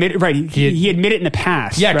that he admitted. Right, he admitted in the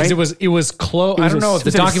past. Yeah, because right? it was closed. I don't know if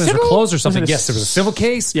the documents were closed or something. Yes, there was a civil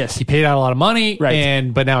case. Yes, he paid out a lot of money. Right,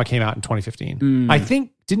 but now it came out in 2015. I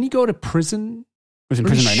think didn't he go to prison? Was in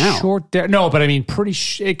prison right now? No, but I mean,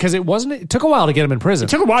 because it wasn't. It took a while to get him in prison. It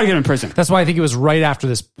took a while to get him in prison. That's why I think it was right after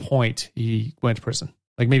this point he went to prison.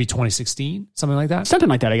 Like maybe 2016, something like that. Something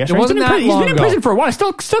like that, I guess. It right? wasn't that He's long been in ago. prison for a while.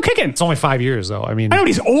 Still kicking. It's only 5 years, though. I mean, I know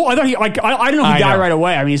he's old. I thought he like I don't know if he I died know. right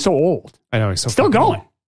away. I mean, he's so old. I know he's so Still fucking going. old.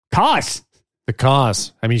 Cause. The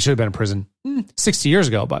cause. I mean, he should have been in prison 60 years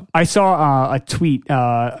ago, but I saw a tweet,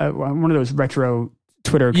 one of those retro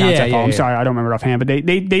Twitter accounts Yeah, I follow. yeah, I'm yeah. sorry, I don't remember offhand, but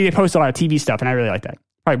they post a lot of TV stuff, and I really like that.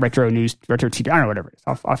 Probably retro news, retro TV. I don't know, whatever it is.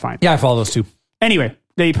 I'll find it. yeah, I follow those two. Anyway,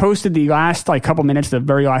 they posted the last like couple minutes, the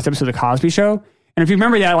very last episode of The Cosby Show. And if you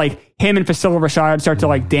remember that, like him and Priscilla Rashad start to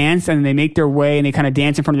like dance, and they make their way, and they kind of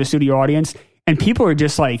dance in front of the studio audience, and people are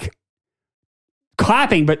just like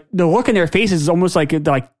clapping, but the look in their faces is almost like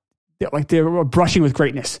they're brushing with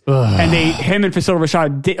greatness. And him and Priscilla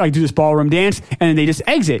Rashad do this ballroom dance, and then they just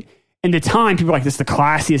exit. And the time, people are like, this is the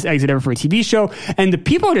classiest exit ever for a TV show. And the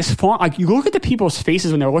people are just like, you look at the people's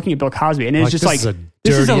faces when they're looking at Bill Cosby, and it's just like,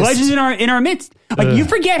 this is a legend in our midst. Like, you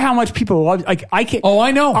forget how much people love, like, I can't. Oh, I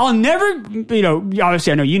know. I'll never,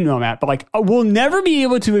 obviously I know you know Matt, but like, we'll never be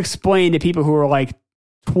able to explain to people who are like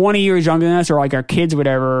 20 years younger than us, or like our kids,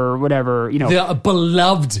 whatever, The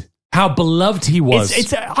beloved, how beloved he was.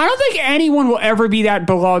 I don't think anyone will ever be that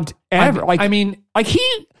beloved ever.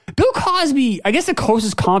 Bill Cosby, I guess the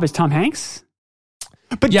closest comp is Tom Hanks.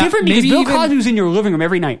 But Yeah, different because maybe Bill even- Cosby was in your living room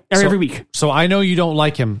every night, or every week. So I know you don't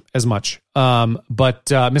like him as much, but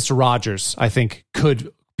Mr. Rogers, I think,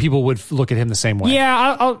 people would look at him the same way.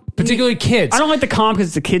 Yeah, I'll Particularly kids. I don't like the comp because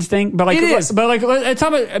it's a kids thing, but like It is. But like, let's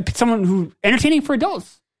talk about someone who entertaining for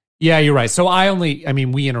adults. Yeah, you're right. So we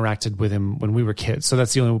interacted with him when we were kids. So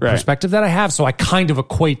that's the only perspective that I have. So I kind of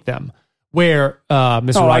equate them. Where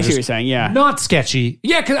Mr. Rogers, I see what you're saying. Yeah, not sketchy.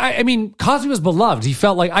 Yeah, because Cosby was beloved. He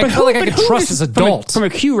felt like I could trust this adult from a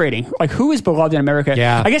Q rating. Like, who is beloved in America?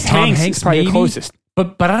 Yeah, I guess Tom Hanks is probably maybe, the closest.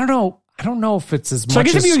 But I don't know. I don't know if it's as much. So I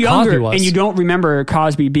guess as if you're Cosby younger was. and you don't remember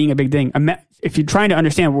Cosby being a big thing, if you're trying to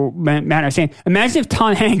understand what Matt and I are saying, imagine if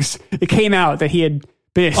Tom Hanks, it came out that he had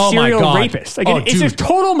been a serial rapist. Like, it's a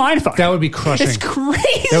total mindfuck. That would be crushing. It's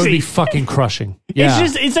crazy. That would be fucking crushing. Yeah.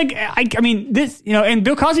 It's like, this, and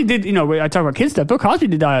Bill Cosby did, I talk about kid stuff. Bill Cosby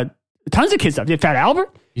did tons of kid stuff. He did Fat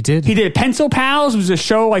Albert. He did. He did Pencil Pals. It was a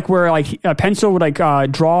show like where like a pencil would like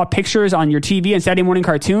draw pictures on your TV and Saturday morning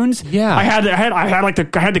cartoons. Yeah. I had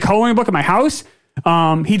the coloring book at my house.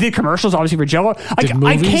 He did commercials, obviously, for Jello. Did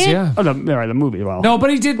movies, I can't. yeah. Oh, the movie. Well, No, but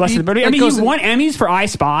he did. he won Emmys for I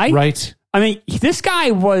Spy. Right. I mean, this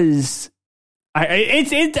guy was.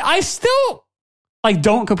 I still like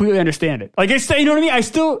don't completely understand it. Like, you know what I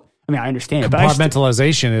mean? I understand it, but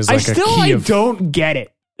Compartmentalization is like a key of. Don't get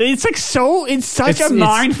it. It's like it's such a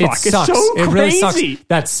mind fuck. It's sucks. so crazy. It really sucks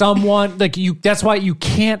that someone like you. That's why you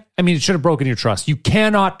can't. I mean, it should have broken your trust. You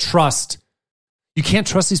cannot trust. You can't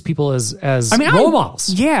trust these people as role models.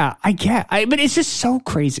 Yeah, I get. But it's just so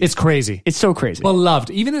crazy. It's crazy. It's so crazy. Beloved.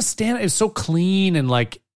 Even his stand is so clean and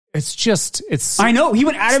like it's. I know he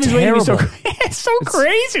went out of his way to be so. terrible. It's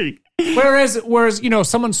crazy. Whereas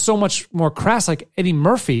someone so much more crass like Eddie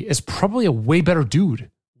Murphy is probably a way better dude.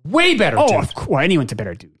 Way better dude. Of course. Well, anyone's a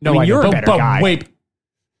better dude. No, I mean, you're know, a better guy. Way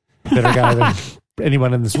better guy than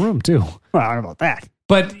anyone in this room too. Well, I don't know about that.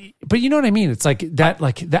 But you know what I mean? It's like that,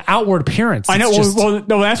 like the outward appearance. I know. It's just-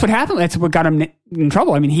 No, that's what happened. That's what got him in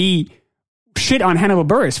trouble. I mean, he shit on Hannibal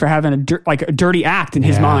Buress for having a dirty act in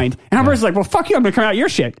his mind. And Hannibal Buress is like, well, fuck you. I'm going to come out your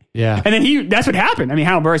shit. Yeah. And then that's what happened. I mean,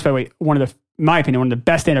 Hannibal Buress, by the way, in my opinion, one of the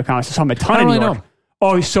best stand-up comics. I saw him a ton in New York. Know.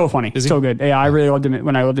 Oh, he's so funny. Is he? So good. Yeah, I really loved him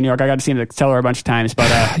when I lived in New York. I got to see him at the Cellar a bunch of times.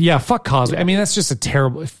 But yeah, fuck Cosby. I mean, that's just a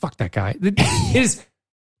terrible. Fuck that guy.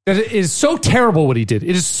 It is so terrible what he did.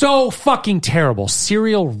 It is so fucking terrible.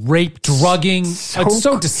 Serial rape, drugging. It's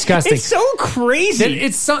so disgusting. It's so crazy.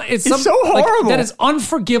 It's so horrible. Like, that is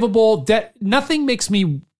unforgivable. That nothing makes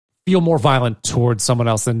me feel more violent towards someone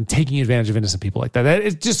else than taking advantage of innocent people like that.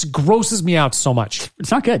 It just grosses me out so much. It's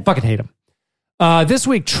not good. Fucking hate him. This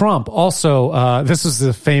week, Trump also, this was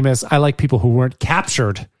the famous, I like people who weren't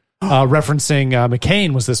captured, referencing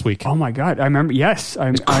McCain was this week. Oh my God. I remember. Yes.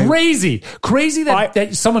 Crazy that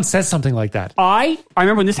someone says something like that. I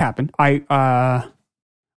remember when this happened. I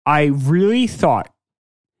really thought,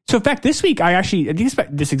 so in fact, this week, I think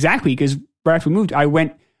this exact week is right after we moved, I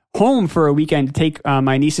went home for a weekend to take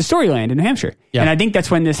my niece to Storyland in New Hampshire. Yeah. And I think that's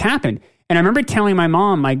when this happened. And I remember telling my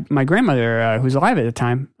mom, my grandmother, who's alive at the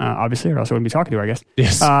time, obviously, or else I wouldn't be talking to her, I guess.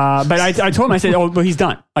 Yes. But I told him, I said, oh, well, he's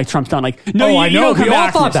done. Like, Trump's done. Like, no, I know. We all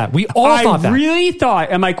thought that. I really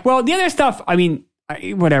thought, I'm like, well, the other stuff, I mean,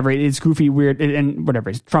 whatever, it's goofy, weird, and whatever,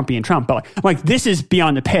 it's Trumpy and Trump. But like, this is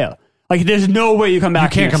beyond the pale. Like, there's no way you come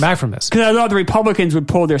back. You can't come back from this. Because I thought the Republicans would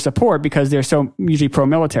pull their support because they're so usually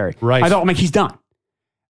pro-military. Right. I thought, I'm like, he's done.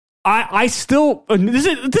 I still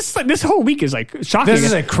this whole week is like shocking. This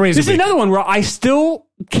is a crazy This is week. another one where I still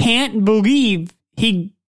can't believe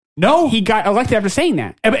he got elected after saying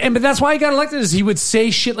that. But that's why he got elected, is he would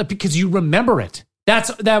say shit like, because you remember it.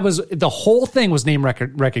 That was the whole thing, was name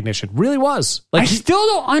recognition. Really was. Like, I still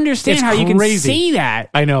don't understand it's how you can crazy. say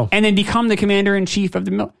that. I know. And then become the commander-in-chief of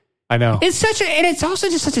the military. I know. It's also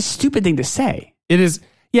just such a stupid thing to say. It is.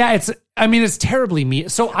 Yeah, it's terribly mean.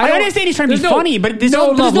 So I understand he's trying to be funny, but there's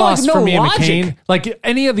no love lost no for me and logic. McCain. Like,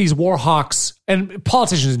 any of these war hawks and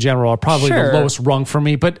politicians in general are probably Sure. the lowest rung for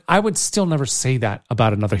me, but I would still never say that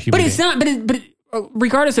about another human But being. it's not. But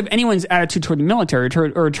regardless of anyone's attitude toward the military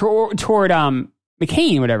or toward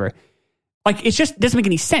McCain, or whatever, like, it just doesn't make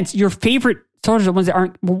any sense. Your favorite soldiers are the ones that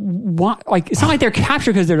aren't. Like, it's not like they're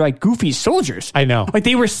captured because they're like goofy soldiers. I know. Like,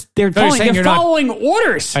 they're saying you're not- following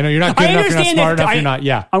orders. I know, you're not good enough, you're not smart enough, you're not.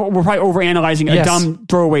 Yeah. We're probably overanalyzing a Yes. dumb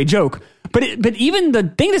throwaway joke. But even the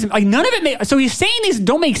thing doesn't, like, none of it makes. So he's saying things that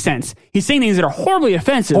don't make sense. He's saying things that are horribly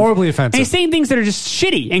offensive. Horribly offensive. And he's saying things that are just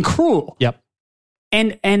shitty and cruel. Yep.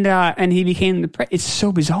 And he became it's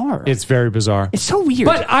so bizarre. It's very bizarre. It's so weird.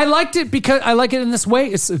 But I liked it because I like it in this way.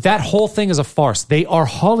 It's that whole thing is a farce. They are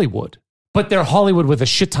Hollywood, but they're Hollywood with a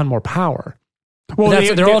shit ton more power. well,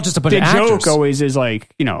 they're all just a bunch of actors. The joke always is like,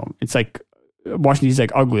 it's like Washington DC's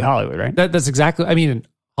like ugly Hollywood, right? That's exactly. I mean,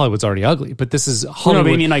 Hollywood's already ugly, but this is No, Hollywood.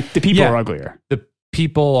 but I mean, like, the people Yeah. are uglier. The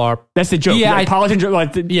people are. That's the joke. Yeah, Like, politicians are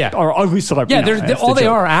ugly celebrities. Yeah, they're all they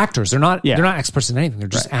are actors. They're not. Yeah. They're not experts in anything. They're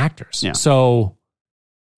just actors. Yeah. So,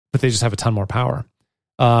 but they just have a ton more power.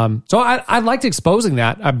 So I liked exposing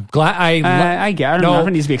that. I'm glad. I don't know if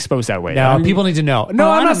it needs to be exposed that way. No, people need to know.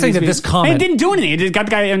 No, I'm not saying that this comment. It didn't do anything. It just got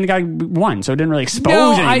the guy won, so it didn't really expose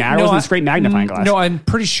anything. It wasn't this great magnifying glass. No, I'm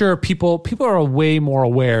pretty sure people are way more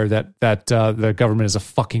aware that the government is a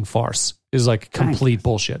fucking farce. Is like complete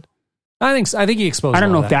bullshit. I think he exposed. I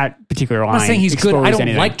don't a lot know of if that particular line. I'm not saying he's good. I don't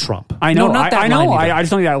anything. like Trump. I know. No, not that I know. line either. I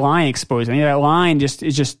just don't think that line exposed. I think that line just.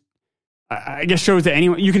 I guess shows that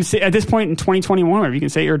anyone you can say at this point in 2021, or you can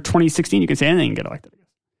say, or 2016, you can say anything and get elected.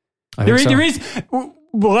 There is the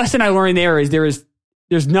lesson I learned there is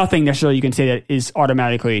there's nothing necessarily you can say that is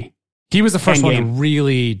automatically. He was the first one to Endgame.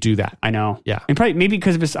 really do that. I know. Yeah. And probably maybe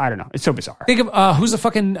because of his, I don't know. It's so bizarre. Think of who's the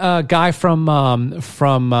fucking guy from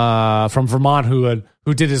Vermont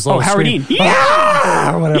who did his little Howard scream. Dean.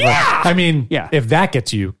 Yeah! Or whatever. Yeah! I mean, Yeah. if that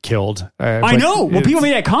gets you killed, I know. Well, people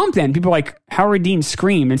made that comment then. People like Howard Dean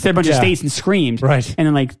screamed instead of a bunch of states and screamed. Right. And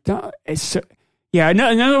then like, duh, it's so, yeah,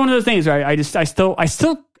 another one of those things where I still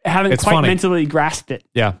haven't It's quite funny. mentally grasped it.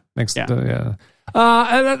 Yeah. Thanks. Yeah. Yeah.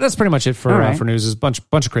 That's pretty much it for All right. for news. Is a bunch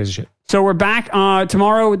of crazy shit. So we're back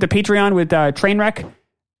tomorrow with the Patreon with Trainwreck.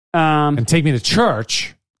 And take me to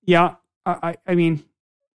church. Yeah, I mean,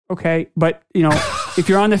 okay, but if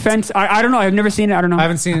you're on the fence, I don't know. I've never seen it. I don't know. I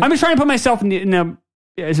haven't seen it. I'm just trying to put myself in the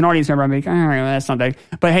as an audience member. I'm like, all right, well, that's not that.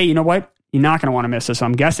 But hey, you know what? You're not going to want to miss this. So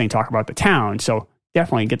I'm guessing talk about the town. So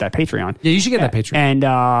definitely get that Patreon. Yeah, you should get that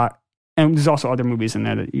Patreon. And there's also other movies in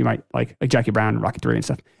there that you might like Jackie Brown and Rocket 3 and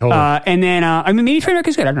stuff. Totally. And then I mean, maybe Trainwreck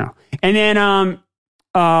is good. I don't know. And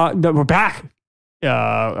then we're back.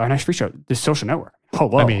 Our next free show, The Social Network.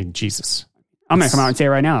 Hello. I mean, Jesus. I'm going to come out and say it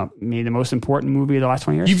right now. Maybe the most important movie of the last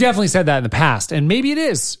 20 years. You've definitely said that in the past, and maybe it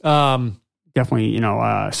is. Definitely, so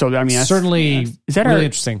I mean, that's, Certainly, is that really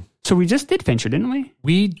interesting. So we just did Fincher, didn't we?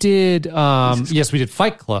 We did. Yes, we did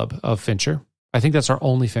Fight Club of Fincher. I think that's our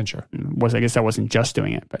only Fincher. I guess I wasn't just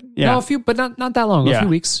doing it, but yeah. No, but not that long. Yeah. A few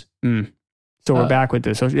weeks. So we're back with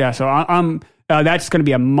this. So yeah, so I'm that's going to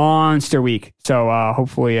be a monster week. So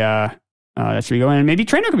hopefully that should be going, and maybe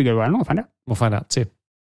Trainer could be good. I don't know. We'll find out. We'll find out. See you.